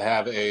bad to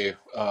have a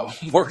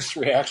worse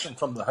reaction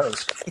from the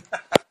host.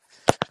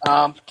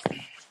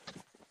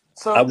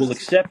 So I will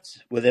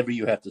accept whatever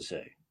you have to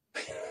say.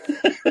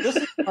 This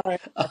is my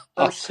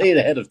I'll say it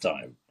ahead of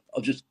time.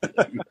 I'll just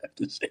whatever you have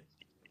to say.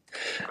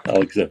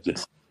 I'll accept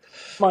it.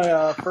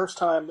 My first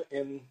time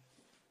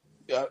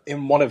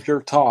in one of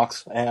your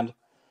talks, and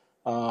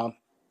I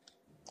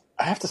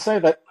have to say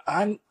that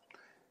I'm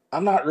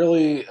not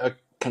really a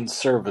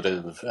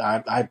conservative.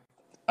 I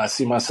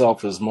see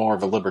myself as more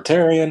of a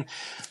libertarian,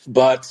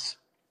 but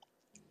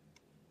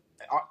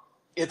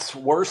it's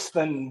worse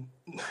than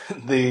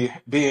the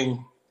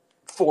being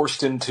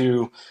forced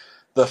into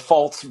the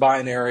false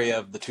binary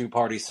of the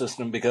two-party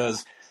system,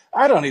 because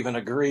I don't even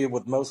agree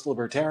with most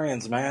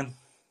libertarians, man.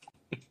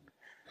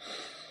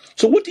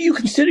 So what do you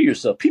consider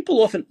yourself?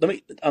 People often,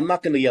 I'm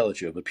not going to yell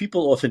at you, but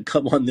people often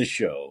come on this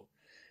show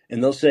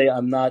and they'll say,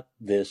 I'm not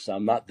this,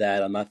 I'm not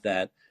that, I'm not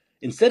that,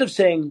 instead of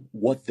saying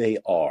what they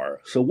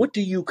are. So what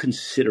do you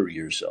consider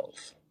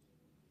yourself?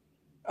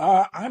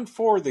 I'm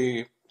for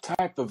the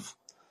type of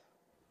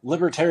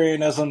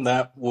libertarianism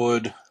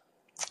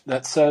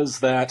that says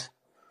that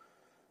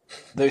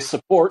they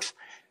support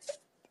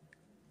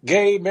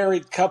gay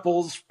married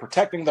couples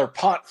protecting their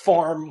pot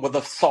farm with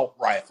assault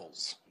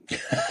rifles.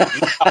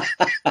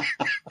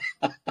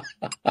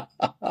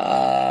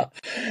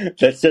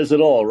 That says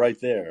it all right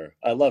there.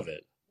 I love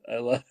it.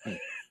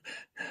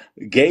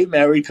 Gay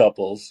married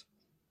couples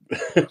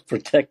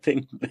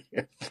protecting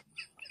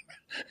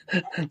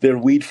their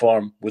weed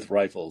farm with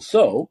rifles.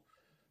 So,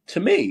 to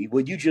me,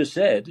 what you just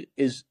said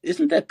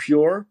isn't that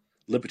pure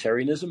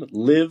libertarianism?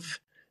 Live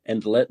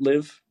and let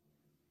live?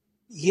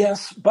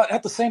 Yes, but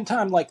at the same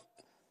time, like,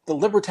 the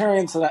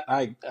libertarians that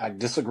I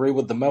disagree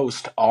with the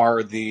most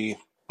are the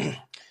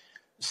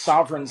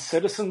sovereign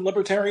citizen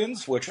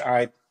libertarians, which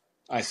I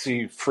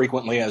see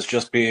frequently as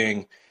just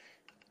being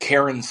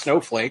Karen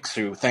snowflakes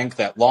who think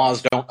that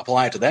laws don't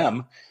apply to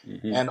them,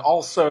 and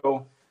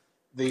also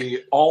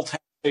the all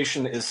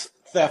taxation is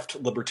theft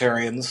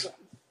libertarians.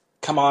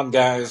 Come on,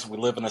 guys, we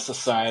live in a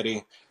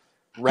society.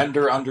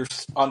 Render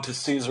unto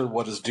Caesar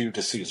what is due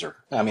to Caesar.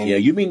 I mean, yeah,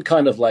 you mean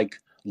kind of like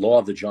Law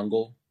of the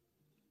Jungle?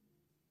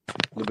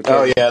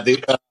 Oh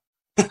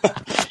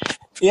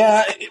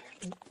yeah,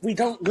 we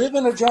don't live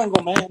in a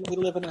jungle, man. We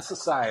live in a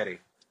society.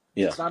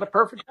 Yeah. It's not a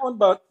perfect one,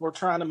 but we're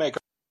trying to make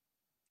it.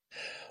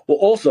 Well,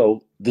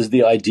 also, there's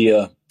the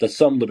idea that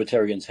some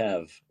libertarians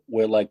have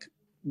where, like,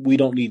 we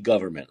don't need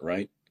government,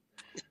 right?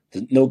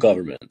 There's no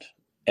government.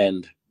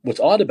 And what's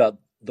odd about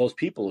those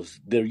people is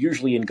they're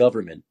usually in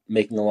government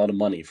making a lot of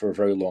money for a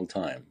very long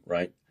time,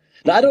 right?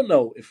 Now, I don't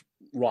know if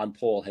Ron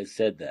Paul has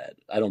said that.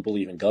 I don't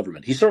believe in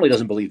government. He certainly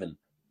doesn't believe in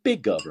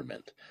big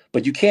government.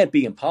 But you can't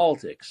be in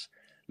politics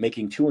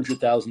making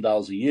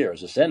 $200,000 a year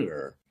as a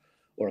senator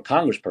or a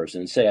congressperson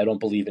and say, I don't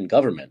believe in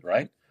government,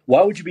 right?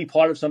 Why would you be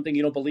part of something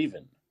you don't believe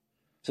in?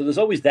 So there's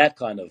always that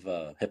kind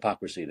of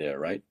hypocrisy there,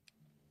 right?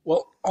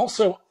 Well,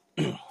 also,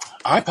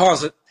 I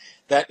posit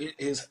that it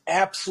is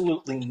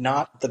absolutely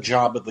not the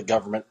job of the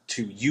government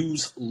to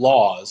use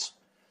laws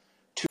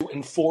to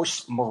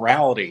enforce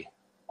morality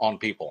on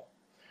people,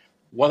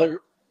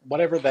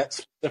 whatever that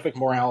specific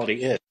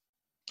morality is.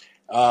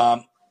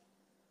 And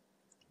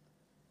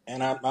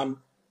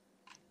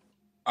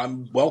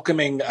I'm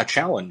welcoming a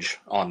challenge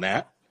on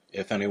that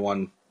if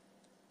anyone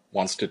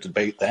wants to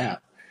debate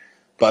that.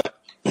 But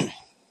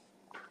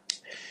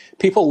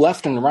people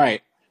left and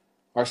right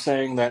are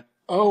saying that,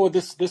 oh,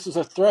 this is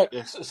a threat,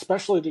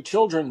 especially to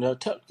children.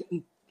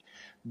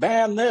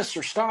 Ban this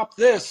or stop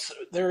this.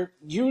 They're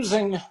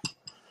using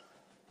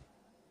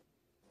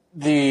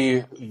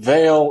the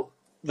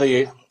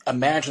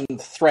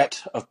imagined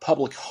threat of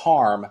public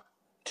harm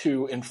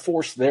to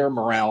enforce their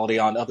morality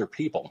on other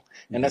people.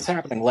 And that's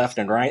happening left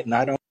and right, and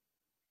I don't...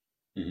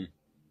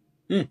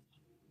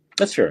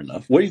 That's fair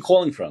enough. Where are you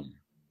calling from,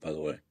 by the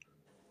way?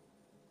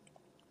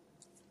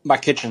 My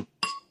kitchen.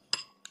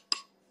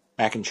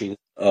 Mac and cheese.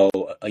 Oh,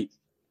 are you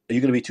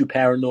going to be too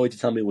paranoid to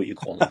tell me where you're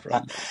calling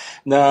from?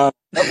 No,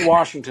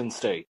 Washington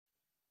State.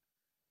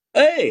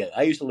 Hey,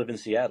 I used to live in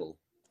Seattle.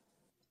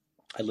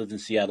 I lived in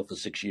Seattle for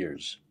 6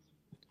 years.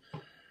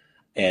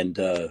 And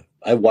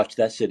I watched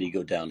that city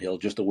go downhill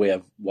just the way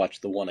I've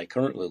watched the one I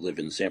currently live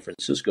in, San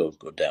Francisco,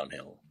 go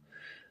downhill.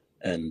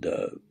 And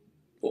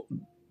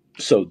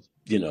so,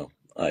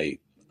 I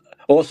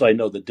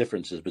know the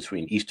differences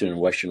between Eastern and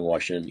Western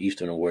Washington,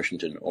 Eastern and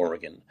Washington,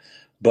 Oregon.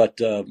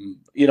 But,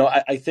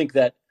 I think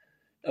that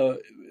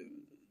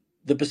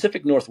the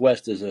Pacific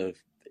Northwest is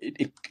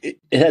it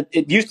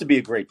used to be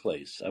a great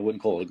place. I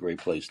wouldn't call it a great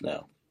place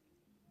now,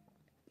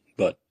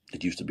 but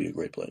it used to be a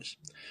great place.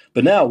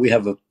 But now we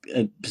have a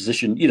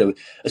position,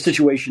 a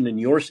situation I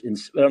don't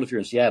know if you're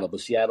in Seattle, but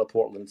Seattle,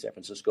 Portland, San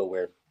Francisco,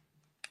 where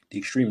the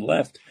extreme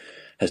left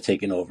has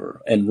taken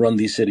over and run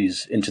these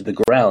cities into the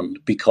ground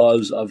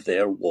because of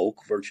their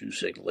woke virtue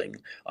signaling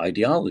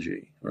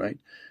ideology, right?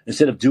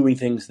 Instead of doing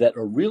things that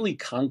are really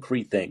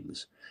concrete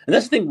things. And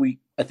that's the thing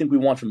I think we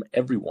want from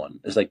everyone,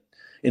 is like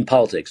in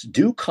politics,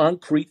 do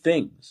concrete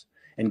things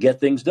and get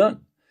things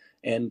done.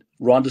 And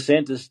Ron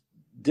DeSantis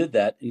did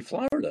that in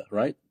Florida,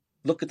 right?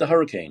 Look at the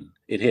hurricane.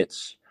 It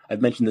hits.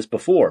 I've mentioned this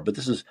before, but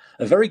this is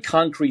a very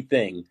concrete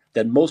thing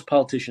that most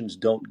politicians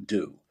don't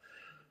do.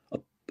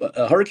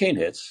 A hurricane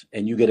hits,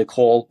 and you get a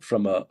call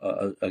from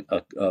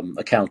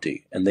a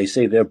county, and they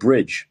say their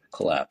bridge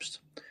collapsed,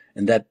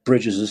 and that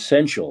bridge is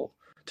essential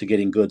to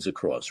getting goods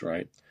across,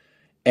 right?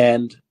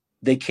 And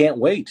they can't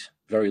wait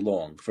very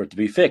long for it to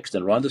be fixed.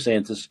 And Ron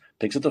DeSantis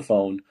picks up the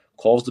phone,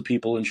 calls the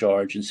people in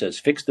charge, and says,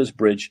 "Fix this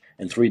bridge,"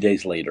 and 3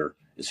 days later,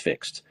 it's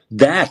fixed.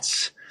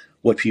 That's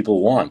what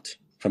people want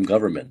from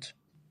government,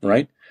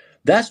 right?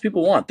 That's what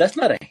people want. That's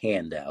not a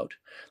handout.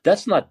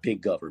 That's not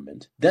big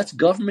government. That's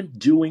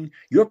government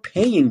you're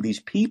paying these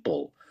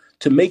people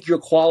to make your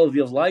quality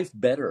of life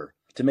better,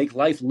 to make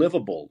life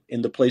livable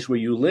in the place where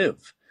you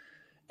live.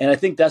 And I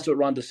think that's what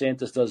Ron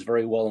DeSantis does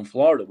very well in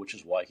Florida, which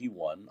is why he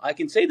won. I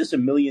can say this a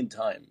million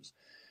times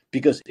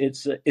because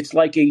it's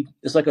like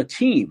a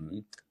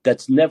team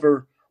that's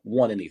never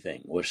won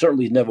anything, or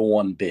certainly never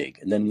won big.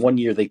 And then one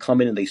year they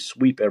come in and they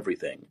sweep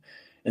everything.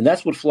 And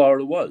that's what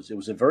Florida was. It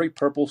was a very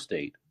purple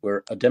state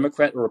where a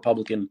Democrat or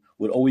Republican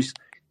would always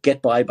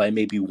get by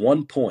maybe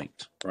 1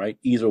 point, right?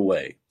 Either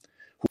way,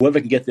 whoever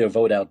can get their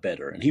vote out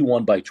better. And he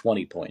won by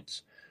 20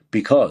 points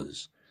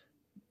because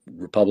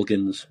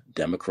Republicans,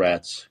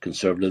 Democrats,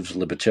 conservatives,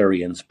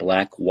 libertarians,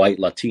 black, white,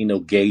 Latino,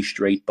 gay,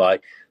 straight, bi,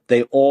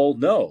 they all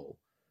know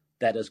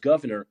that as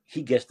governor,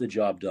 he gets the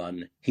job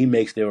done. He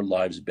makes their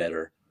lives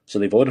better. So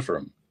they voted for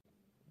him.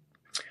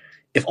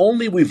 If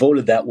only we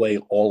voted that way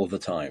all of the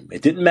time.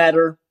 It didn't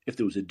matter if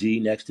there was a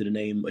D next to the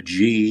name, a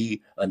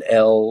G, an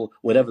L,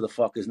 whatever the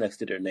fuck is next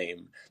to their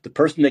name. The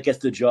person that gets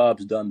the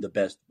jobs done the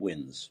best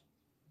wins.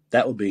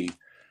 That would be,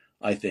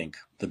 I think,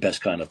 the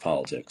best kind of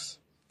politics.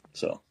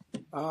 So,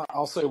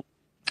 I'll say,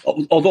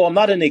 although I'm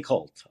not in a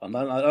cult, I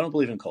don't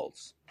believe in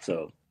cults.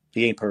 So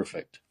he ain't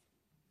perfect.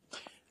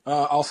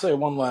 I'll say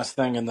one last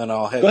thing, and then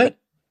I'll head Go ahead. to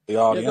the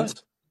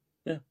audience.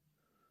 Yeah.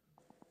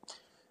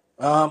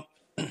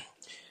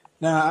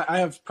 Now, I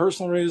have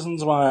personal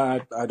reasons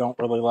why I don't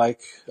really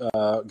like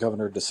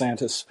Governor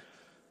DeSantis,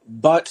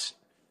 but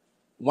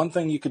one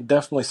thing you could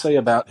definitely say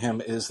about him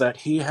is that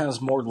he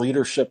has more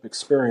leadership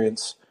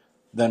experience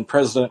than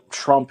President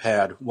Trump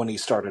had when he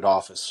started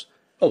office.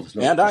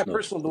 I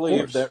personally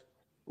believe that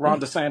Ron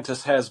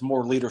DeSantis has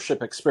more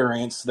leadership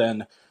experience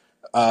than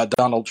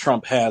Donald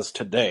Trump has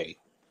today.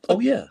 Oh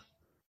yeah.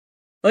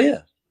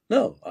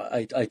 No,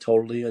 I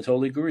totally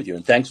agree with you.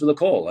 And thanks for the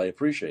call. I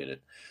appreciate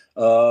it.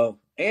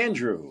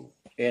 Andrew,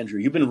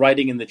 you've been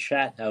writing in the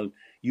chat how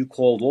you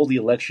called all the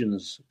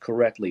elections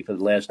correctly for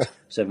the last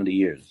 70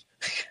 years.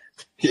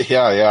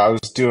 Yeah, I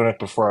was doing it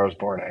before I was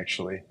born,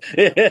 actually.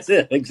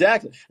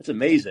 Exactly. That's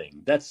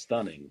amazing. That's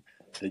stunning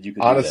that you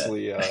could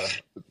Honestly, do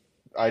that.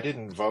 I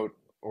didn't vote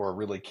or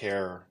really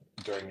care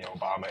during the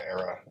Obama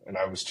era, and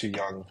I was too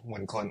young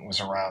when Clinton was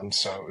around.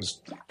 So it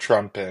was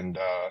Trump and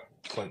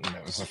Clinton.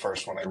 That was the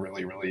first one I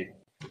really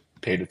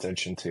paid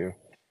attention to.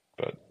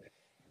 But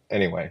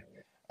anyway,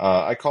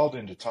 I called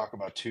in to talk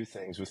about two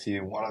things with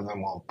you. One of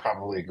them we'll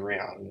probably agree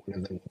on. One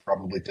of them we'll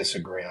probably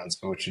disagree on.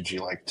 So which would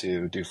you like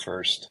to do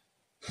first?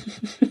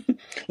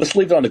 Let's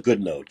leave it on a good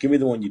note. Give me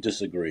the one you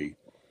disagree.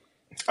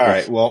 All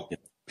right. Well,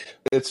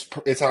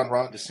 it's on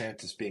Ron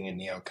DeSantis being a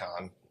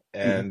neocon,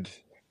 and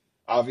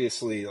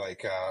obviously,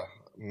 like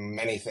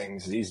many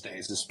things these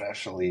days,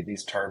 especially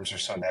these terms are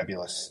so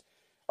nebulous.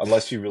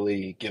 Unless you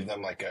really give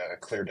them like a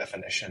clear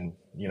definition,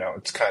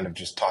 it's kind of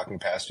just talking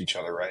past each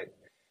other, right?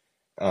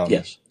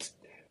 Yes.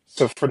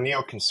 So for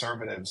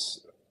neoconservatives,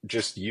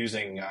 just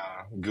using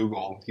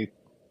Google,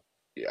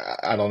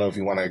 I don't know if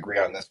you want to agree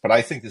on this, but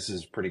I think this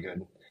is a pretty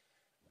good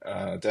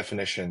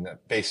definition.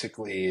 That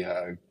basically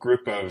a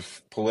group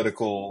of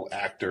political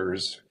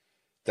actors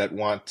that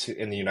want to,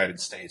 in the United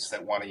States,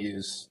 that want to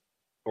use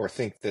or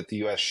think that the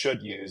U.S.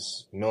 should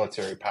use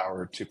military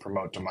power to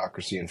promote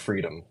democracy and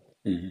freedom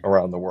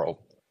around the world.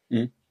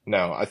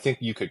 Now, I think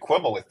you could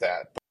quibble with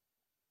that.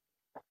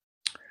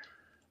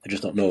 I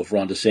just don't know if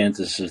Ron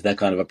DeSantis is that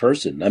kind of a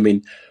person. I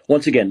mean,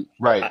 once again,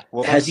 right?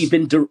 Well, has he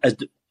been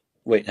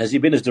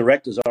as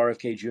direct as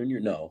RFK Jr.?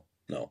 No.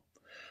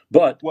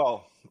 But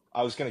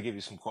I was going to give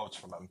you some quotes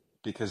from him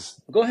because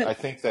go ahead. I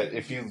think that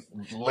if you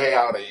lay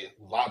out a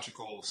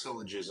logical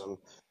syllogism,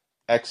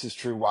 X is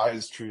true, Y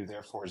is true,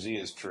 therefore Z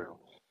is true.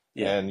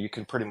 Yeah. And you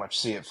can pretty much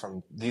see it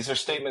from, these are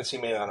statements he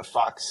made on a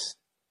Fox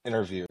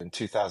interview in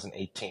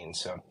 2018.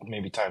 So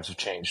maybe times have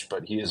changed,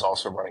 but he is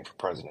also running for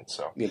president.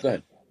 So yeah, go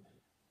ahead.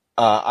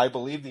 I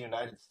believe the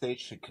United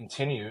States should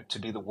continue to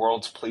be the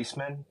world's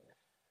policeman.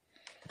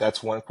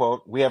 That's one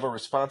quote. We have a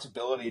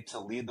responsibility to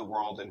lead the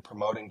world in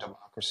promoting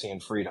democracy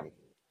and freedom.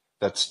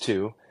 That's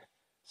two.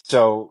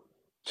 So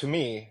to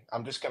me,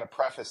 I'm just going to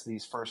preface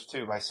these first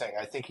two by saying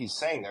I think he's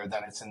saying there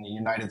that it's in the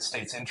United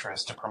States'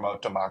 interest to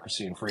promote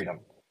democracy and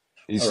freedom.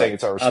 He's saying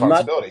it's our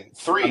responsibility.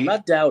 I'm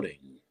not doubting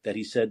that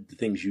he said the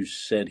things you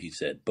said he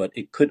said, but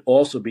it could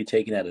also be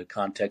taken out of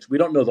context. We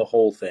don't know the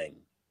whole thing,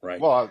 right?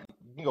 Well,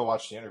 you can go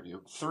watch the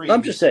interview.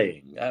 I'm just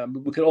saying,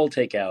 we could all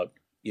take out,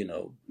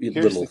 little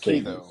the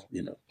key, things.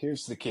 Though.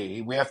 Here's the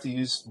key. We have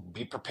to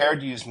be prepared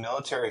to use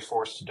military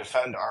force to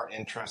defend our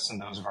interests and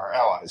those of our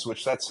allies,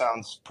 which that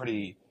sounds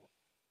pretty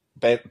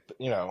bad,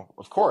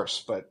 of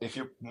course. But if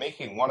you're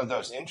making one of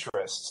those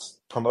interests,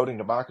 promoting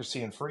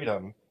democracy and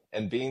freedom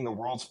and being the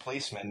world's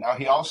policeman. Now,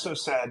 he also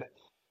said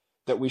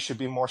that we should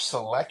be more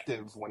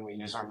selective when we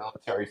use our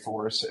military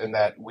force and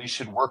that we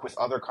should work with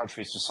other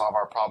countries to solve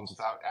our problems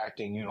without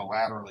acting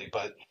unilaterally.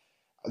 But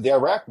the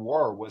Iraq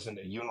War wasn't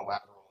a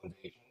unilateral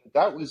invasion.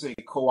 That was a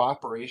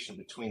cooperation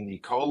between the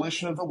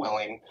coalition of the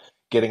willing,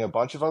 getting a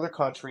bunch of other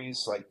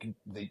countries like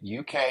the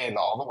UK and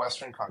all the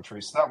Western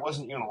countries. So that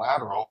wasn't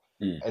unilateral.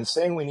 And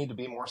saying we need to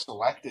be more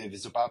selective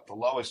is about the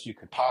lowest you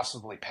could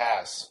possibly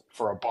pass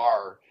for a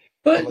bar,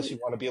 unless you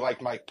want to be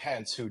like Mike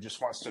Pence, who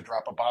just wants to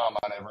drop a bomb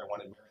on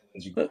everyone in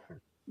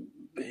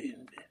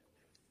Maryland.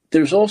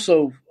 There's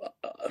also,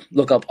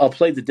 look, I'll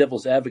play the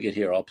devil's advocate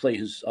here. I'll play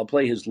his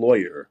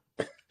lawyer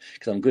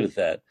because I'm good at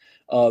that.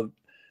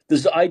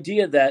 There's the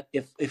idea that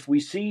if we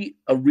see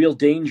a real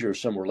danger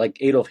somewhere, like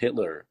Adolf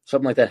Hitler,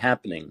 something like that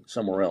happening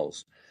somewhere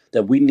else,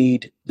 that we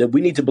need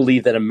to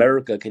believe that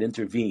America can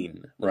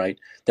intervene, right?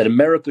 That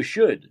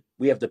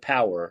we have the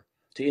power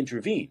to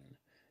intervene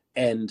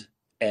and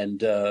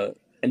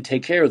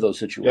take care of those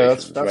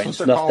situations. Yeah, that's right? what they're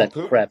Snuff calling that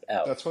Putin. crap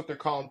out. That's what they're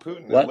calling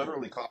Putin. What? They're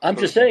literally calling I'm Putin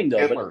just saying, though,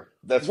 Hitler.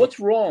 but what's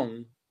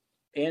wrong,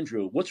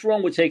 Andrew? What's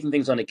wrong with taking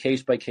things on a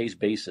case-by-case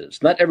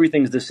basis? Not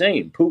everything's the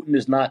same. Putin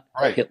is not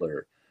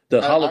Hitler.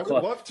 The Holocaust, I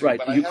would love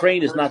to,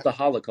 Ukraine is not the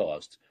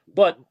Holocaust.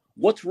 But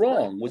what's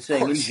wrong with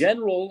saying, in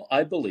general,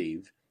 I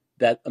believe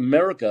that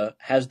America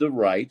has the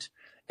right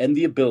and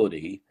the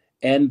ability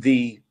and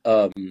the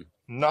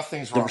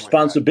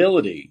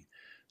responsibility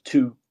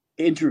to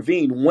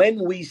intervene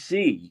when we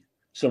see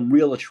some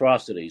real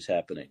atrocities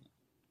happening.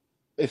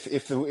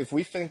 If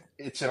we think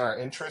it's in our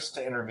interest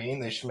to intervene,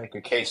 they should make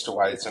a case to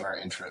why it's in our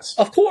interest.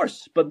 Of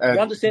course, but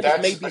Ron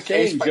DeSantis may be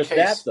saying just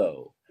that,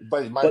 though.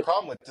 But my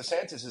problem with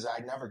DeSantis is I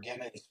never get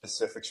any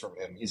specifics from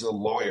him. He's a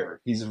lawyer.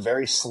 He's a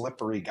very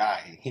slippery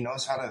guy. He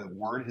knows how to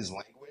word his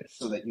language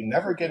so that you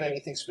never get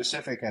anything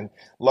specific. And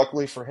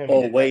luckily for him,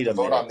 he didn't have to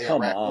vote on the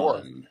Iraq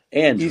War.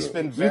 Andrew, he's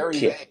been very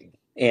vague.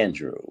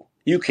 Andrew,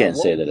 you can't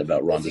say that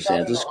about Ron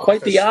DeSantis.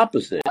 Quite the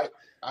opposite.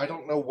 I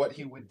don't know what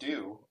he would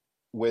do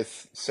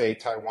with, say,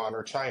 Taiwan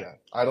or China.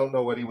 I don't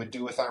know what he would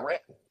do with Iran.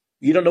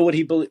 You don't know what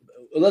he believes.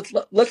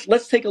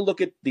 Let's take a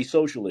look at the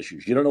social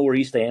issues. You don't know where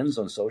he stands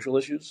on social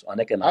issues, on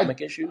economic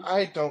issues?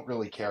 I don't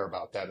really care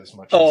about that as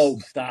much.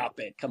 Stop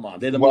it. Come on.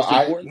 They're the most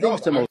important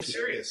things to most. I'm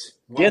serious.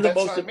 They're the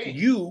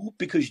most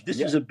because this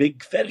is a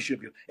big fetish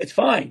of you. It's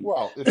fine.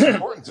 Well, it's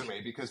important to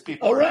me because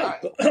people all right.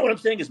 But what I'm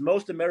saying is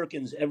most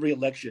Americans, every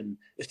election,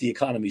 is the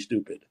economy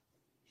stupid.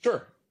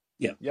 Sure.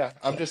 Yeah. Yeah.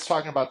 I'm just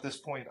talking about this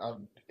point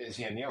of is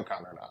he a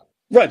neocon or not?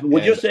 Right, but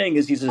what you're And saying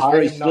is he's this I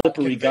very am not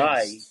slippery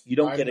guy. convinced. You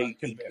don't I'm get not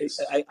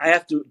convinced. I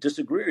have to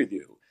disagree with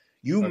you.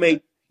 You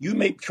Okay.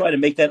 may try to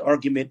make that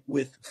argument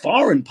with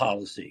foreign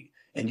policy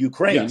and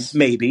Ukraine. Yes.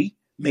 Maybe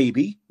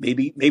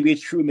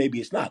it's true, maybe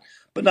it's not,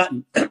 but not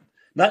in,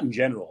 not in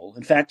general.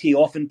 In fact, he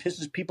often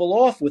pisses people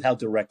off with how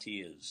direct he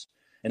is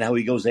and how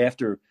he goes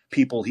after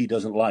people he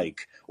doesn't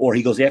like, or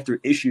he goes after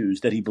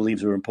issues that he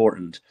believes are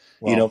important.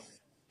 You Well, know,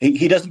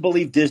 he doesn't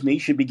believe Disney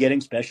should be getting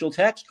special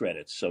tax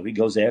credits. So he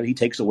goes there, he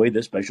takes away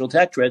this special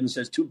tax credit and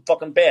says, too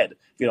fucking bad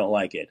if you don't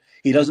like it.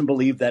 He doesn't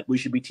believe that we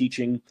should be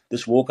teaching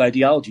this woke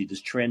ideology,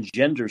 this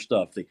transgender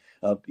stuff, the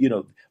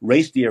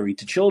race theory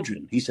to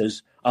children. He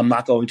says, I'm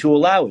not going to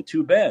allow it.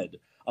 Too bad.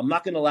 I'm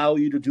not going to allow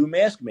you to do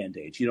mask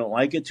mandates. You don't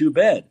like it? Too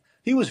bad.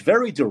 He was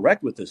very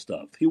direct with this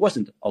stuff. He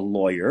wasn't a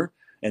lawyer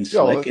and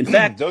slick. In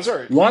fact, those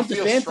are Ron he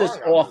feels DeSantis strong on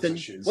those often,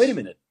 issues. wait a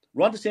minute,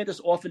 Ron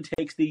DeSantis often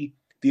takes the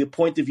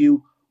point of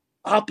view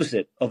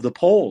opposite of the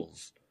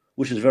polls,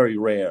 which is very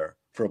rare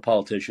for a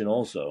politician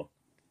also.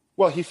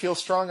 Well, he feels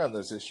strong on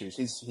those issues.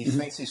 He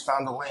thinks he's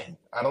found a lane.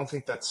 I don't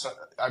think that's.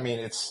 I mean,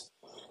 it's.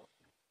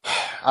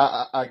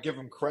 I give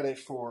him credit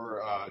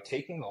for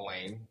taking the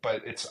lane,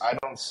 but I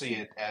don't see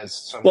it as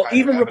some Well, kind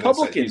even of evidence that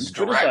Republicans he's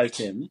criticized direct.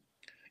 him.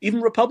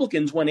 Even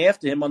Republicans went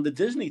after him on the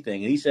Disney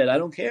thing, and he said, I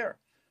don't care.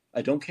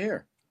 I don't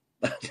care.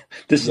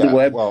 This is the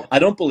way. Well, I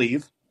don't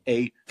believe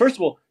first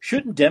of all,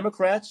 shouldn't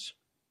Democrats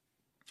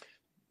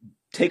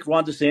take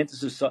Ron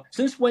DeSantis' side?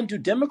 Since when do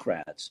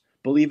Democrats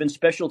believe in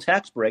special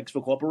tax breaks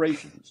for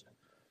corporations?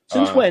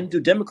 Since when do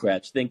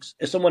Democrats think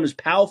someone as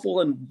powerful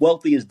and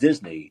wealthy as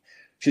Disney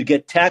should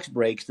get tax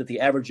breaks that the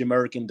average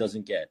American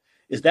doesn't get?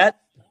 Is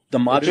that the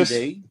modern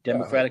day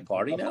Democratic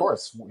Party now? Of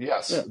course,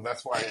 yes. Yeah.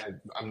 That's why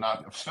I'm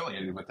not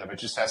affiliated with them. It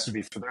just has to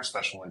be for their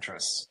special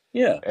interests.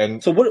 Yeah.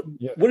 And so what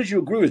did you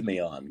agree with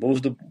me on?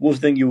 What was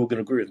the thing you were going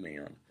to agree with me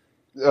on?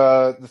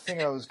 The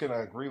thing I was going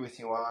to agree with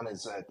you on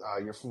is that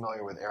you're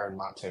familiar with Aaron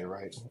Mate,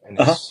 right? And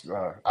his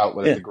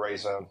outlet, The Gray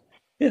Zone.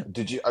 Yeah.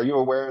 Are you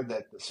aware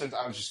that, since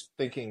I was just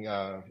thinking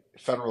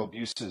federal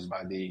abuses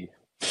by the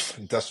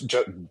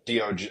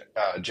DOJ,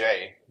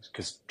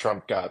 because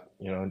Trump got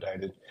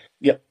indicted.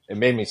 Yep. It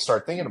made me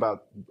start thinking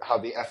about how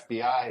the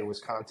FBI was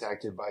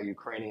contacted by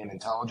Ukrainian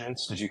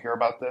intelligence. Did you hear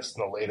about this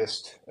in the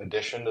latest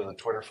edition of the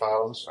Twitter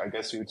files, I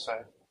guess you would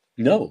say?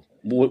 No.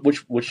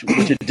 Which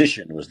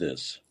edition was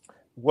this?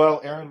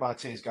 Well, Aaron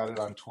Mate's got it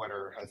on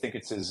Twitter. I think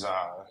it's his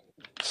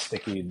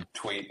sticky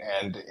tweet,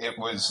 and it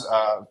was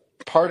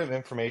part of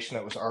information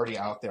that was already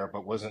out there,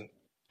 but wasn't,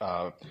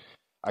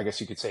 I guess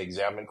you could say,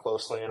 examined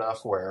closely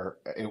enough, where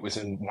it was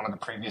in one of the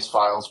previous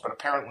files. But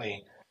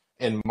apparently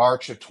in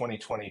March of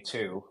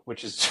 2022,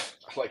 which is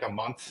like a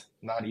month,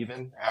 not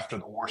even, after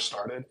the war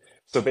started,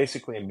 so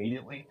basically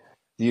immediately,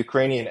 the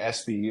Ukrainian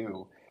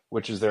SBU,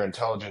 which is their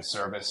intelligence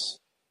service,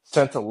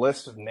 sent a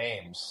list of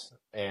names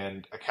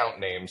and account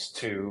names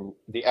to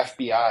the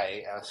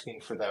FBI,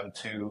 asking for them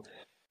to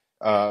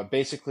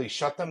basically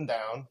shut them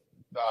down,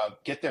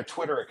 get their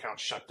Twitter account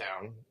shut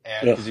down,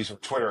 and because these were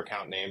Twitter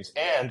account names.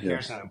 And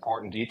here's an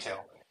important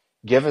detail: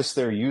 give us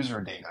their user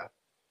data.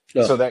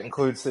 So that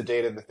includes the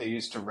data that they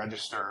used to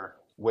register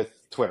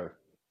with Twitter.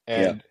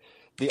 And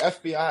the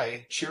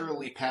FBI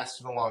cheerily passed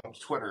it along to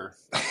Twitter.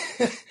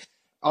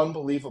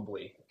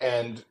 Unbelievably.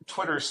 And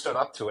Twitter stood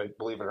up to it,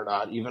 believe it or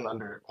not, even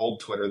under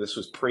old Twitter. This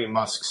was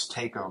pre-Musk's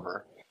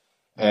takeover.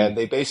 And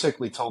they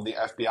basically told the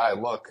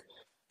FBI, look,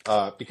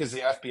 because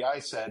the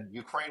FBI said,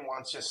 Ukraine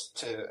wants us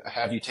to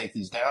have you take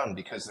these down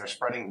because they're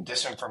spreading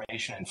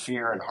disinformation and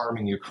fear and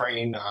harming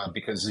Ukraine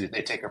because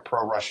they take a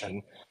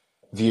pro-Russian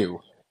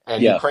view.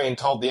 And Ukraine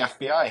told the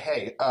FBI,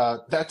 hey,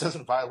 that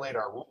doesn't violate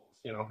our rules.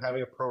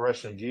 Having a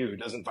pro-Russian view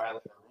doesn't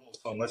violate our rules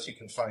unless you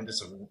can find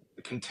us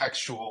a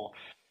contextual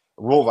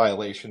rule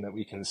violation that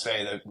we can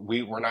say that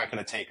we're not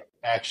going to take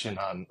action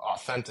on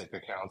authentic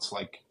accounts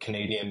like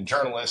Canadian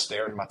journalist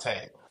Aaron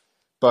Mate.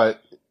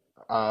 But,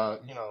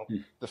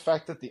 the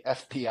fact that the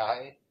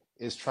FBI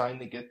is trying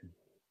to get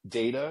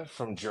data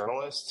from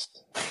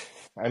journalists,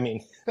 I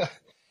mean,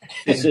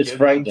 it's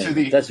frightening. To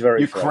the That's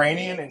very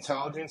Ukrainian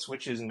intelligence,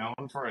 which is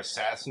known for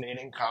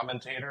assassinating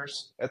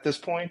commentators at this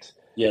point.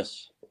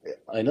 Yes,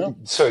 I know.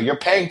 So you're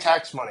paying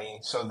tax money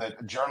so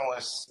that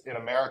journalists in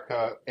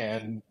America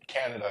and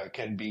Canada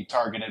can be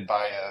targeted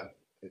by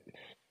a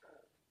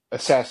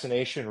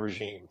assassination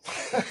regime.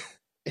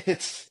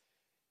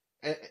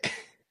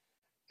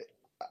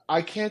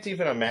 I can't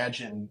even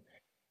imagine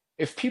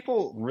if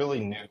people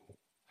really knew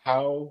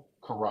how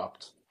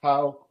corrupt,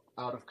 how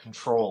out of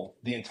control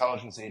the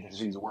intelligence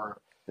agencies were.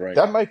 Right.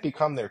 That might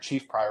become their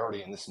chief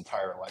priority in this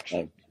entire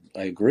election.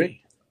 I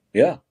agree.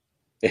 Yeah,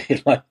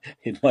 it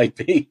might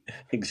be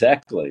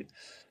exactly.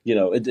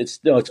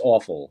 It's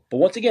awful. But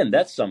once again,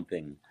 that's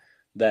something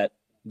that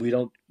we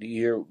don't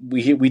hear.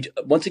 We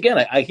once again.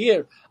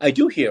 I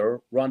do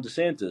hear Ron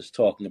DeSantis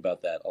talking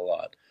about that a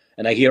lot,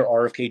 and I hear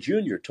RFK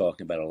Jr.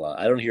 talking about it a lot.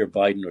 I don't hear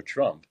Biden or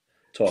Trump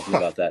talking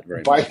about that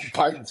very much.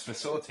 Biden's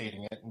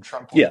facilitating it, and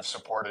Trump would have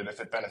supported if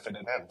it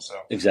benefited him. So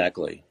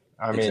exactly.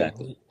 I mean,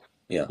 exactly.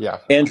 Yeah. Yeah.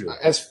 Andrew,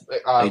 As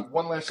I,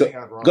 one last go, thing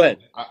on go ahead.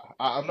 Ron,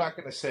 I'm not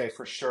going to say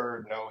for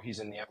sure no, he's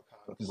in the outcome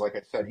because, like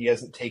I said, he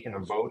hasn't taken a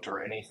vote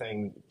or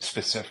anything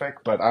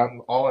specific. But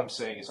all I'm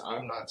saying is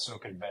I'm not so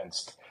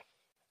convinced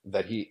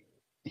that he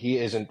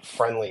isn't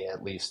friendly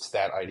at least to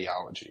that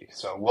ideology.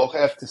 So we'll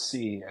have to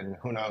see, and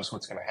who knows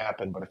what's going to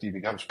happen. But if he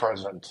becomes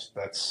president,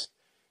 that's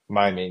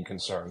my main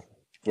concern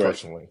Right.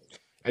 personally.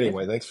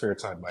 Anyway, thanks for your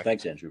time, Mike.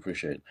 Thanks, Andrew.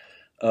 Appreciate it.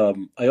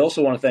 I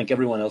also want to thank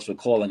everyone else for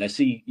calling. I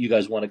see you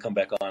guys want to come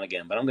back on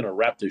again, but I'm going to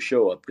wrap this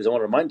show up because I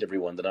want to remind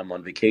everyone that I'm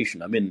on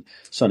vacation. I'm in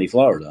sunny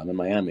Florida. I'm in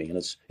Miami, and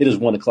it is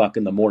 1:00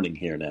 in the morning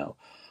here now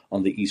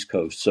on the East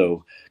Coast.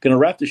 So going to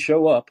wrap the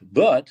show up,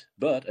 but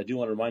I do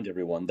want to remind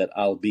everyone that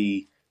I'll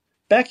be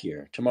back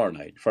here tomorrow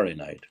night, Friday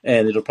night,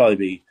 and it'll probably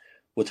be,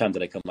 what time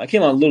did I come? I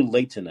came on a little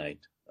late tonight,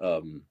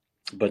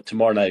 but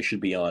tomorrow night I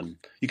should be on.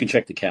 You can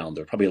check the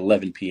calendar, probably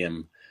 11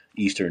 p.m.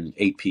 Eastern,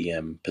 8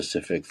 p.m.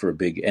 Pacific for a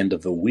big end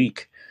of the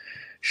week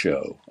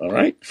show. All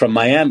right. From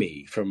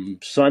Miami, from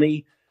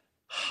sunny,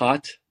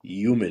 hot,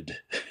 humid,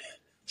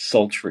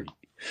 sultry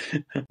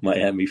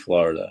Miami,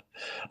 Florida.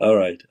 All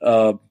right.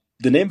 The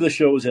name of the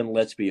show is in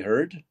Let's Be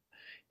Heard.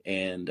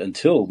 And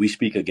until we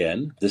speak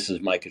again, this is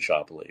Mike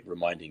Kachopoli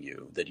reminding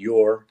you that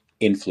your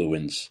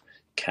influence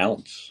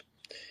counts.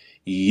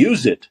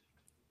 Use it